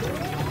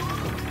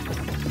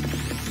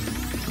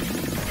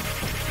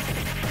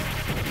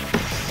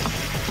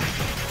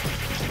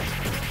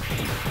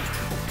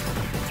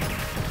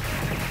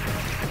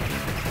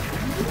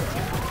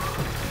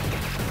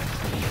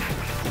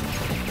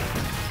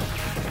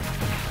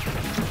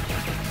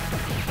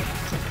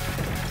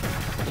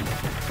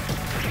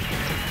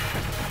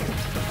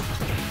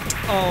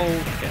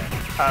 Okay.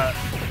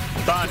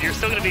 Bond, you're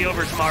still gonna be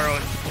over tomorrow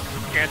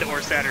and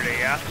or Saturday,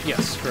 yeah?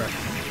 Yes, correct.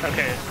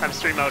 Okay, I'm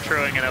stream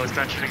outroing and I was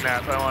mentioning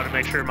that, but I want to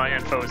make sure my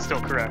info is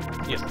still correct.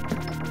 Yeah.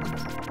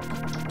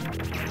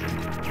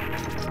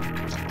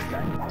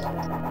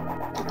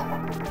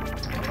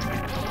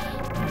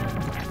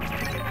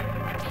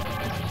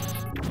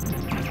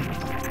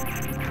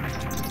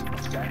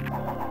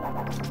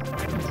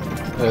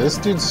 Yeah, this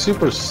dude's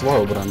super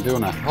slow, but I'm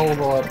doing a hell of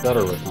a lot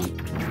better with him.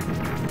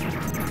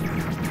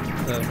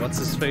 What's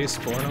his face?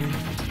 Bornum?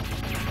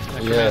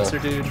 Yeah. Necromancer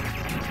dude.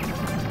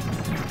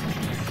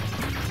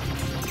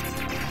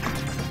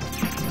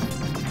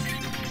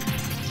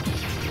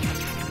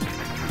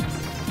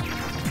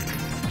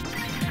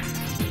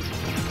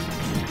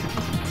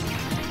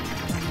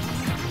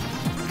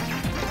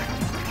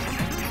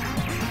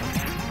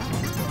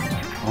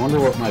 I wonder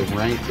what my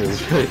rank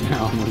is right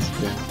now in this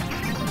game.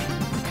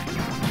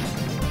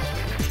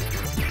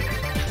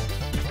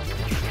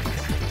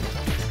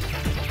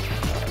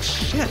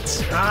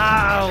 Shit!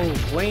 Ow!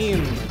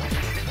 Lame!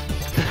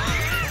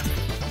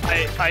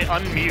 I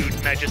unmute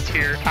and I just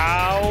hear,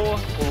 ow,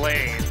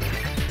 lame.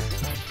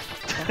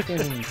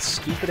 Fucking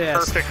stupid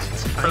ass.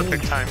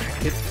 Perfect timing.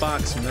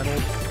 Hitbox metal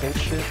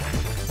bullshit.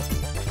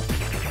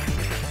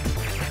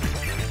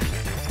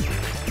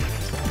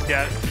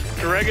 Yeah,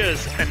 Garegga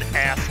is an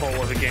asshole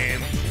of a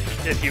game.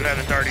 If you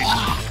haven't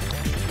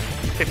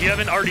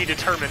already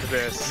determined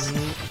this,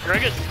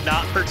 Garegga's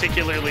not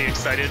particularly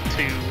excited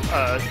to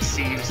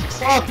see you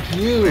succeed. Fuck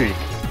you!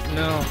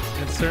 No,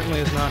 it certainly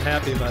is not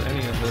happy about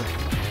any of it.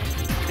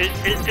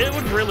 It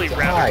would really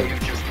rather you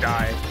just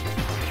die.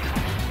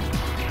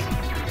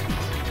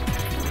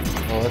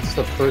 Well, that's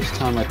the first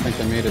time I think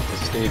I made it to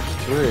stage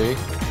 3.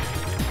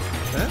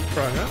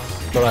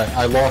 Progress. But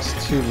I lost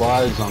 2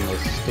 lives on the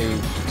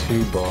stage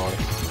 2 boss.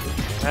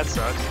 That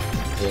sucks.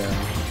 Yeah.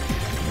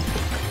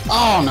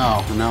 Oh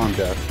no! Now I'm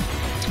dead.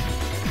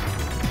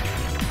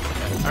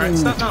 Alright,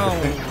 stop now!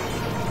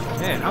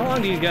 Man, how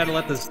long do you gotta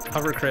let this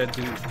hover crab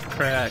dude...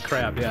 hover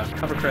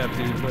crab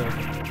dude live?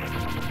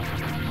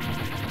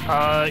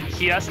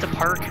 He has to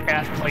park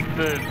at, like,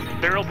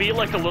 there'll be,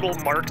 like, a little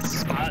marked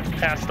spot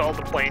past all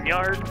the plane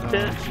yard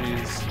bit. Oh,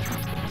 jeez.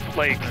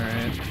 Like,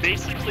 Alright.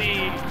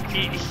 basically,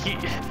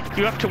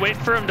 you have to wait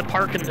for him to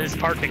park in his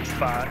parking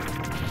spot.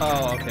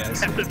 Oh, okay.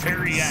 At the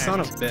very end. Son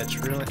of a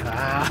bitch, really?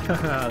 Ah,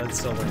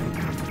 that's so lame.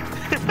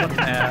 What an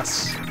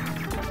ass.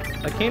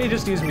 Like, can't he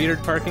just use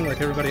metered parking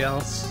like everybody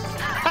else?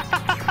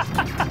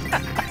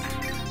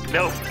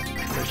 Nope.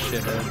 What a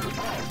shithead.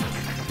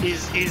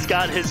 He's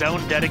got his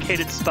own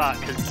dedicated spot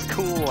because he's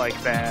cool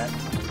like that.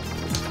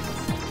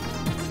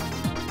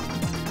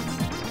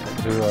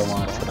 Who do I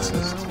want to try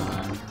this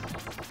time?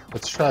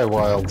 Let's try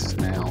Wild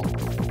Snail.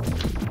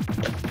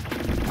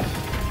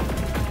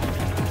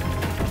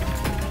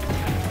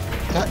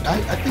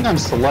 I think I'm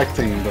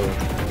selecting the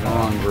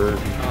wrong version.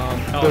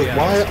 Oh,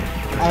 yeah.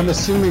 I'm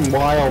assuming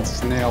Wild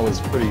Snail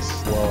is pretty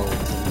slow.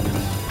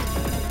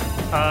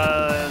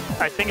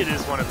 I think it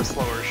is one of the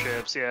slower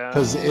ships, yeah.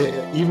 Because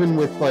even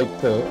with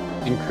like the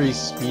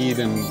increased speed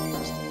and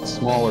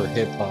smaller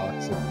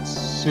hitbox, it's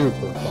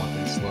super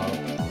fucking slow.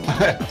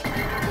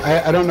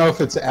 I don't know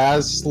if it's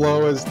as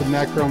slow as the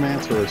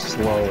Necromancer or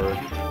slower.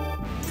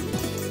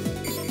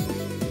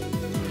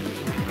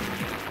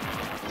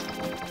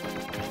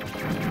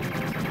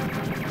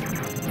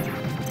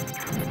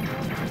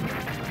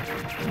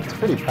 It's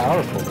pretty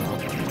powerful though.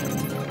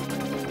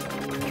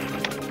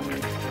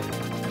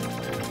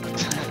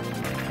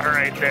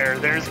 Alright,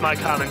 there's my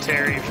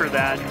commentary for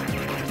that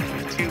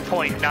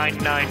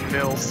 2.99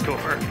 mil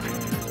score.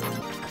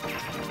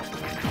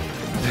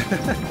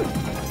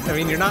 I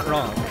mean, you're not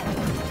wrong.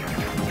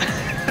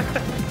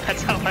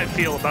 That's how I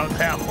feel about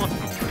that one.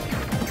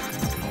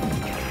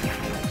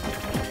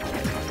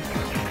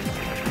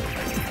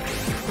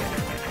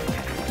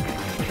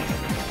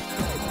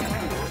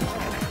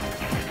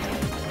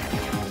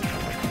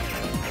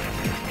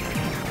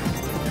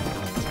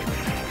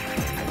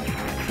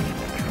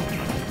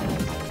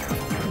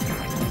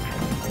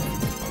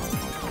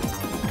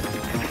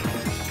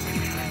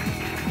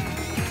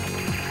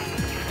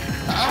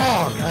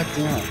 Oh, god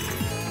damn it.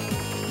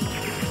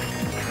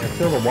 I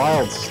feel the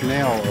Wild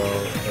Snail,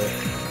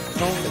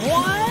 The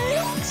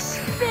wild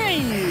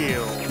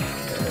snail!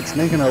 it's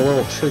making it a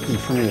little tricky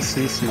for me to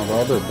see some of the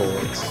other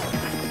bullets.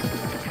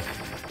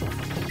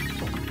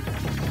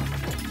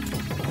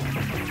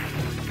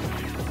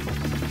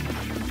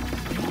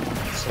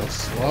 So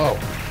slow.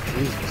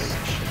 Jesus.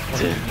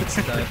 It's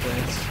the die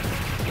blades.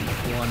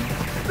 One.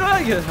 Ah,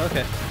 yeah,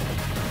 okay.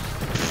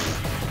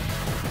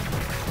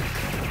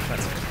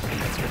 That's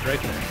good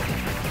right there.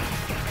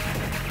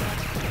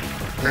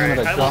 Damn it,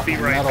 I I will dropped be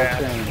my right metal back.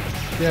 chain.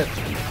 Shit.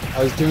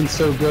 I was doing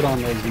so good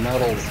on those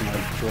metals and I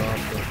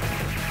dropped it.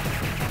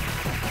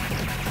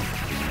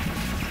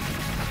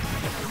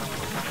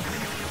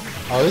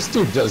 Oh, this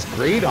dude does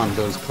great on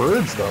those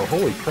birds though.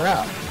 Holy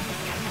crap.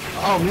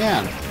 Oh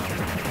man.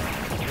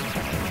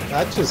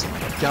 That just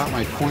got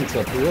my points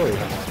up really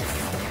high.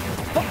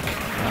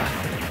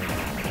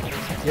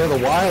 Yeah, the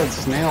Wild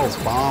Snail's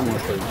bomb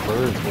with those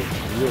birds was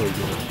really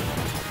good.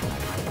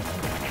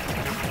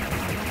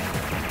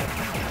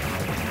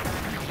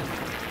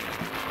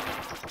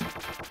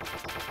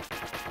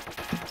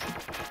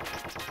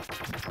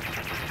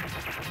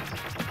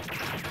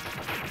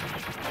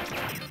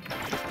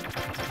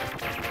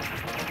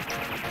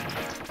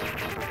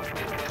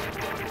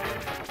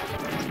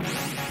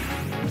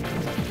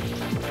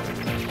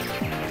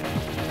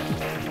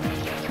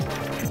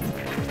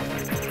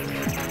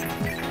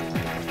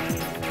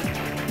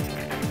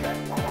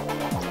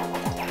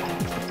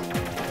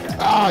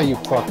 Ah, you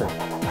fucker.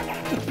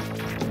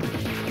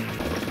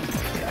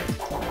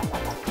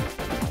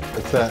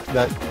 It's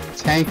that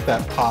tank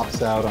that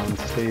pops out on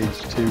stage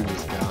 2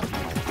 just got me.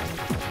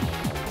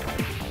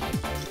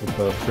 With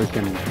the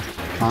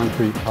freaking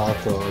concrete hot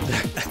dog.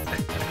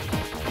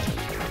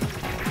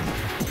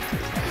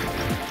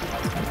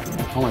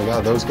 Oh my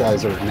god, those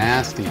guys are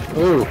nasty.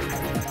 Ooh!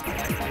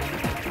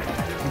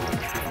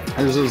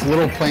 There's those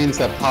little planes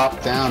that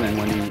pop down, and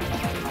when you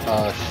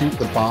shoot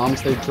the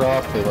bombs they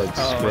drop, they like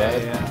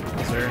spread. Yeah.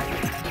 Those are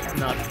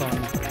not fun.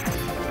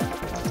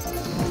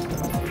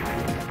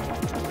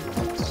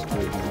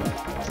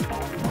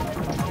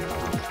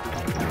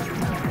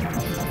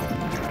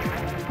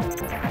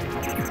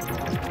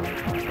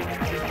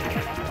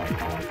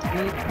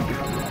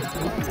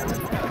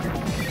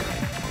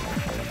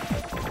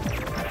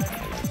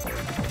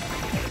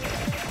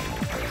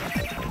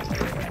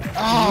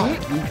 Ah,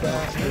 you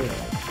bastard.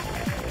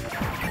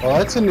 Well,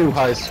 that's a new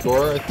high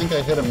score. I think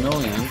I hit 1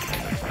 million.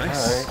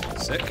 Nice. Alright.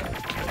 Sick.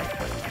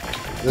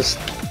 This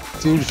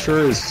dude sure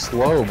is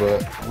slow,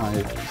 but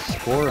my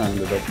score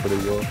ended up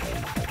pretty good.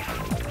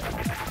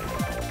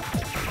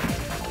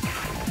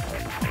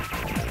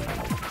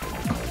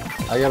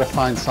 I gotta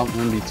find something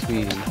in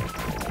between.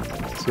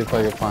 See if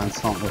I can find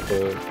something with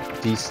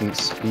a decent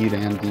speed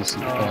and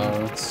decent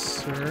power.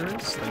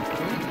 Sirs, thank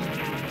you.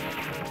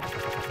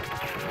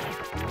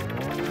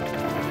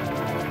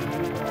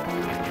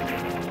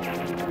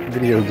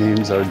 Video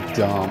games are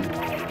dumb.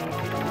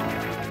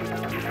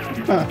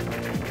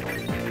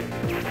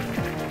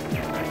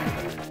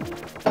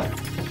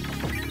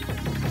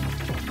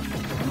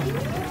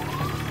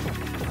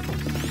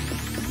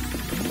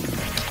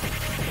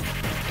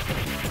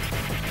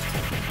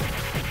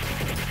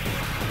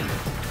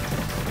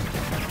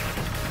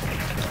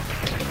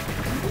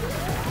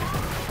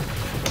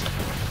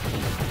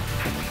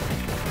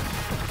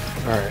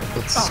 Alright,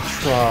 let's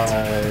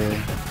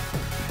try...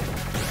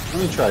 Let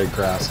me try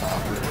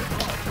Grasshopper.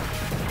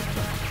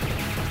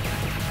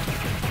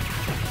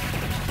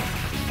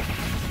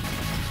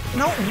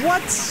 No,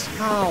 what?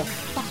 Oh,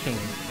 fucking.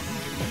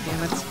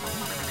 Damn it.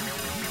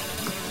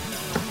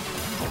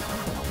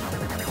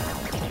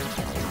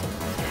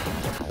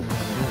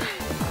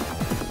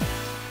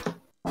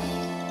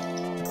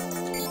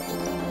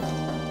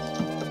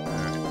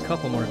 Alright, a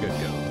couple more good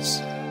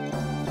goes.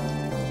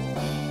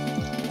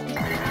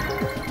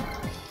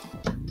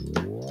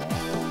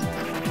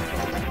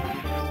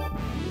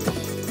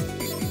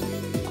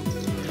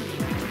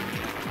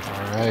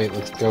 Alright,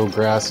 let's go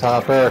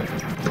Grasshopper.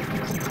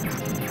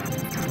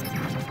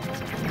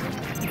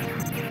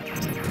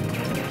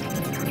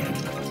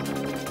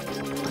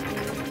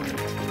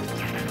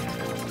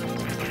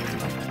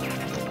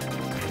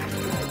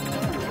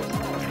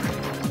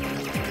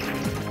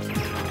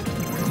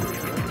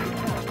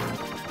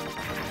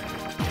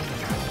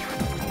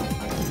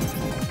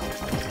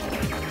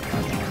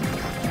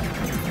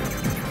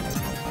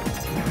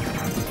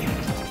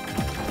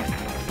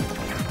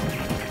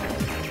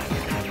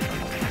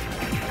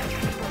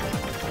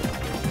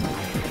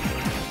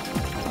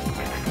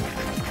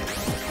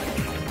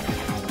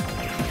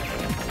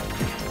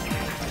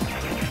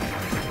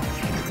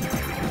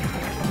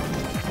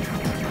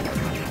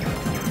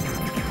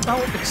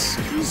 Oh,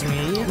 excuse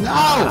me.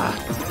 No!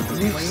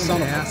 You Lame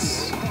son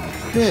ass.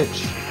 of a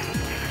bitch.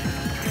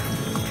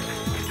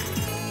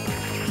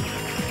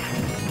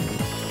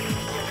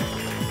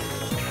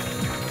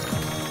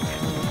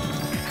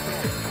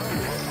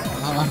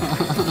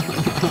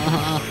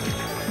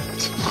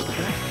 What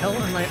the hell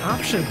are my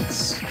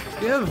options?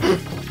 Give.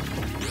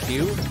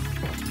 You.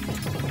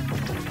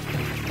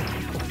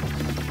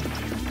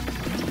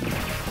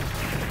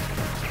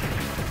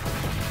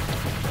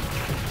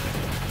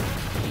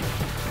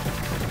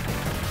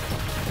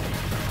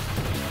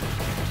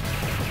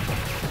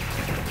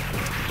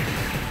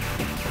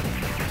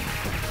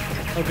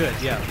 Oh good,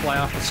 yeah, fly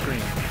off the screen.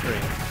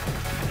 Great.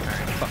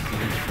 Alright, fuck you.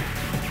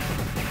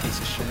 Piece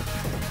of shit.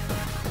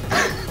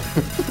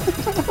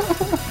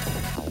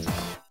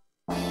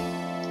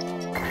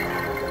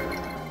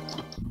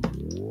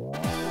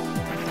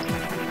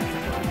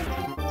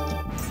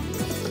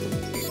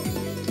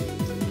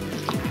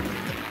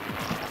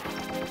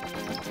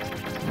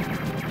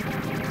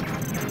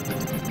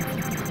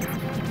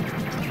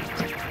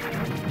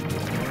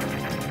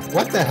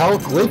 What the hell?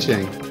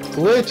 Glitching.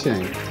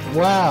 Glitching.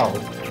 Wow.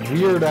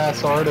 Weird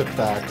ass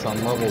artifacts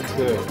on level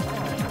 2.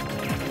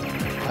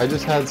 I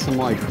just had some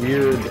like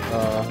weird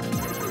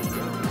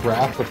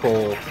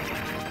graphical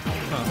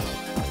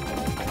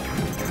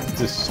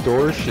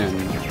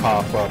distortion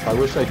pop up. I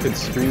wish I could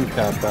screen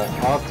cap that.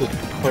 I'll have to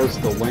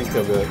post a link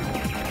of it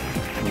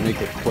and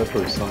make a clip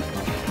or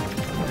something.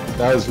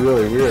 That was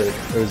really weird.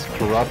 It was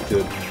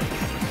corrupted.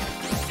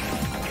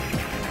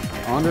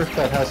 I wonder if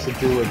that has to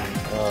do with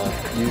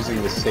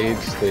using the save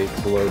state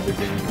to load the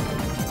game.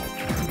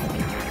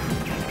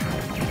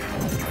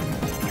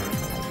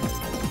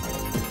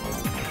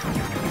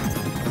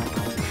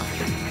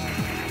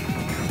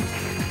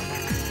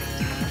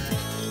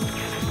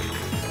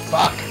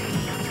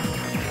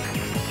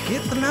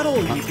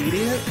 metal, you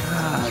idiot!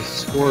 My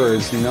score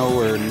is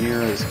nowhere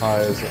near as high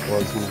as it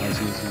was when I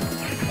was using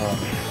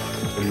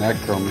the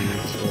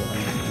Necromancer.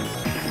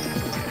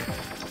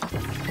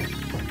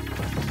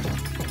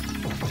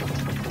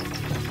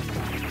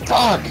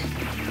 Fuck!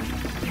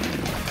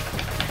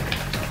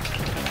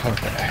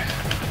 Okay.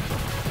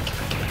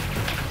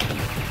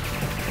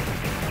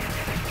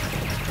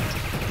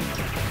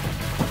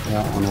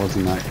 That one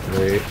wasn't that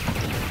great.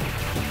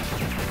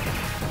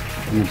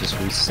 Let me just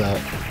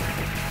reset.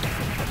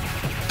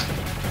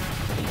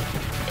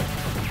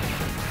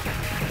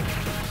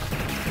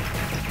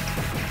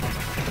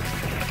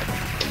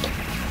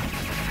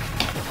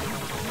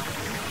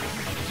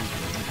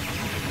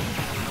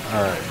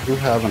 Alright, who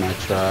haven't I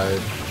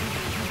tried?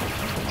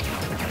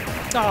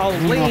 Oh,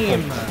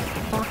 lame! I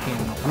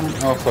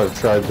don't know if I've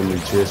tried the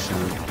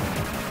Magician.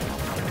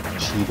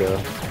 Cheetah.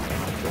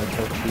 Did I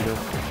try Cheetah?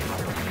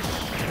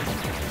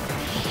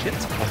 Shit.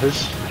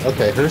 Oh,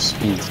 okay, her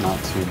speed's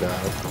not too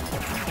bad.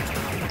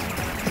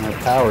 And her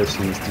power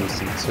seems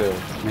decent too.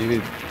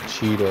 Maybe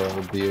Cheetah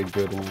will be a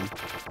good one.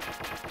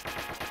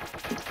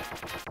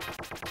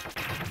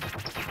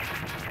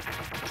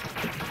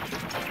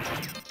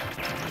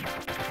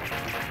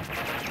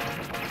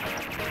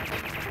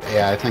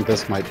 Yeah, I think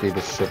this might be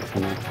the shit for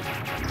me.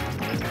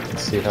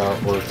 Let's see how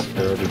it works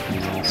for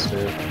everything else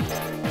here.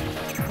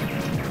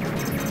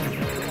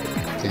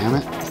 Damn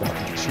it, drop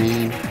the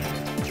chain.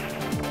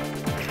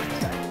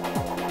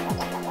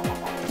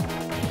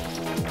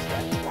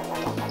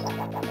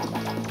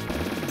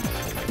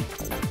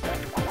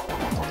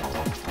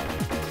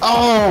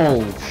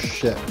 Oh,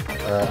 shit.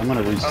 Alright, I'm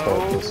gonna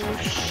restart this one.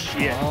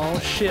 Shit. Oh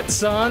shit,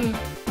 son!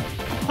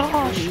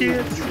 Oh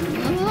shit.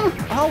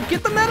 Oh,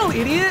 get the metal,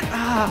 idiot!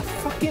 Ah,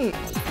 fucking...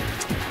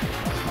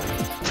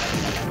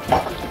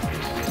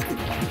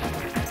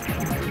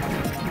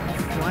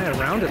 Fly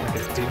around it like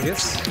a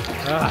dingus.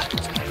 Ah.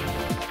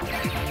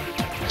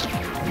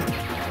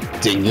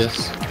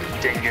 Dingus.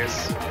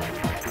 Dingus.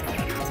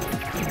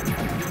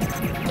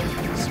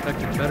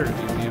 Expected better to be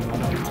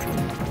Miyamoto.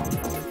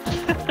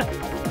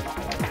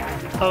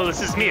 Oh,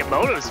 this is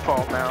Miyamoto's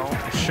fault now.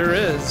 Sure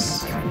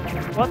is.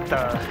 What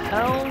the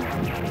hell?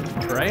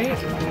 Right?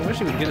 I wish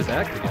he would get his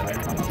act together.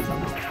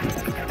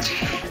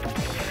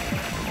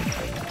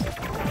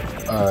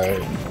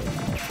 Alright.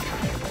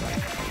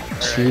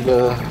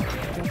 Cheetah.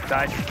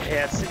 Dive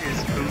Cats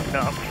is booting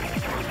up.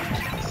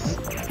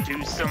 Let's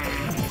do some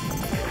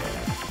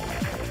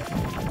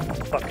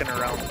fucking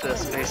around with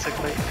this,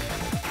 basically.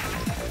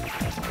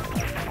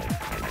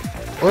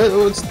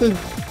 What's the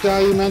guy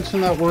you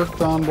mentioned that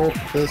worked on both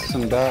this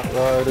and Bat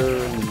Rider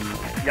and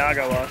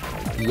Yagawa.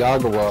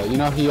 Yagawa? You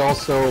know, he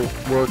also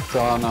worked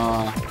on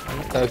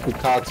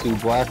Taikukatsu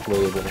Black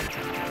Label.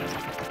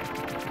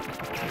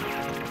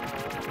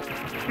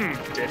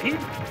 Did he?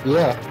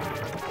 Yeah.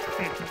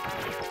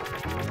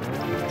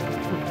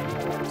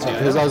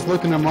 Because I was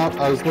looking him up.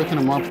 I was looking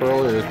him up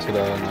earlier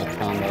today, and I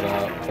found that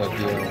out. But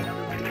yeah.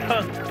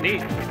 Huh,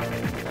 neat.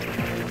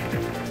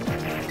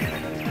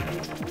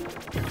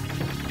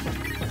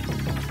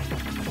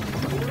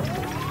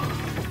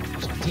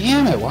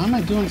 Damn it! Why am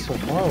I doing so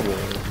horrible?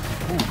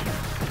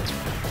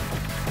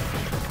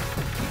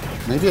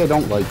 Maybe I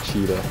don't like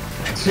Cheetah.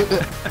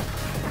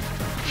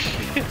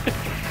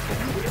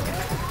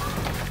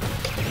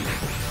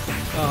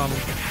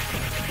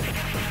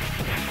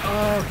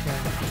 Okay.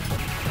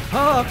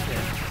 Okay.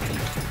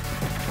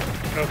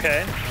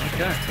 Okay.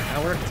 Okay, that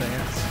worked, I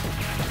guess.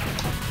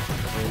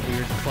 A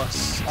weird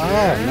cluster.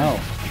 Ah, no.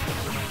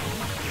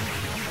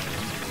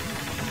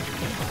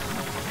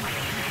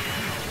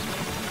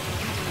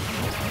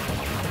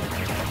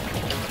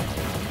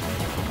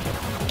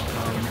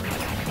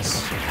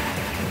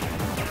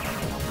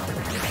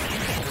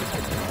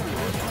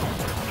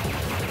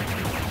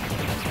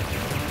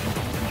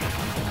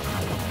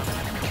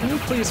 Can you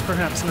please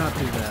perhaps not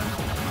do that?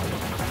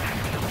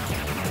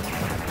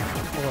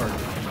 Or...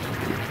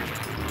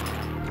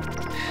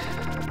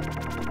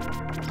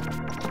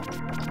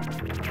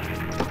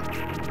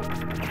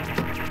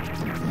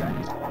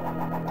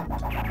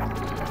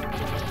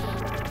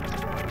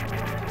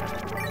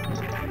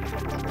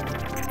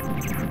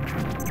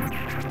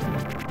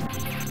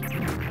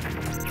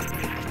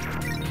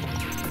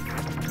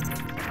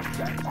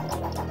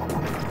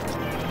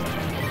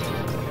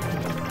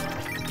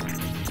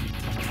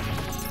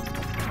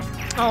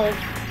 Oh.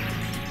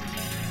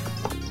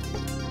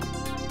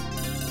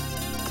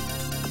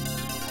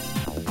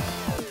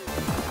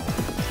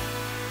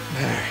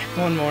 Alright,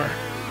 one more.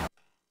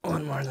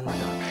 One more, then we're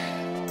done.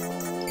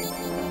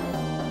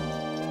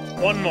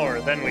 One more,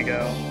 then we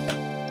go.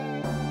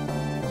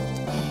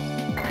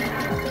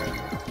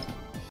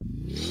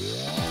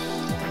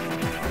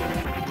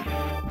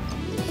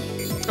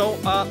 Oh,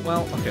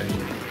 well, okay.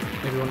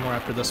 Maybe one more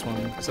after this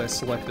one, because I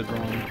selected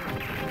wrong.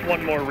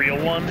 One more real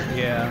one?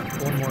 Yeah,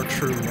 one more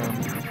true one.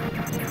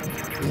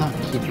 I'm not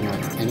keeping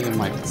any of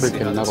my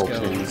freaking metal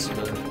chains.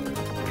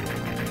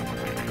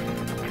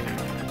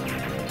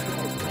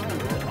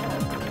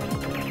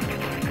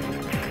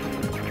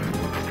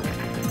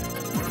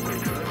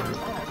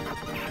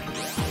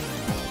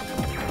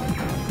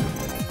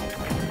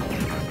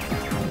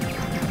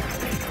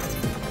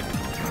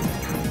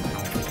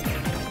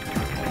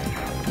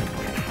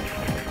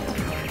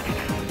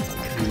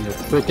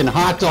 Freaking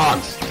hot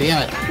dogs!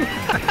 Damn it!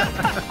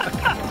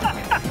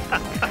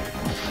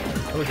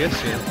 That'll get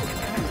you.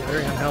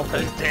 Very unhealthy.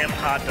 Those damn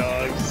hot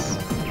dogs.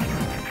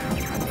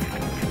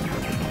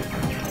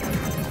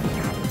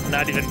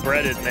 Not even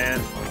breaded, man.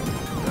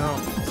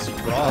 No, it's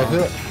raw.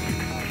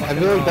 I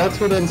feel like that's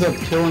what ends up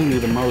killing me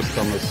the most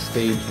on the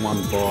stage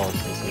 1 boss,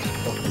 is those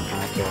fucking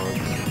hot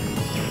dogs.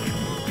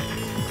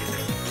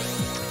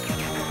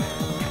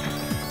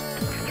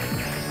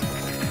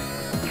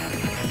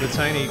 The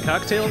tiny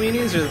cocktail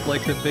minis or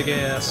like the big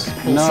ass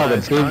No,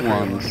 the full-size big concrete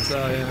ones.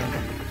 Oh yeah.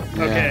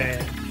 Yeah. Okay.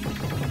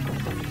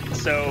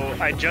 So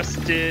I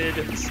just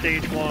did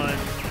stage 1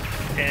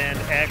 and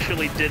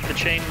actually did the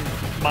chain,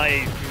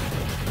 my,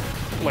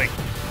 like,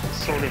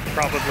 sort of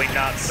probably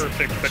not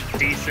perfect but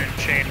decent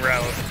chain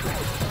route.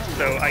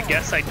 So I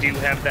guess I do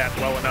have that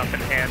well enough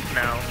in hand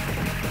now.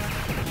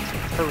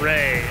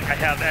 Hooray, I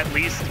have at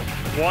least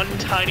one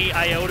tiny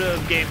iota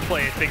of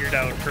gameplay figured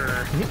out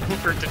for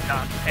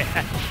Denate.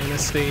 In a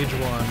stage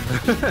 1.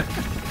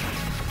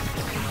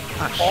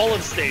 All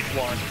of stage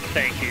 1,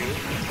 thank you.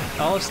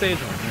 All of stage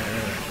 1. Right.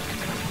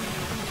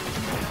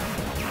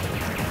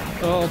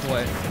 Oh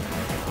boy.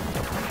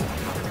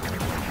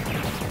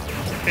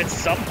 It's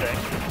something.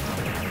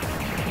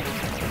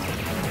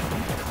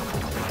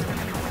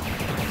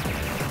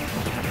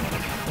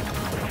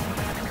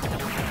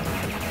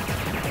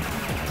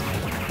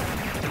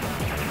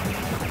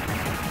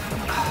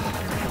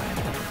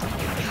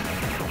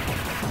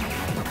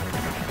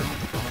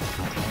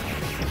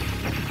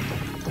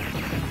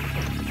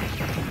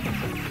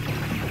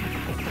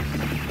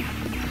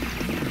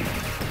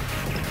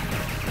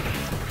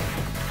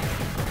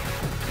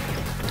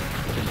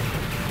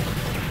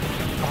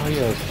 Oh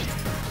yeah.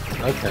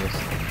 Okay.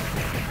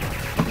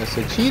 Yeah,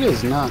 so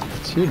Cheetah's not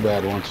too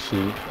bad once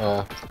she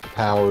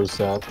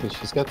powers up, because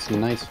she's got some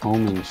nice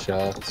homing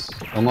shots.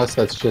 Unless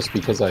that's just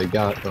because I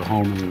got the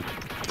homing.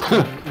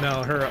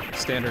 No, her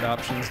standard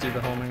options do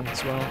the homing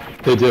as well.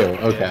 They do,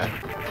 okay.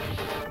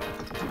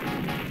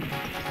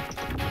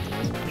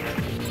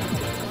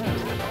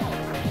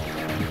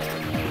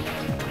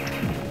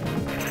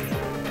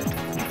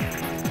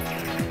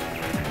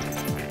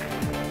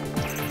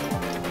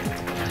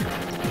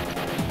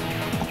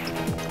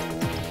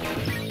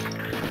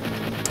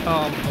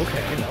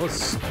 Okay, that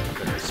was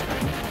better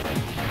spin.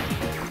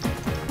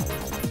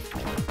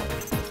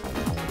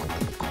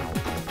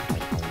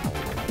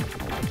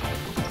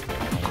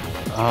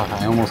 Ah,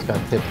 I almost got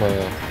hit by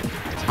a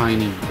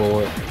tiny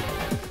bullet.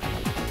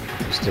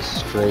 Just a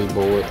stray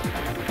bullet.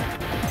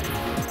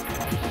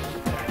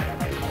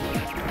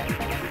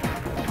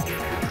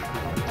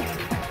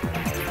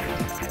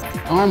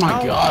 Oh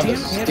my god, the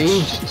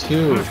stage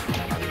 2.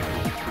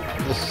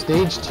 The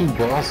stage 2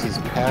 boss's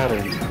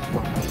patterns.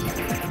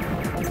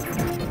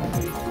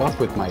 Fuck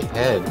with my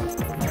head.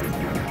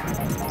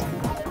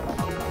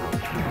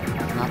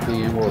 Not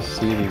being able to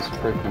see these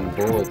freaking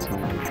bullets,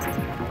 man.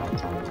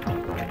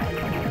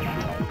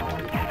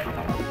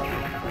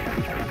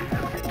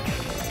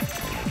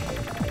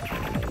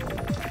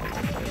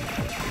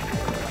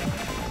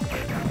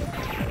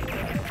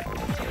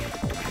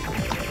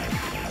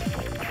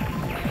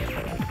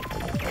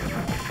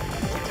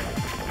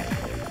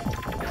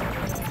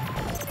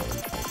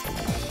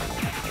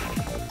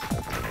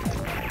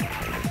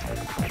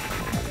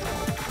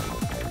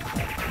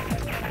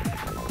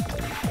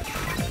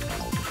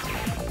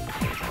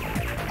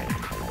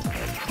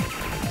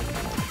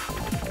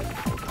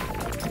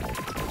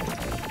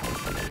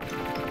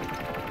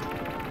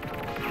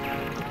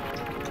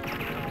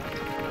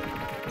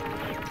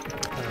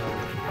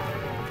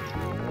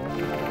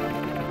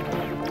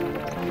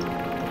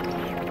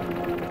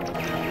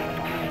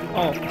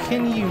 Oh,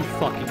 can you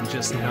fucking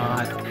just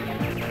not?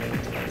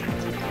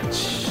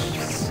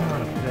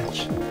 Son of a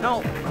bitch.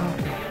 No!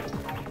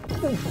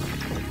 Oh. Oof.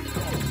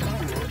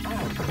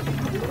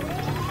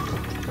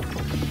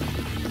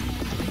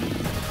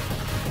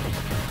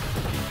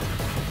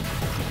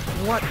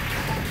 What?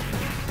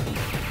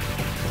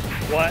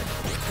 What?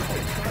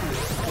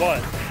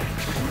 What?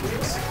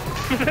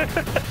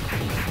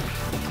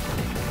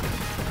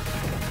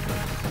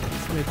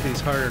 Let's make these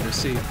harder to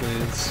see,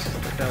 please.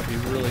 That would be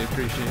really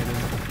appreciated.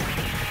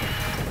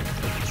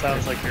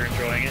 Sounds like you're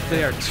enjoying it.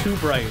 They are too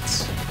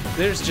bright.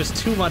 There's just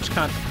too much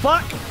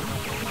fuck!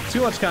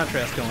 Too much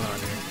contrast going on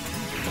here.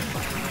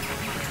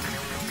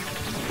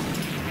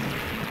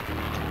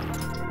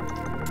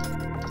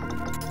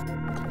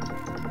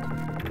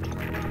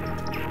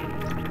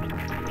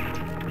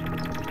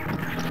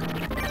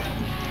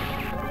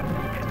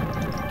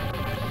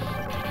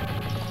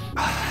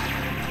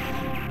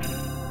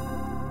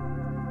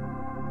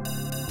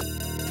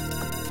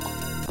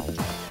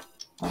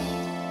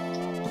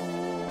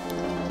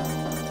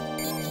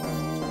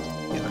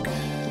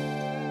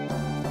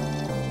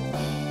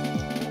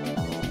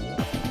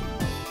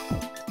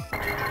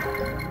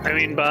 I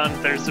mean, Bond,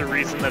 there's a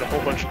reason that a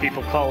whole bunch of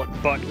people call it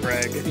butt,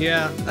 Greg.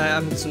 Yeah,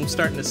 I'm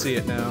starting to see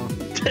it now.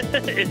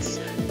 It's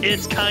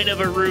It's kind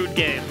of a rude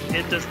game.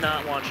 It does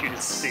not want you to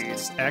succeed.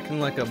 It's acting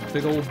like a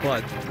big old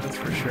butt, that's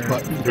for sure.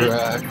 Button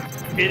drag.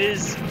 It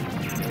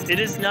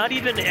is not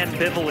even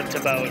ambivalent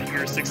about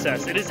your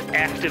success. It is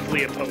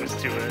actively opposed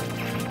to it.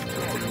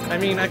 I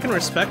mean, I can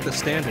respect the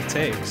stand it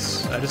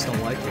takes. I just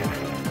don't like it.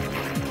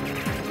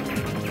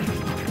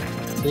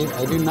 See,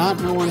 I do not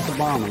know when to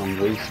bomb and I'm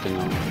wasting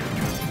them.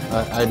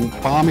 I'm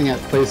bombing at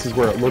places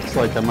where it looks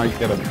like I might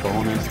get a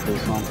bonus or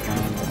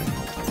something.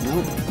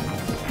 Nope.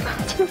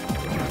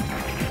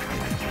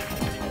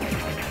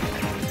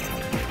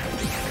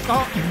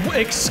 Oh,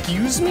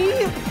 excuse me?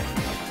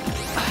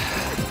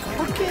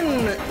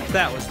 Fucking...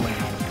 That was lame.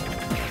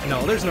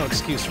 No, there's no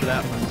excuse for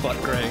that one,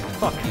 but Greg,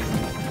 fuck you.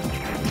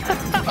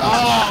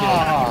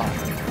 Ah!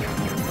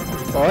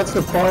 Well, that's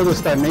the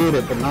farthest I made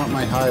it, but not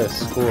my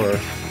highest score.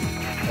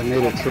 I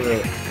made it to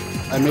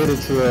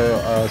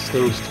the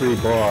stage 3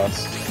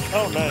 boss.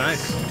 Oh,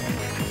 nice.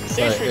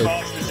 Stage 3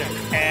 boss is an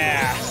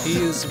ass. He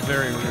is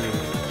very rude.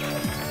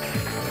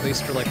 At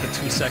least for like the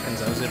 2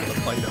 seconds I was able to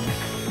fight him.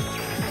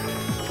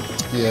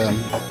 Yeah,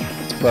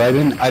 but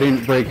I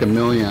didn't break 1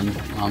 million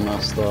on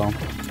this though.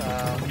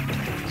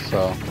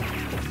 So.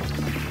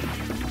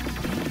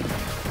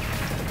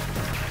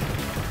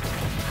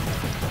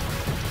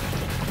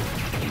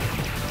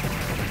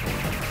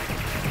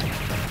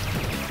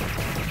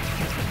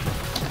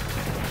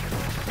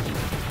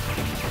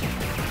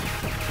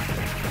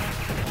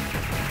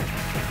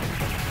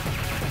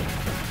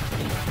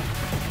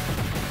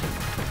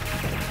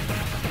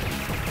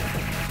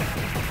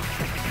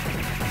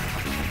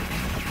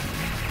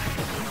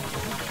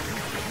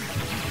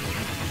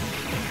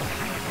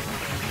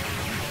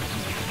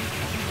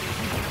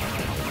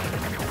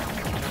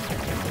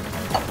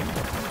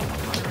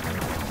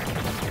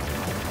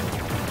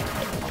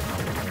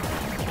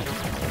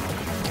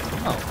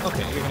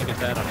 Okay, you're gonna get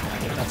that on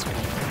packet, that's cool.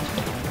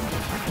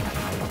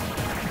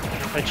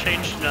 I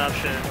changed an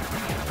option.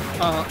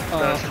 I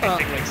was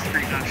changing like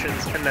screen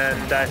options, and then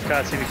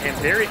Daifukatsu became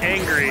very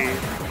angry.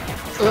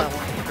 It's not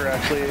working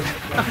correctly.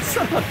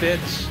 Son of a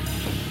bitch.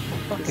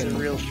 It's a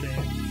real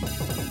shame.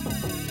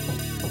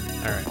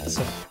 Alright,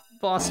 so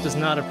boss does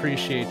not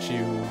appreciate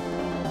you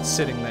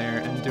sitting there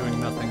and doing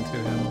nothing to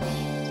him.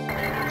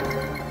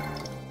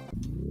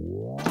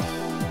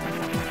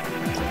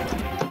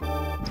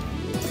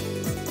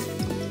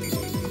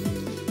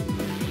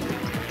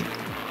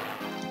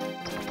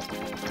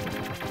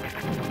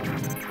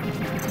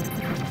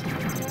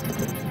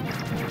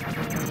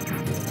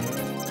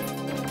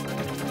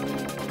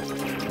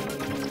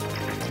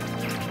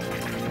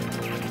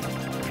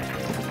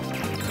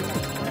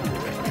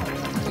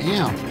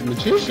 Damn,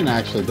 Magician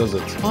actually does a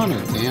ton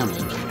of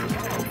damage.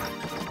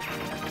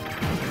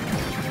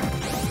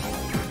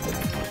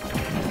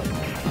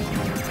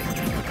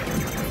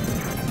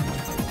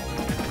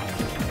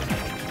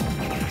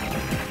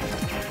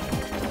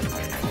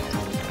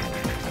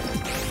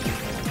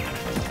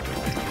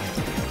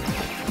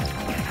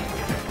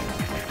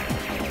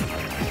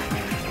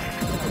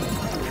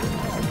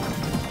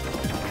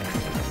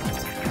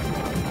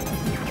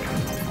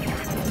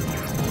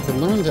 If I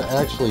learn to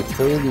actually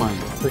hold my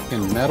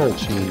freaking metal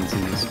chains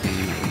in this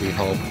game, it would be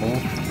helpful.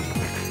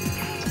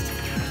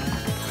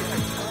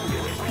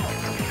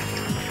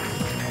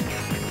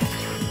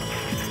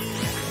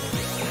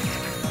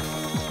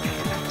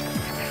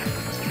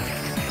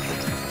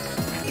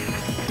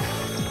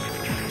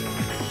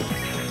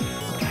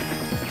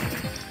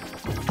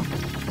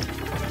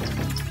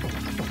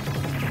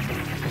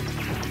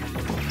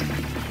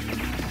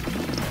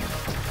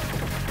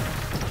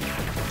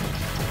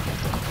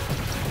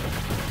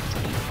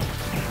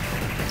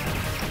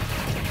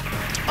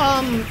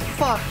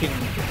 Fucking...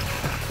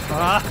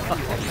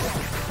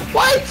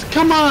 What?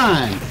 Come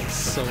on!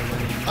 So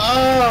lame.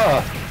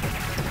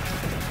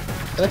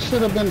 That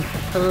should have been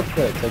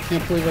perfect. I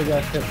can't believe I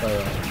got hit by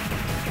that.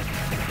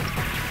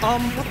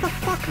 What the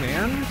fuck,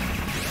 man?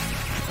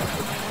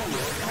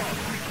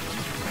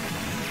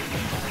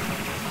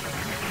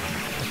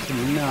 I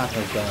should not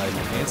have died.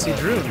 Nancy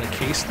Drew in the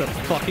case the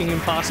fucking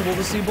impossible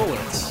to see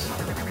bullets.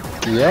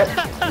 Yep.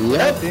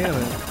 Yep. Damn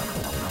it.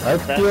 I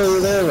feel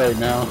you there right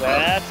now.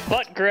 That's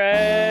Butt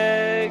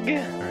Greg!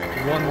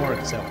 Alright, one more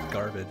except with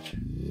garbage.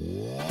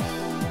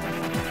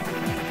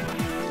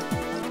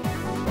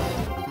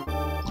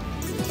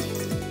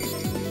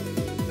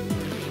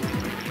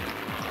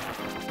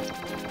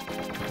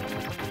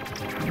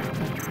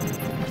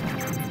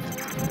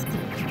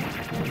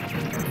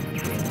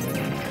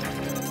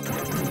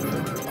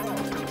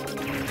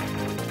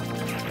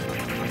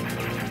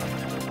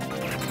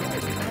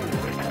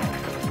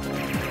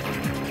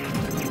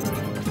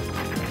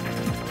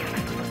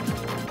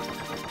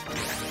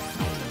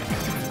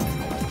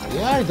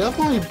 Yeah, I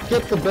definitely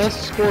get the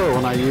best score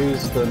when I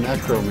use the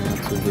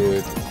Necromancer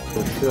dude,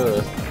 for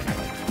sure.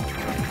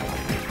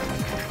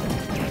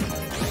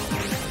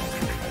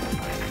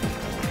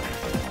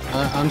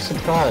 I'm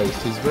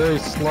surprised. He's very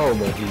slow,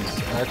 but he's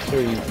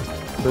actually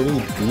pretty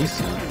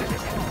decent.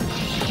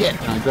 Shit,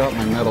 I dropped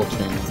my metal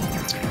chain.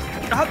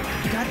 Oh,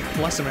 God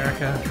bless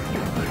America.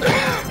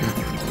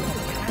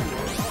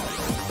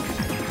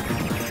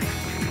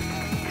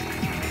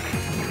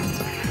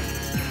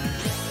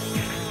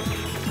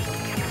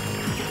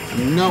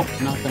 Nope,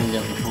 not gonna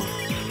get the point.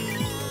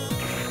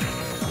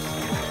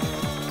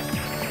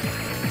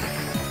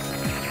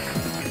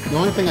 The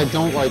only thing I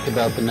don't like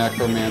about the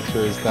Necromancer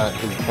is that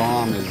his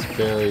bomb is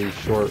very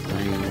short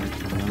range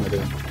and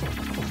limited.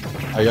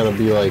 I gotta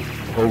be like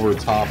over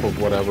top of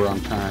whatever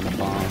I'm trying to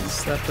bomb.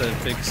 Is that the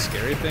big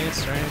scary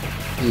face, right?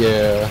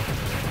 Yeah.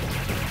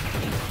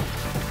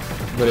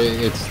 But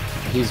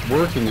he's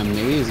working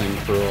amazing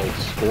for like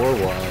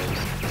score-wise,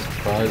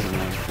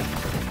 surprisingly.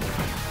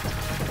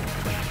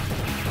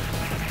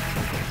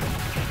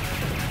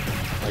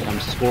 Like I'm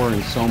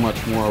scoring so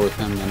much more with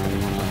him than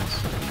anyone else.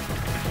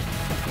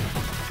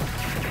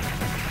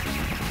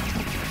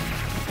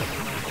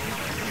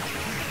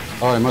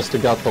 Oh, I must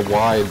have got the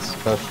wide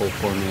special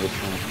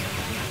formation.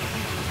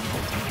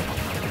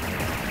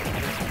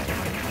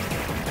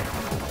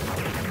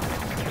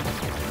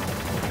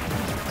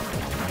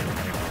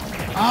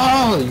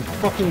 Oh, you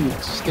fucking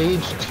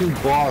stage 2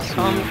 boss,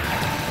 man.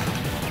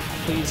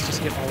 Please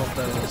just get all of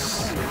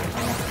those.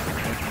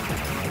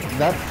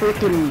 That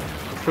freaking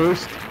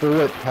first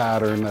bullet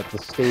pattern that the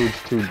stage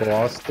 2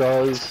 boss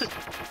does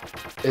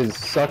is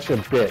such a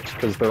bitch,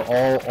 because they're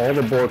all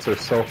the bullets are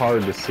so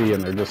hard to see,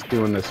 and they're just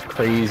doing this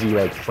crazy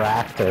like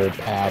fractal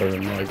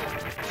pattern, like.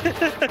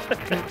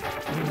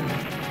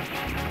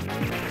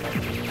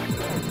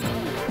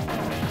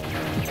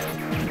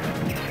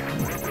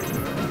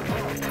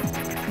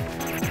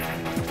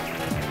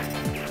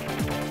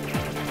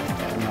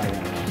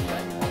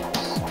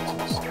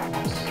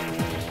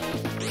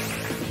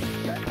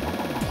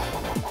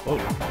 Whoa,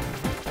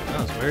 that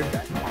was weird. I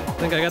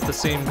think I got the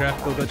same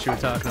graphical glitch you were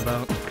talking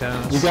about.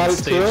 You got it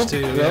stage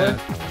too? 2, Really?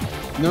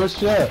 yeah. No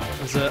shit.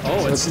 Is it,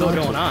 oh, it's still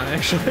going on,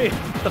 actually.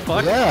 What the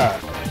fuck? Yeah,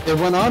 it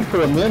went on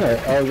for a minute.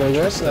 I was like,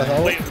 what the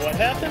hell? Wait, what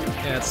happened?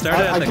 Yeah, it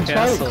started I at the can try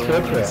to castle,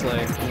 clip and it's it.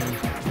 like...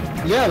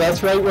 Yeah,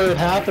 that's right where it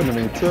happened to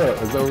me too.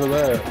 It was over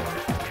there.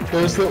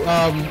 There's the,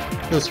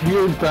 this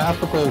weird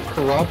graphical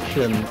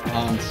corruption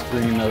on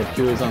screen that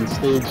appears on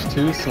stage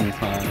 2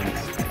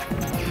 sometimes.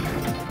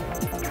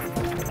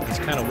 It's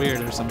kind of weird.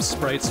 There's some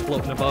sprites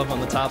floating above on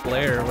the top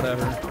layer or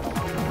whatever.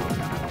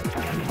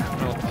 I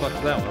don't know what the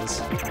fuck that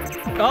was.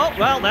 Oh,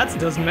 well, that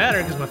doesn't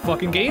matter because my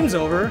fucking game's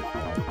over.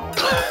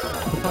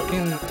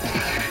 Fucking...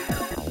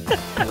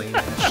 lame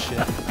ass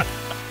shit.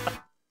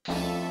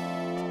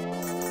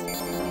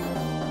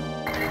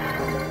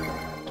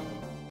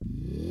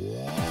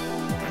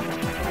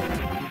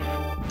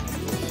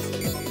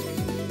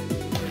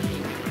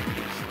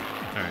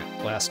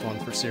 Alright, last one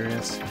for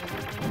serious.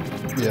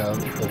 Yeah,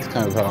 that's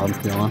kind of how I'm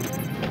feeling.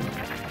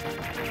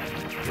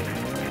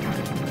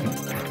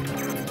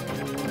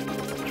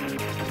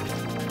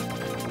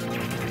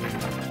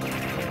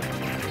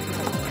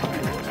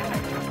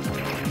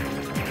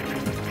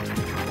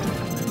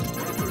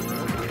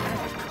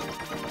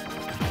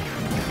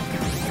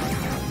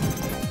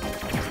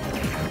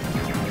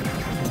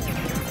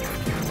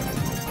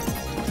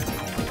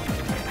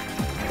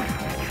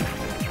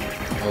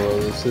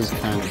 Although this is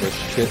kind of a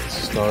shit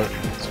start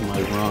to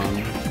my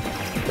run,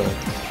 but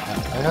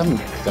I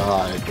haven't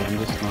died, but I'm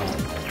just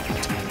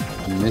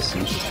not... I'm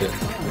missing shit.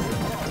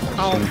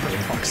 Oh, for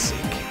fuck's sake.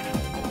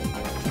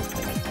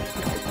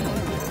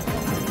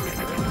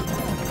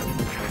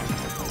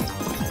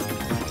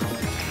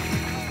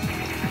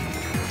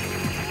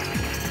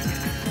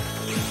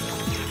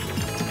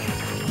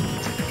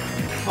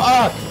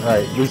 Fuck!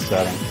 Alright,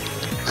 resetting.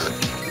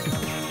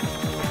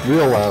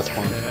 Real last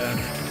one.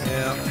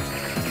 Yeah.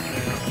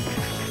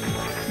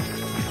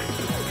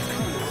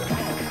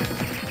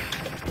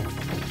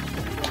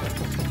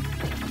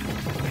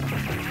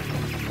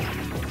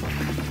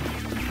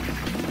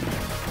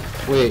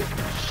 Wait,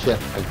 shit,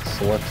 I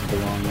selected the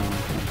wrong one.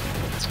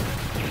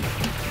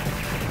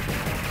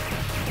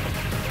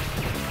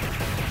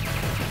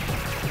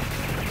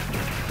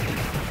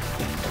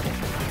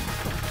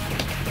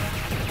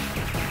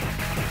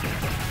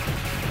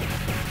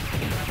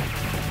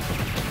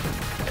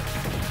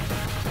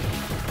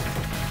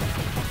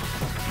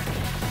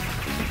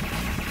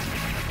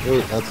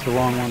 Wait, that's the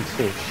wrong one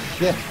too.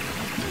 Shit!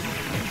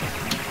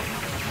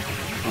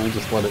 Let me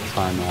just let it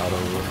time out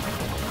over.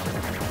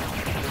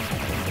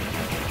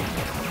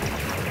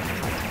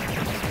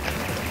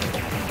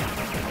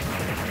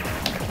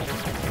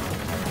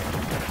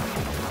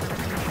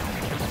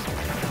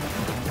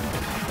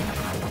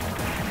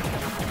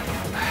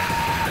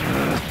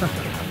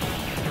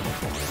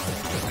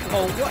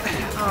 Oh, what?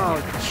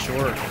 Oh,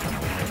 sure.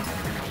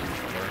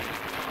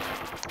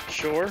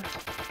 Sure.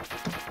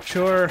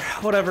 Sure,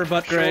 whatever,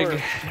 Butt Greg.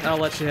 Sure. I'll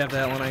let you have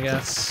that one, I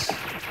guess.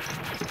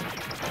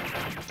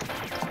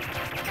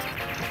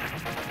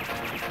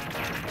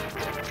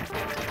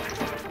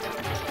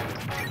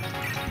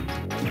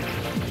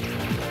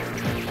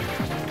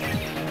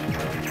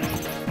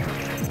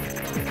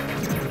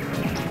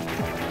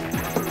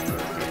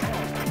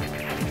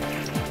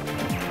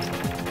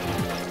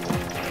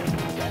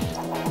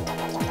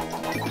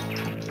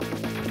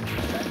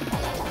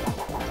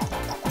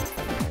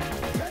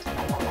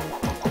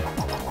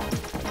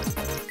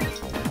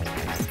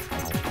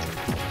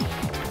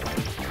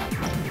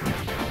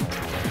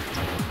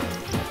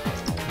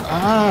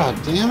 Ah,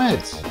 damn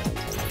it!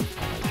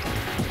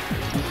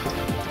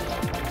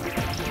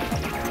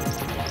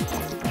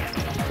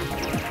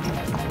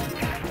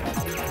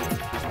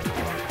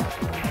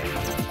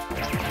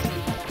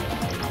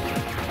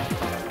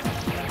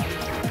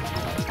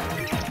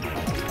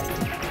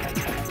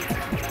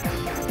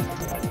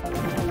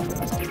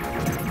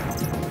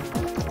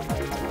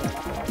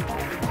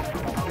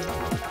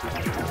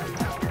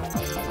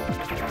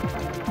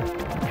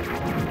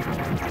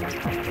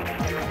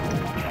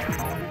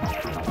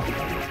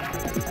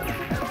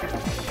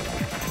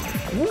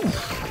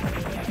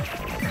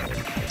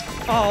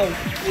 Oh,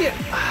 yeah.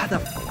 Ah, the.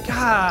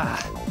 Ah.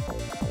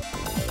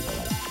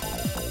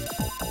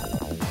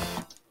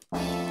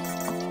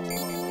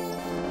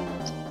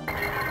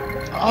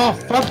 Oh,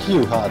 fuck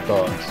you, hot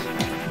dogs.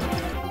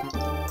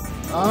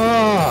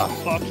 Ah.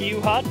 Fuck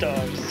you, hot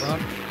dogs.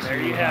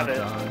 There you have it.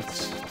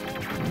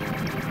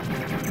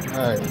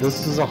 Alright,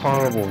 this is a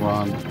horrible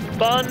run.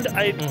 Bund,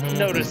 I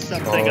noticed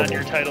something on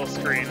your title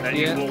screen that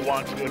you will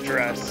want to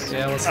address.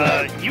 Yeah, what's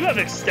that? You have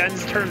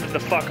extends turned the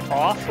fuck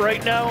off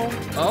right now.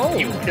 Oh.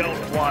 You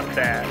don't want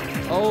that.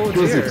 Oh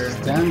His dear.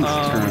 extends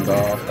turned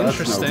off. That's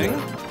Interesting. No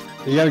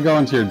good. You gotta go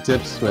into your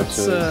dip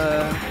switches.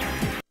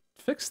 Let's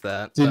fix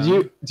that. Did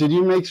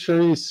you make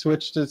sure you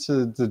switched it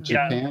to the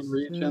Japan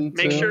region?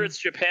 Make too? sure it's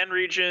Japan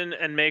region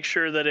and make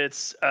sure that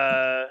it's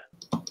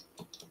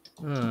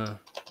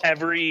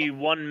every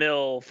 1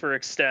 mil for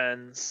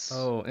extends.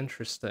 Oh,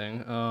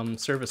 interesting.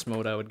 Service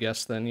mode, I would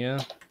guess then, yeah.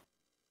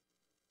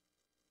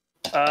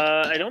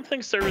 I don't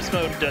think service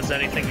mode does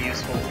anything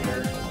useful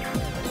here.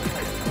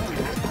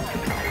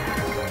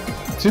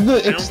 I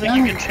don't think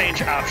you can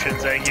change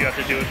options. I think you have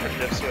to do it from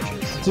dip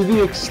switches. Do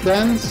the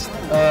extends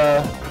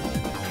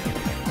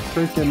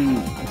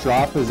freaking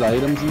drop his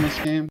items in this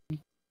game?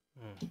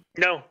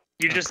 No,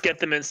 you just get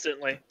them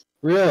instantly.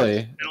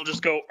 Really? It'll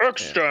just go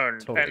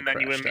extend, totally and then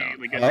you crashed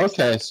immediately out. get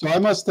Okay, extend. so I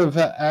must have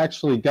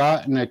actually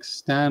gotten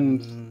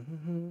extend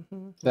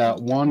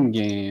that one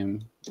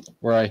game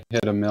where I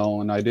hit a mill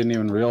and I didn't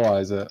even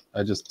realize it.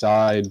 I just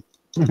died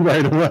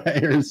right away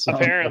or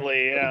something.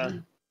 Apparently, yeah.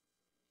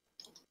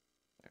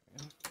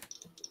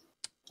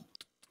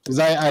 Because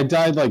I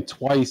died like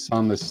twice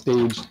on the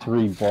stage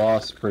 3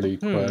 boss pretty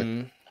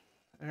quick.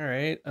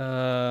 Alright,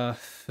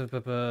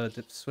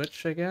 dip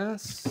switch, I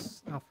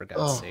guess? Oh, for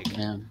God's sake.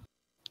 Man.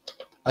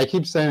 I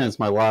keep saying it's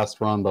my last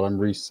run, but I'm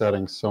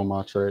resetting so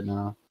much right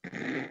now.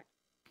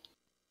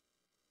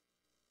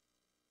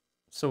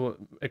 So,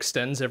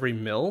 extends every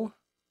mill?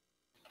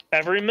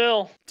 Every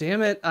mill.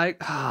 Damn it,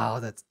 oh,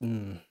 that's...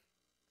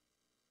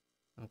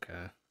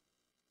 Okay.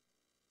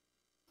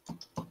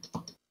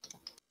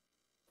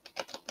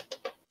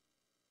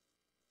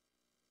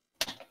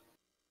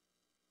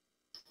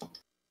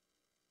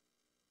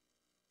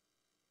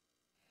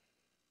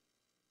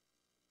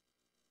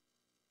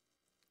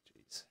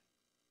 Jeez.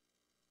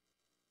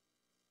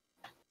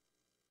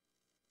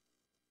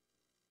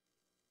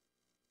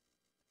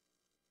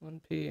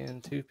 P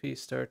and 2P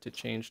start to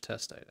change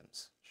test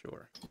items.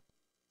 Sure.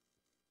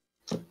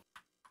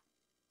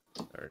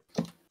 Start.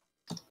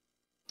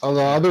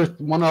 Oh,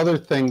 one other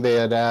thing they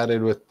had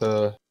added with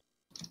the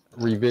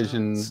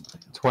revision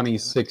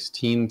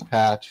 2016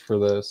 patch for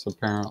this,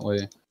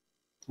 apparently,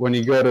 when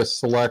you go to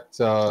select,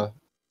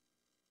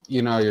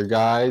 you know, your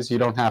guys, you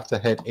don't have to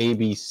hit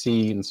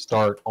ABC and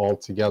start all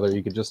together.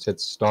 You could just hit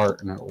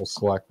start and it will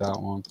select that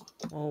one.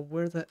 Well,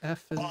 where the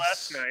F is... Well,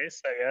 that's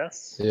nice, I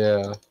guess.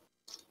 Yeah.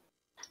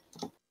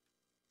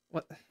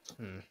 What?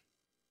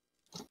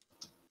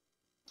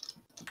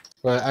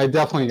 But I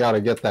definitely got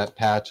to get that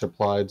patch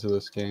applied to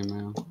this game,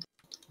 man.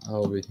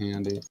 That'll be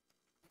handy.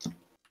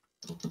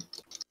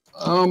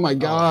 Oh my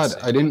god,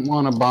 I didn't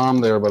want to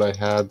bomb there, but I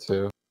had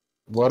to.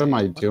 What am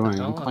I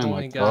doing? I'm playing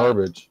like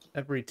garbage.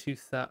 Every 2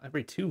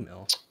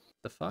 mil.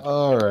 The fuck?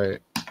 Alright.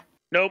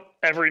 Nope,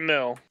 every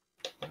mill.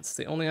 That's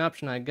the only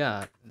option I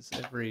got, is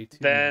every 2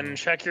 Then mil.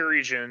 check your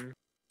region.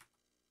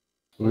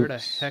 Where the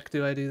heck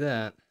do I do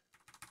that?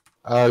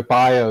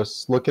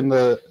 BIOS. Look in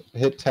the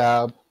hit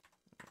tab.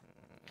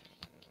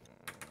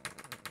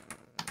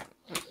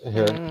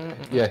 Here.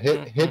 Yeah,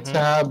 hit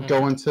tab,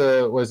 go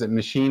into, what is it,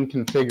 machine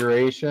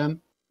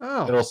configuration.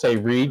 Oh. It'll say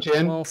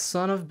region. Well,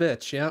 son of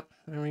bitch, yep.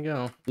 There we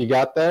go. You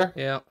got there?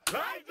 Yep.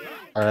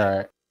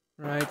 Alright.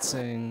 Right,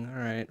 saying,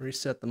 alright,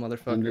 reset the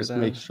motherfucker And just then.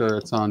 make sure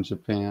it's on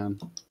Japan.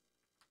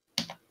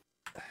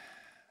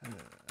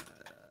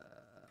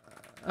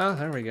 Oh,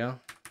 there we go.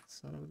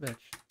 Son of a bitch.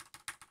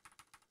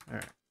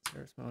 Alright,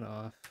 service mode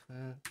off.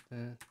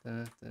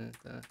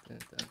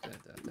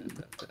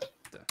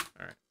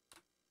 Alright.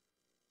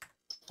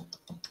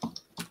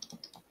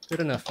 Good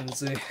enough,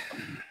 Lindsay.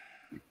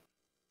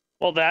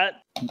 Well,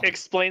 that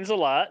explains a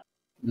lot.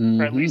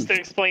 Or at least it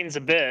explains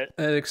a bit.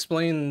 It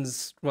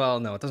explains... Well,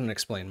 no, it doesn't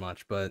explain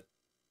much, but...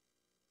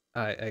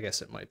 I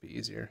guess it might be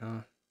easier,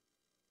 huh?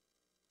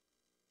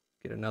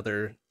 Get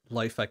another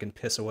life I can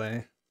piss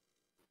away.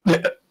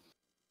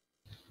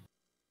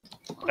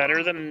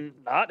 Better than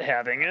not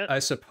having it. I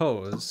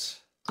suppose.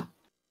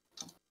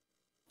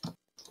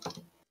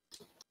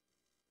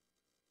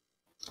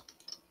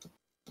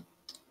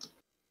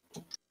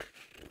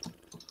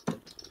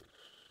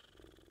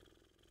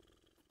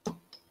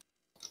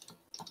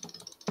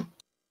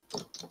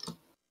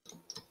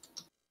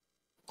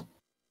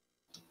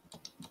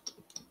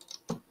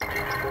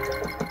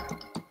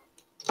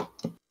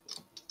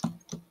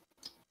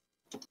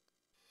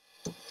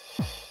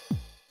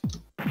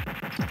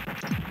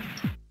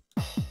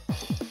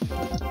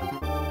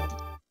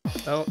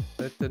 Oh,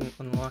 it didn't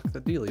unlock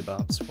the dealy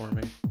bops for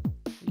me.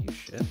 You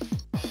shit.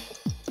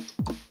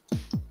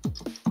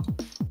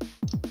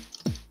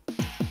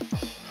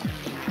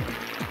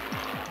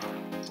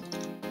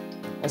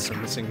 Also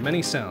missing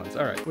many sounds.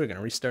 Alright, we're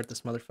gonna restart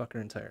this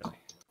motherfucker entirely.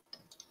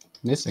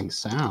 Missing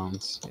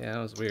sounds? Yeah, that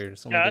was weird.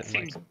 It's only Yeah, that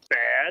getting, seems like,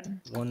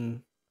 bad.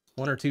 one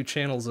or two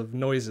channels of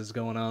noises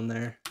going on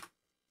there.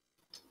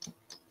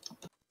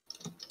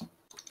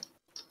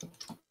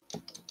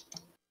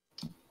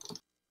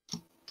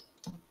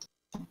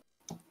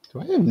 Do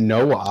I have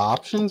no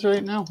options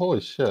right now? Holy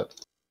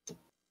shit.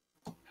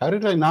 How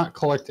did I not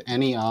collect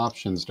any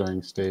options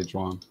during stage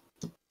 1?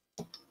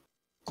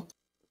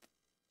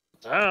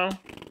 Oh.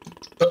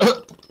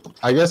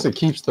 I guess it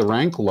keeps the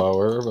rank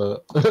lower,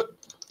 but...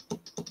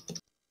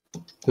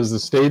 Because the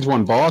stage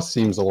 1 boss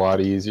seems a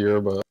lot easier,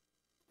 but...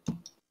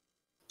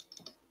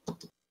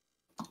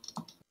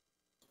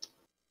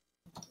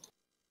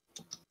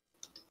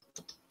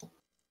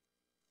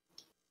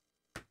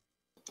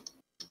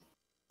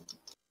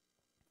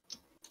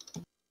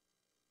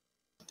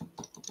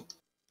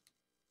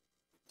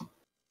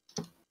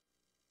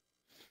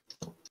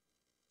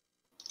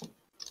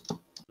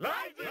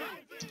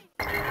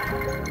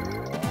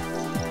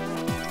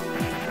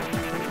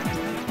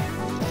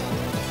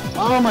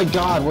 Oh my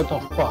god, what the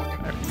fuck?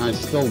 I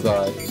still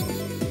died.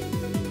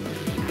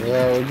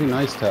 Yeah, it would be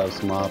nice to have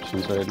some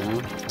options right now.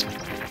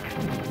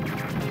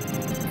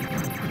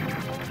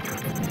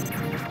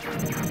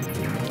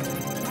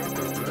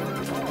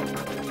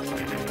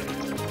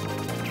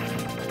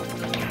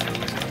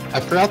 I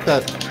forgot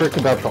that trick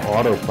about the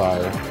auto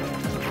fire.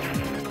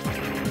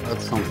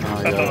 That's something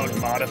I gotta... About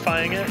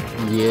modifying it?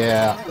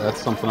 Yeah,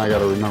 that's something I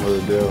gotta remember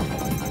to do.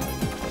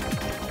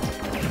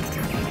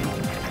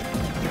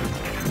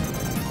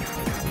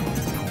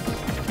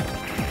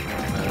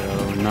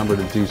 Remember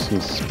to do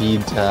some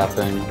speed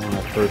tapping when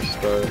I first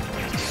start.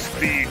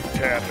 Speed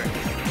tapping.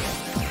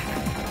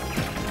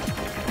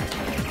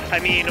 I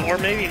mean, or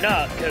maybe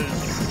not,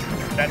 because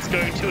that's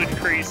going to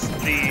increase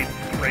the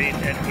rate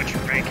at which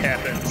rank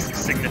happens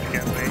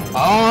significantly.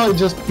 Oh, I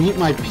just beat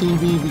my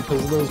PB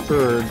because of those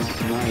birds.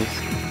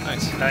 Nice.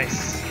 Nice.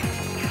 Nice.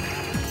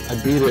 I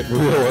beat it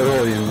real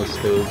early in the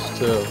stage,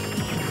 too.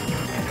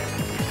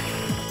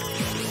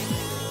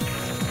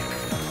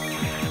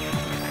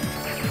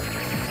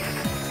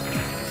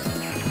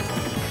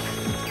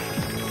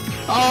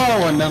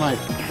 Oh, and then I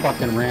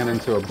fucking ran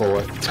into a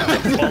bullet.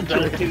 Well,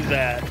 don't do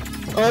that.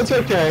 Oh, it's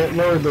okay. It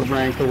lowered the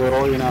rank a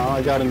little, you know.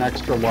 I got an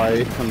extra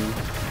life and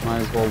might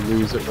as well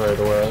lose it right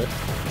away.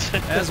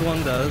 As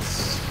one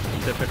does,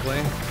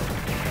 typically.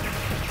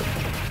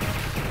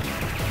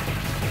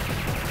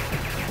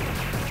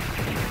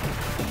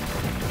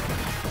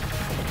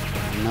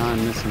 Now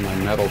I'm missing my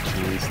metal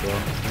chains,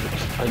 though.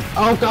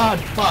 Oh god,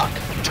 fuck!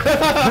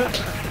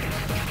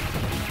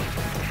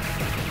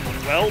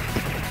 Well,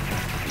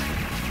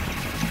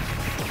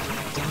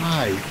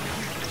 Die.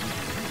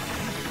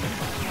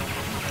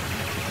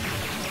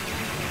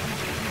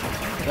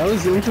 That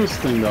was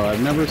interesting, though.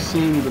 I've never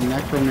seen the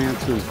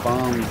Necromancer's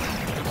bombs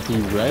be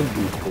red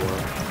before.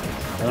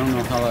 I don't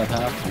know how that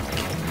happened.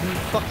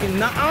 Fucking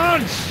not. Oh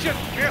shit!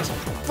 Yes!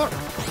 Fuck!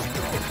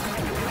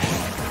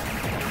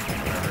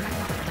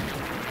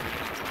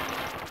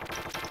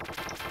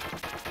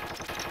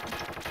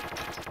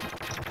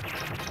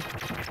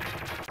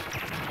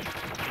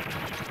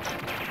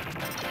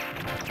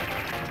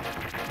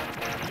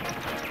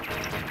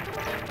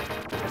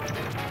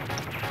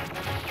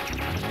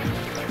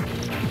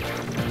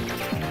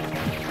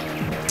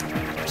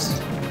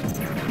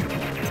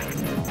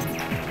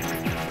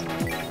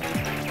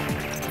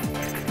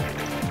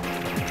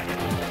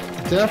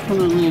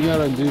 Definitely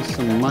gotta do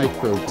some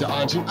micro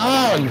dodging.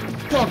 Oh, you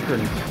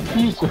fucking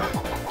piece of...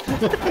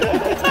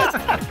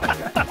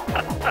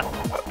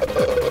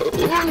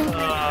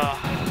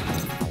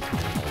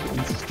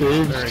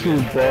 Stage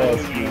 2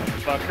 boss. you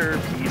fucker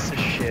piece of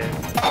shit.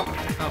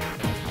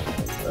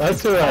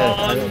 That's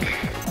alright.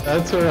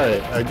 That's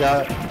alright.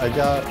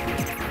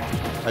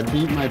 I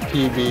beat my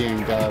PB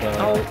and got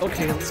Oh,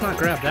 okay, let's not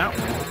grab that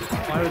one.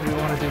 Why would we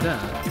want to do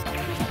that?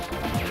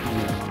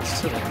 Yeah, it's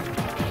silly.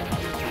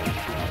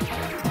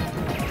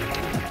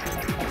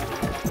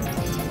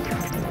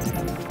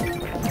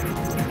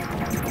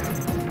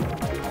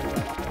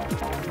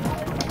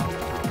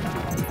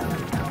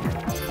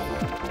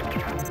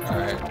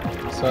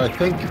 So I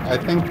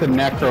think the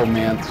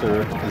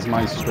Necromancer is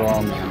my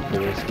straw man for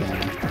this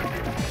game.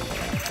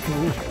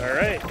 All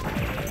right.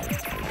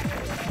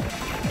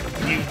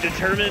 You've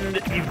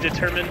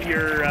determined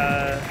your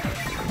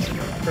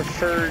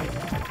preferred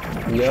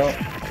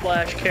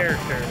Flash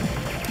character.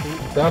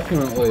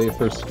 Definitely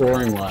for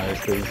scoring wise,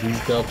 because he's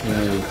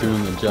definitely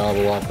doing the job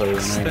a lot better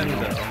than me.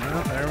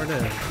 Well, there it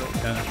is.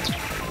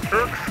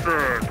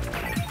 Excellent.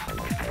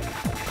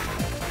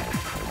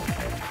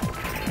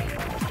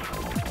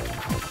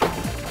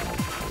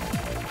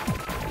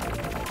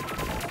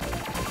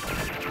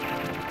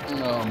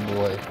 Oh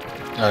boy.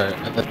 Alright, I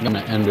think I'm gonna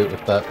end it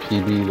with that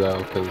PB though,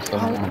 because I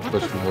don't want to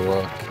push my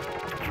luck.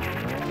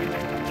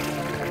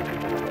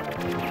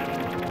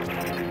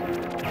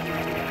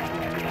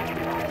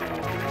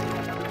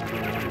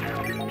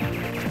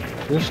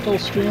 You're still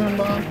streaming,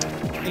 Bob?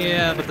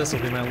 Yeah, but this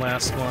will be my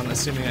last one,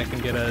 assuming I can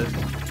get a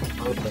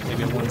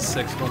maybe a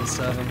 1.6,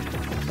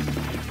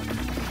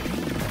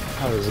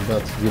 1.7. I was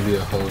about to give you a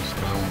host,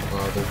 but I won't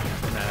bother.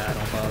 Nah,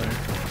 don't bother.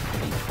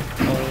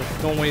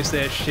 Don't waste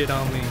that shit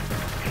on me.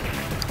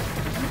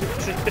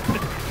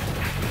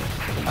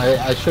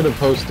 I should have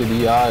posted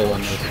EI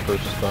when this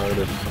first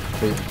started.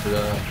 Wait for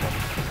that.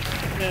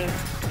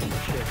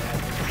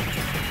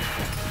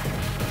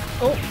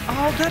 Oh,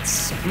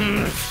 that's...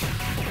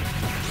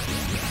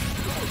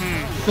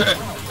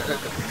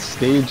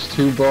 Stage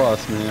 2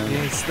 boss, man.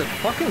 Yeah, it's the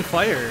fucking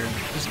fire.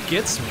 Just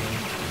gets me.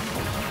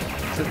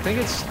 So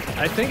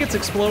I think it's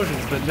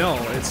explosions, but no,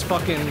 it's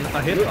fucking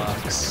a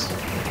hitbox.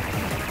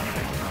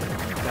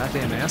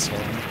 Goddamn asshole.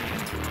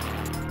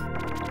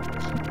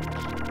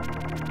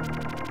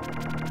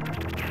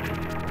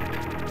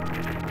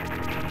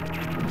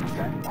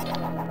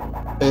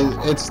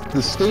 It's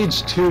the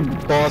stage 2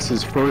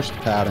 boss's first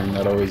pattern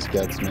that always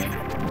gets me.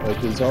 Like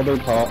his other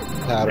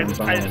patterns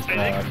aren't as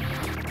bad.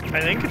 I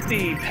think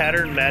the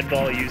pattern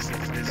Madball uses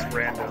is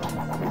random.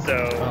 So,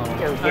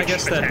 or which I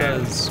guess that attack.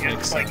 does make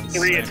It's like sense,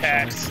 3 actually.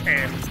 attacks,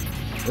 and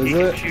Is he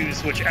it? can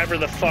choose whichever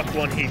the fuck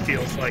one he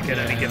feels like at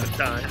any given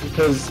time.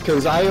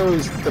 Because I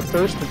always, the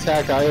first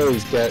attack I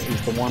always get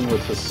is the one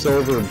with the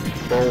silver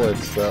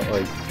bullets that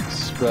like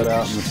spread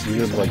out in this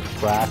weird like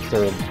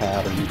fractal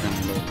pattern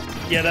kind of.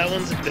 Yeah, that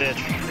one's a bitch,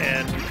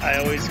 and I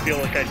always feel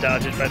like I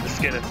dodge it by the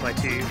skin of my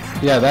teeth.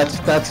 Yeah, that's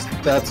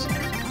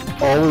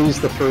always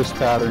the first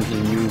pattern he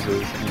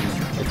uses,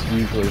 and it's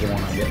usually the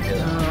one I get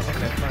hit on.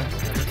 Okay, fine.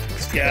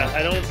 Yeah,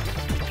 I don't...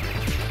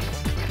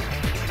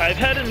 I've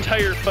had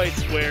entire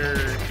fights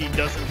where he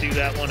doesn't do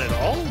that one at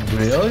all.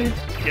 Really?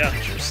 Yeah.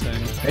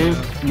 Interesting.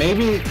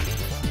 Maybe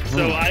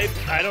So I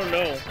don't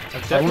know.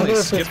 I've I wonder definitely if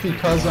it's skipped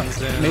because ones,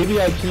 yeah. maybe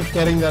I keep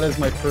getting that as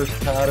my first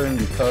pattern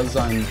because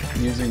I'm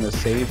using the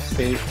save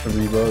state to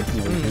reload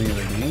from the beginning of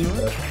the game.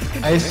 But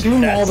I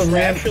assume all That's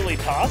the actually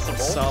possible.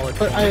 Solid.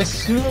 but I point.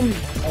 assume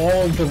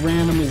all of the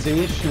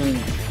randomization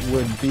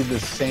would be the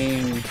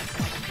same,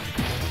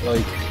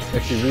 like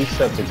if you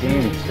reset the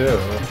game too.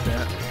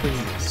 That,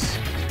 please.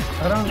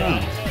 I don't know.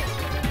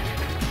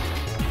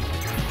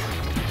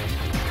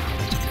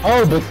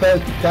 Oh, but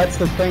that's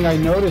the thing I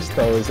noticed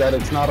though, is that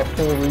it's not a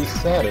full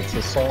reset, it's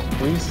a soft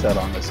reset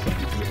on this game.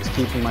 It's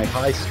keeping my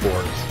high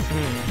scores.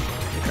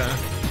 Okay.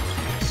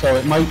 So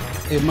it might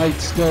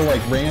still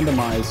like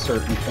randomize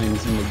certain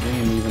things in the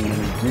game even when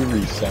you do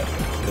reset.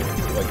 It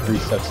like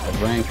resets the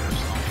rank or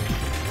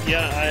something.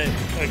 Yeah,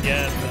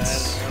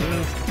 That's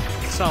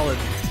solid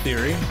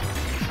theory.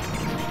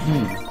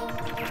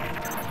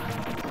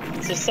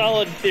 it's a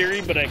solid theory,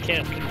 but I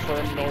can't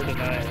confirm nor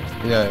deny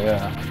it.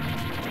 Yeah.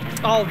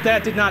 Oh,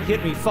 that did not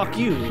hit me. Fuck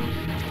you.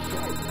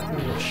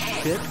 Little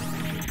shit.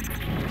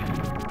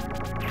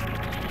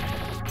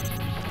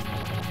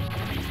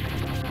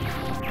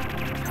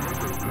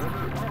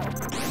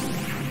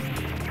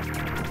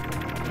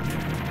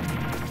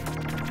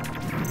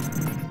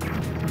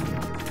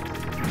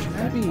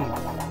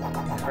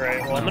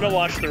 Alright, well I'm gonna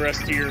watch the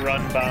rest of your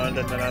run, Bond,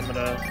 and then I'm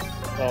gonna...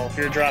 Well, if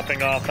you're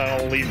dropping off,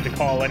 I'll leave the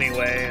call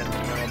anyway, and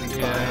then I'll be fine.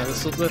 Yeah,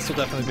 this will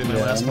definitely be my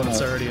Yeah, last I'm one. It's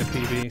gonna- already a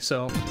PB.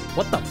 So,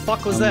 what the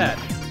fuck was I'm that?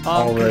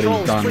 Already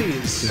Controls, done.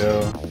 please.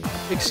 Yeah.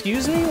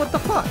 Excuse me? What the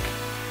fuck?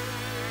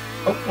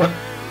 Oh, what?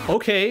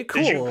 Okay,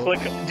 cool.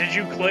 Did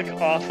you click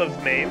off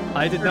of MAME?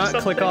 I did or not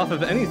click something? off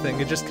of anything.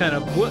 It just kind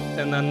of whoop,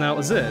 and then that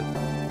was it.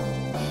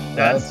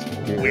 That's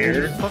Are you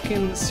weird.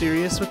 fucking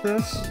serious with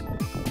this?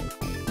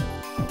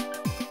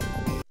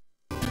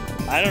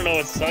 I don't know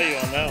what to tell you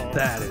on that one.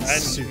 That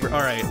is super.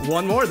 Alright,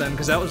 one more then,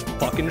 because that was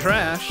fucking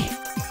trash.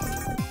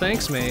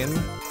 Thanks, Maine.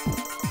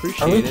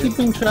 Appreciate Are we it.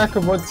 keeping track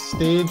of what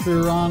stage we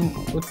were on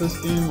with this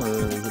game,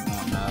 or does it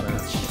not matter?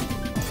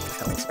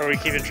 Are we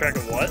keeping track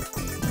of what?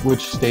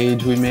 Which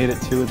stage we made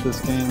it to at this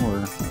game,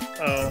 or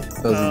Oh,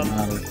 doesn't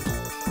matter?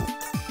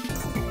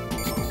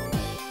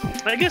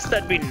 I guess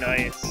that'd be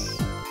nice.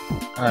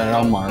 Alright,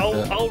 I'll mark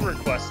it. I'll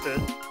request it.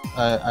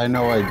 I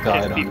know I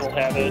died on people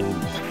have it.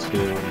 stage 2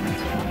 in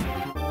this one.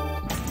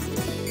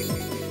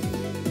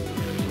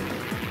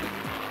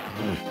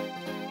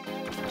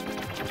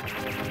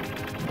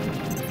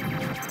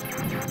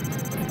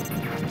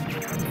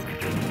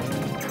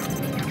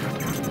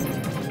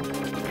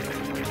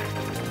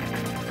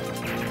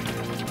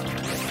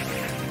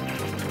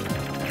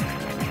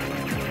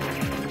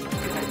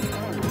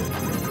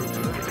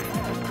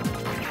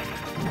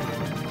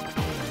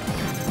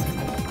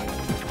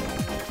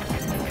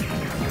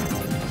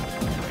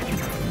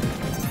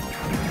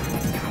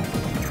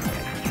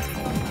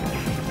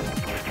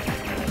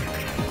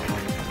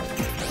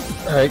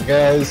 Alright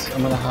guys,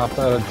 I'm gonna hop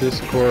out of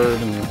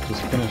Discord and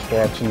just finish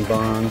watching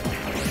Bond.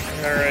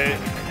 Alright,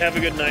 have a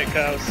good night,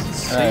 cows.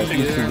 Alright,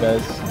 you too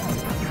guys.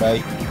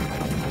 Bye.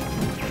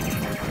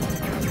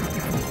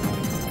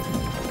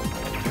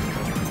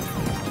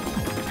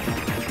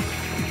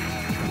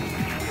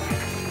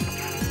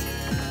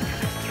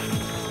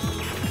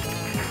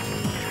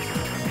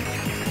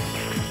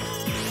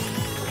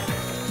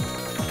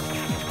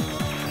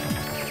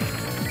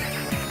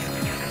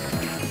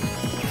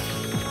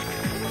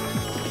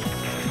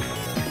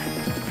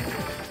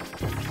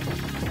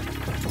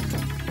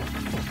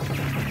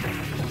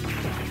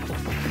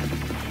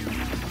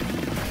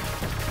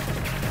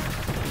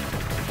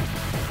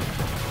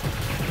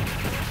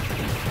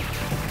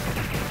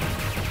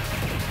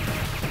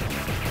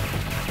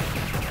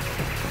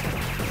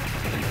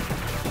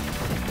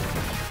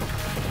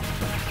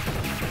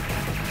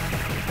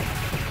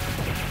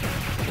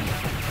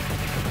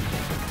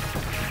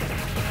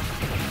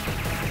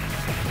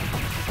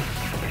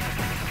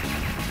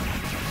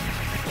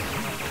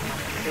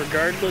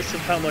 Regardless of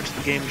how much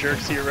the game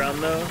jerks you around,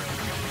 though,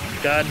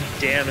 god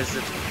damn is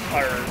it,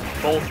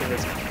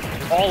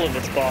 all of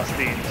its boss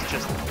themes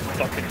just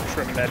fucking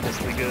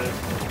tremendously good.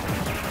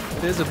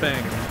 It is a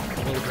banger.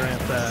 We'll grant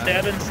that.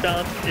 Stab and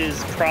Stomp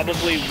is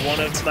probably one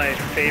of my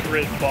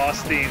favorite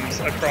boss themes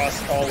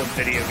across all of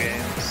video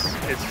games.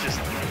 It's just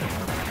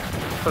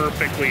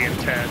perfectly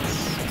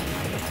intense.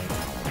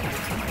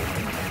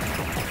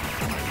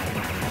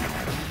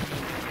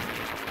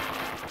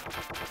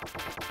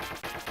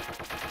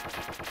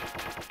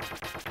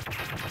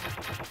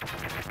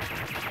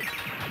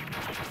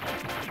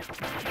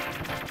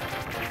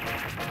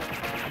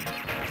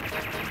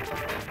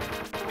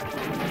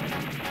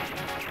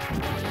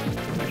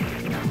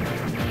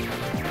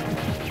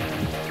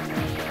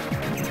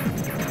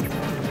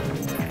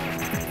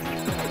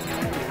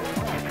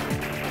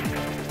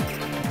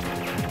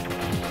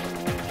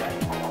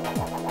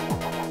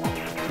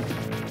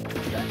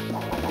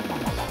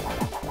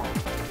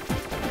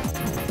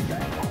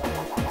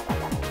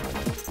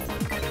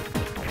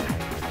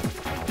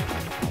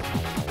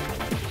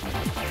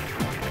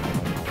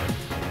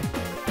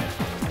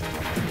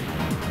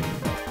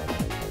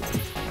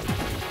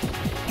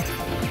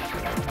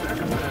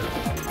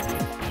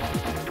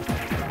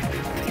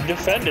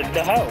 Defended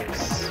the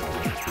house.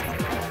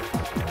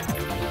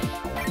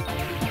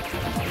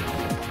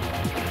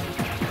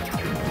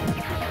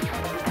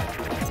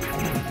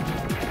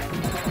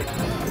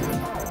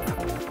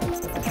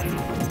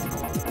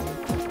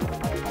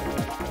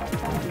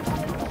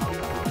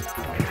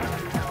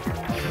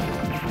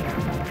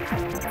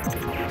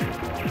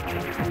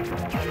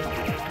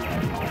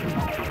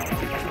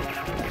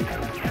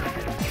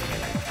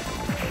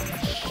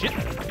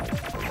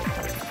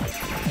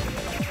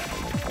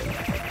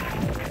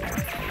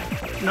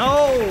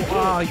 No!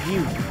 Oh,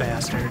 you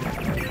bastard.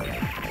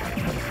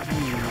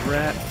 You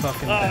rat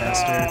fucking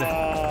bastard.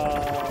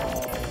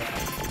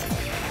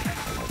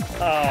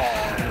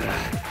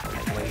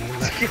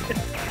 Lame.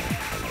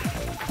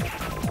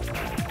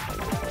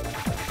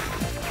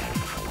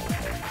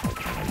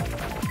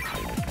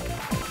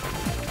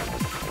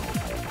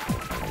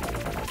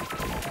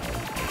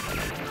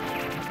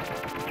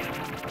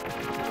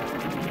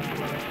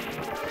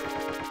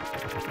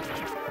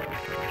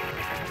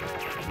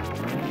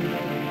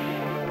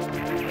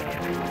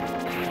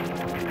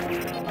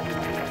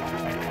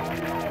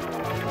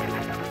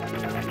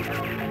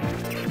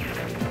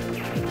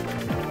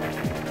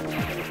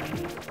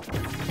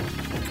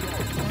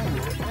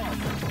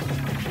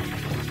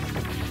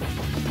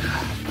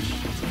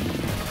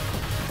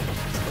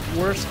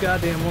 Worst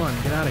goddamn one.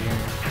 Get out of here.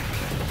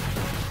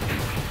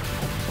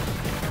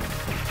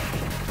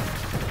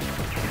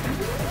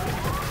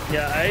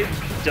 Yeah, I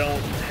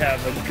don't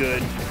have a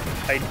good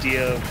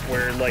idea of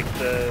where, like,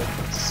 the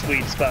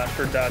sweet spot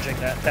for dodging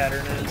that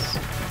pattern is.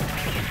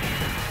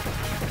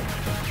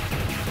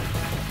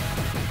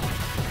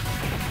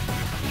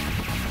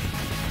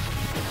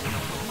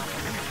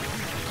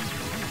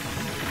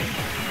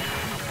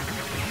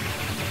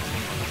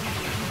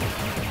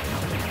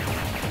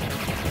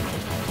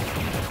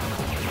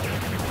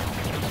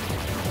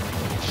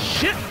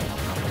 Shit!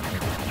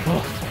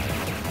 Oh.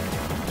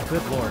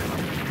 Good lord.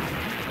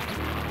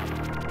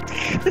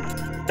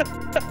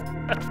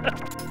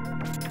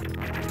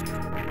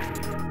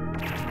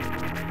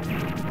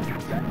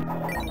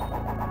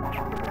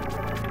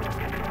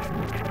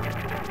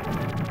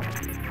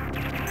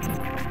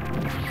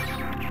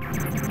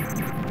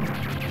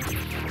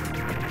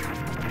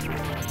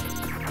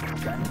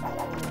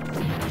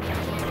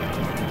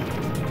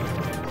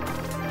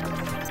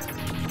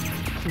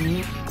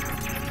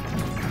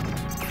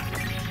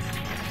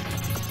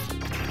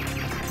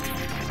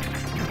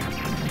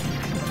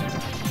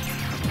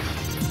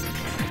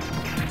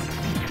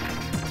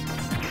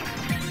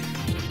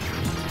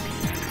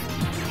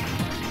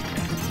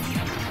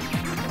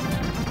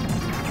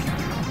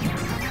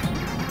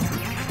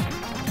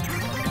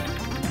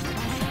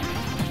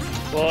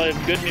 Well, I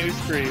have good news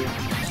for you.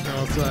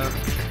 What's that?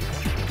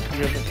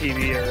 You have the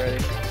PB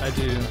already. I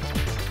do.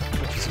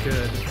 Which is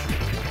good.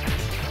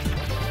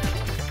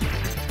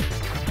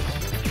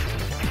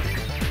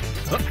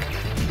 Oh.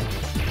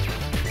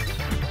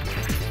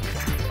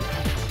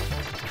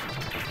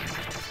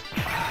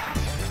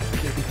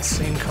 It'd be the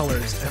same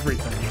colors,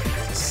 everything.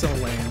 It's so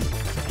lame.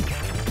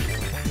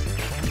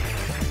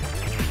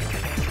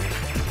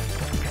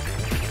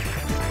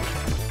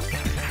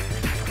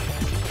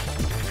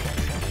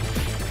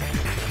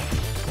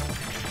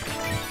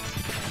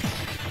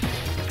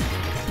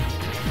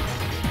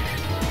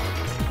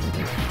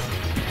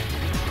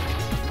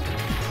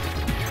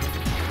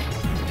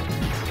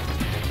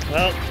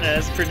 Well,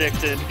 as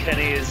predicted,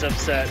 Kenny is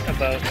upset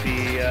about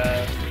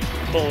the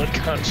bullet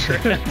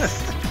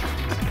contrast.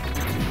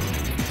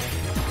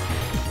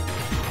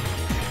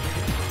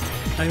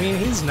 I mean,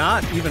 he's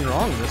not even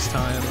wrong this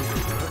time.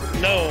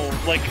 No,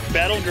 like,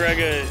 Battle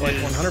Garegga Like,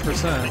 is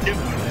 100%.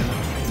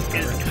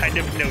 is kind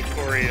of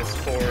notorious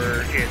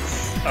for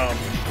its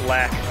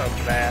lack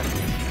of that.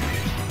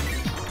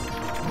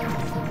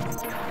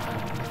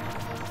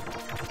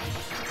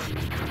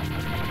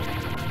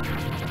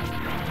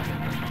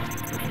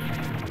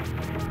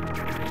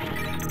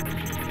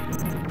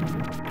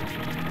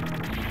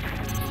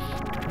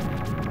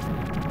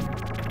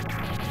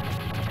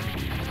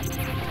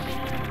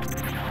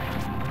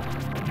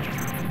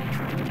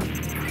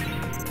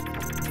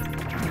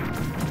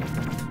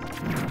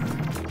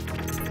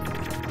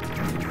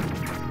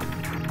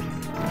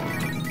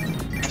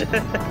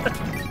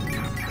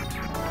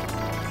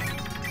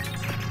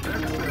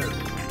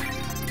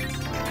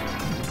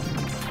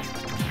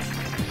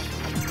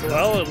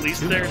 Well, at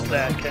least there's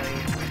that,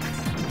 Kenny.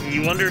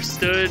 You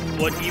understood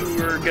what you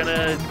were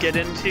gonna get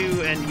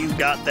into, and you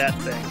got that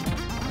thing.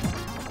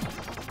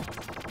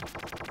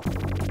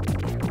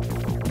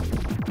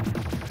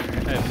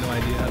 I have no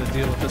idea how to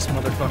deal with this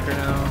motherfucker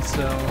now,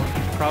 so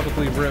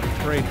probably rip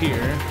right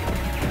here.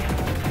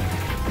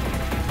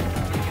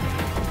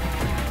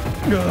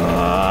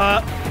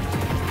 Yeah.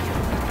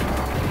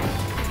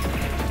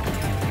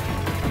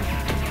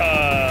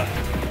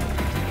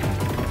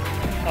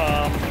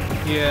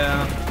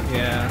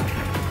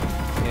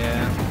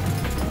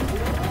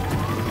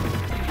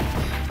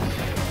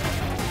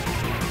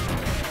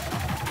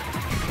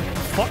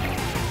 Fuck.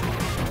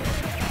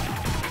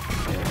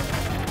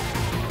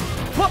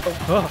 What?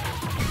 Oh.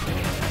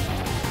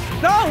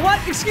 No, what?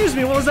 Excuse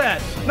me, what was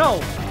that? No.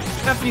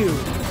 F you.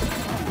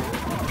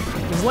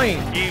 It was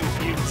lame.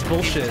 It's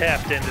bullshit. You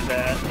tapped into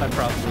that. I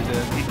probably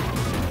did.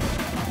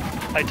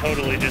 I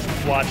totally just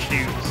watched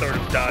you sort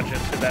of dodge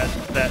into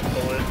that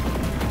bullet.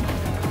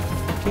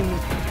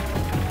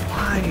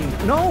 Why?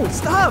 No,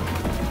 stop!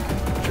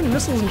 Shoot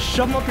missiles and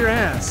shove them up your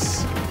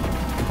ass,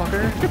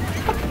 fucker.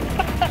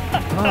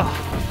 Oh.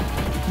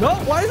 No,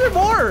 why is there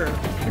more?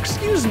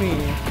 Excuse me.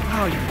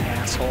 Oh, you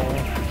asshole.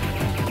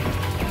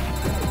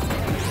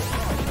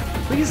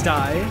 Please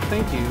die.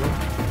 Thank you.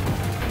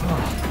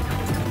 Oh,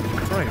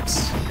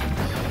 Christ.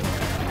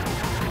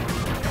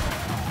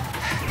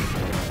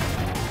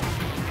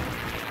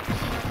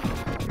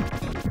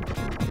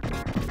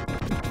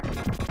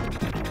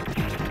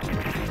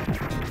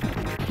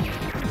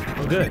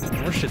 Good.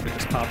 More shit that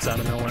just pops out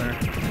of nowhere.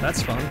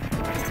 That's fun.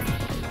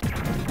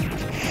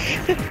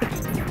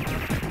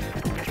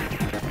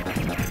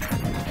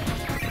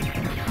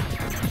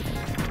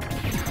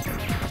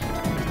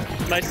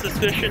 My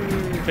suspicion,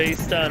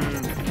 based on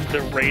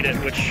the rate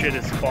at which shit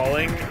is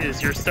falling,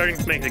 is you're starting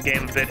to make the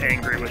game a bit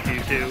angry with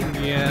you, too.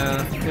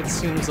 Yeah, it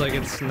seems like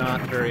it's not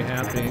very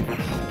happy.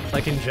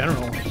 Like, in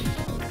general.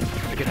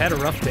 Like, it had a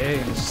rough day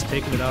and it's just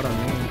taking it out on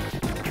me.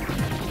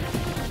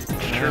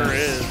 Sure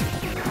is.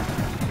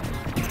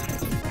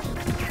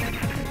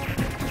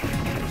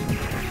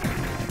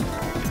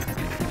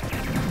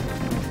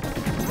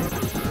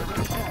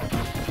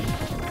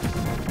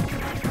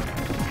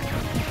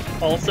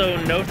 Also,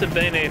 nota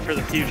bene for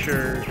the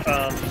future,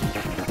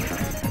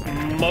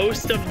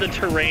 most of the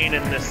terrain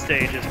in this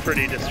stage is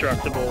pretty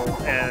destructible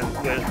and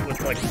with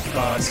like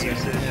bomb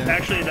usage. Yeah.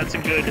 Actually, that's a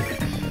good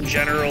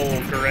general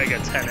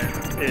Garegga tenet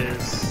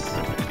is...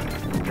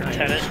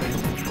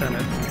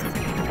 Tenet?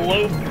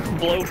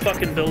 Blow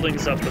fucking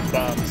buildings up with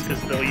bombs,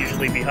 because they'll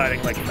usually be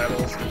hiding like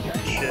metals and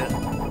shit.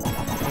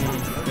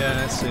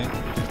 Yeah, I see.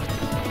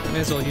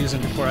 May as well use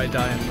them before I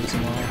die and lose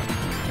them all.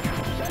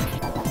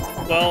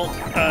 Well,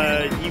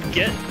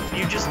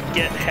 you just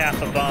get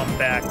half a bomb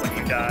back when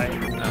you die.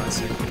 Oh, I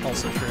see.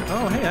 Also true.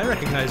 Oh, hey, I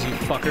recognize you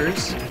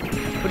fuckers.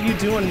 What are you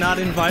doing not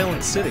in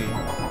Violent City?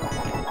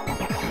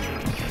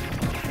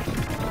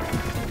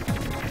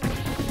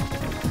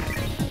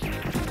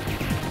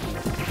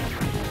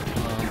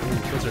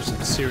 Those are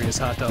some serious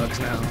hot dogs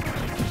now.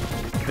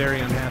 Very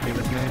unhappy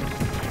with me.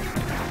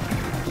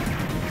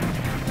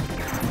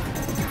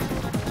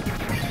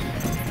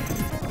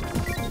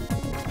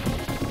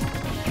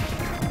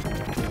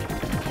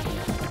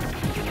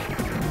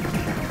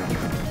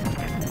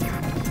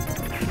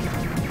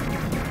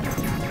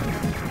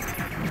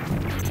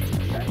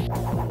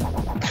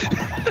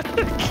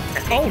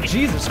 Oh,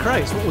 Jesus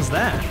Christ, what was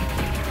that?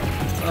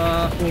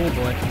 Oh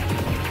boy.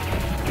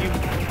 You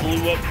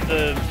blew up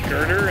the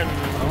girder and...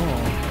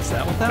 Oh, is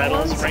that what that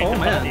metals was? right Oh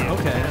man, you.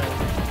 okay.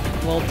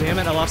 Well, damn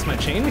it, I lost my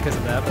chain because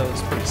of that. That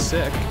was pretty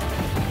sick.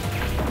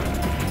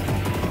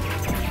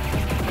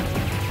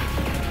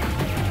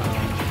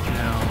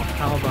 Now,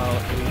 how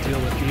about we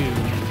deal with you,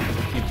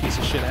 you piece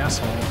of shit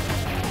asshole?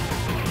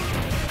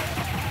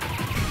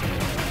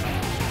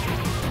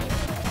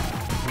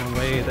 In a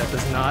way that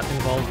does not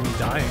involve me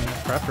dying,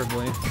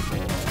 preferably.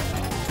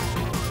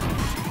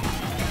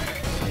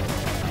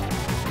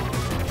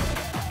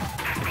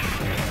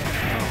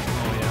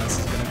 Oh yeah, this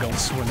is gonna go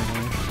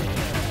swimmingly.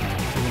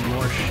 Doing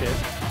more shit.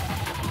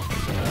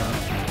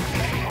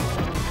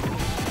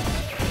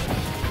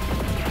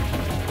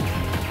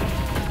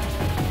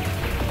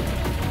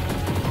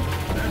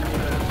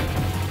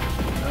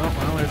 Oh,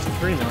 well, there's the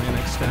 3 million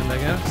extend, I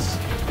guess.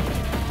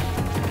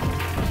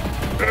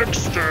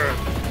 Extend!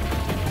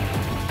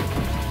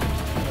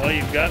 Well,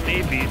 you've got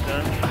me beat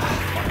then.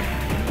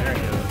 There he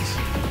goes.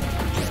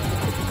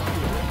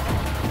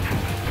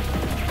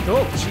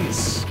 Oh,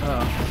 jeez.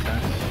 Oh, okay.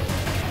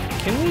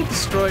 Can we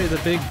destroy the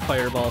big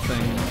fireball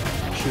thing,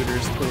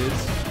 shooters,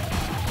 please?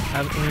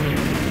 There's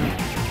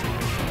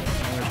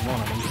one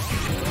of them.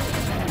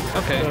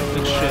 Okay,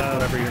 good shit,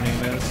 whatever your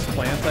name is.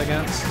 Plant, I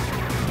guess?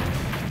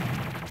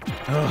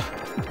 Ugh.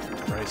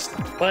 Christ.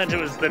 Plant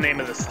was the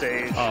name of the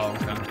stage. Oh,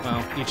 okay.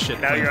 Well, eat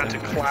shit. Now you're onto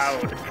anyways.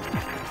 Cloud.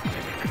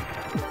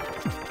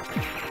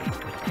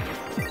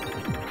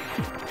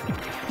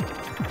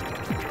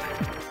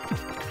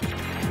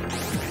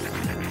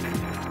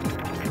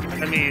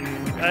 mean,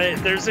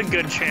 there's a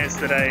good chance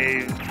that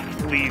I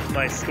leave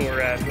my score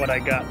at what I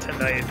got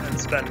tonight and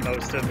spend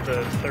most of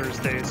the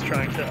Thursdays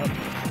trying to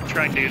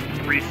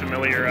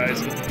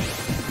refamiliarize with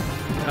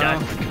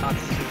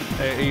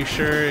Are you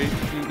sure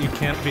you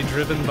can't be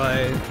driven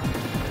by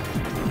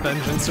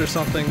vengeance or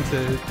something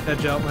to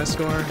edge out my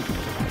score?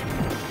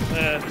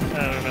 I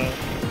don't know.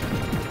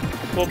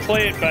 We'll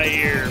play it by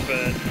ear,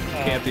 but...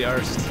 Can't be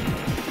arsed.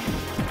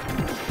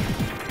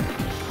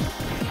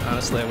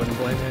 Honestly, I wouldn't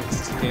blame you,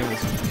 'cause this game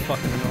is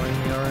fucking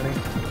annoying me already.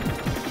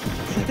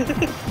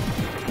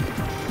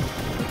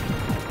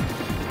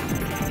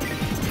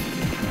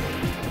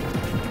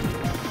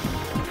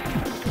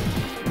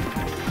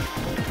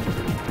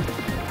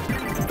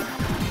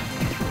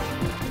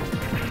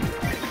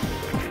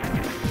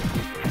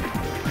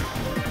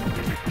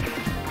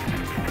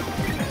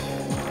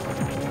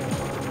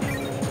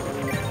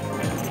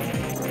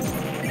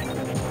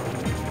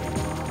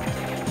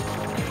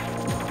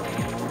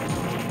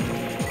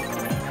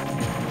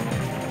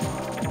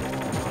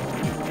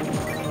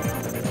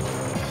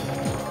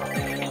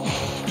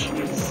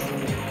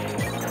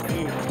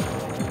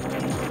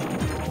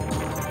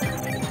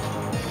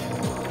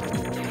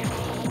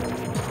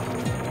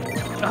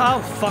 Oh,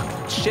 fuck.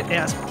 Shit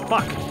ass.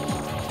 Fuck.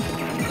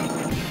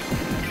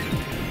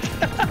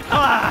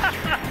 Ah!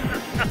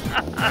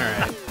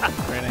 Alright.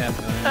 3.5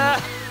 million.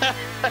 Alright.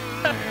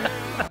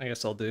 I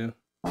guess I'll do.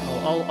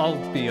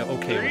 I'll be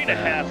okay with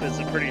that. 3.5 is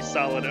a pretty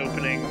solid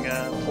opening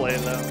play,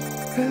 though.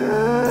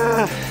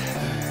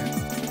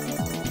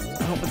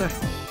 Oh, what the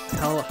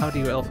hell? How do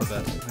you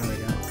alphabet? There we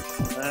go.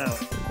 Oh.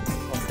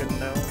 Fucking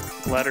no.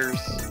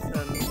 Letters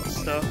and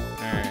stuff.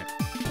 Alright.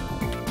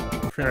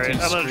 Alright,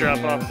 I'm gonna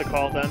drop off the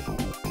call then.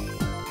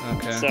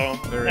 Okay. So,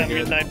 very have a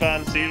good good night,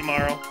 Bond. See you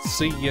tomorrow.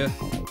 See ya.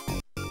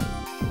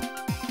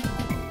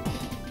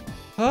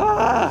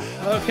 Ah!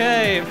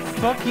 Okay.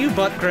 Fuck you,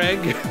 butt Greg.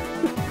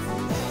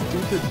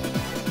 Stupid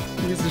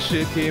piece of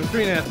shit game.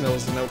 3.5 mil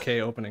is an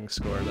okay opening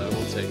score, though.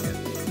 We'll take it.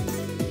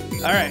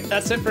 Alright,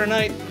 that's it for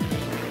tonight.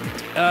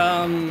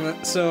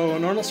 So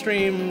normal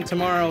stream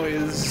tomorrow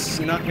is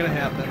not gonna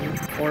happen,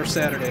 or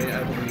Saturday,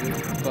 I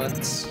believe,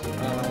 but,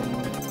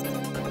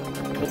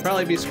 we'll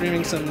probably be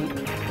streaming some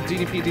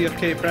DDP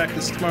DFK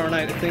practice tomorrow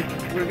night. I think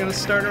we're gonna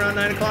start around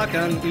 9 o'clock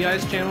on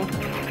EI's channel,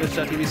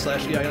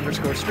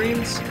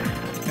 twitch.tv/EI_streams,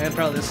 and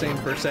probably the same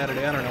for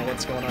Saturday. I don't know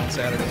what's going on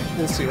Saturday.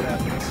 We'll see what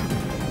happens.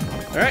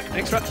 Alright,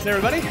 thanks for watching,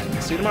 everybody.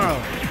 See you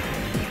tomorrow.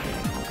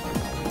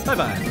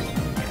 Bye-bye.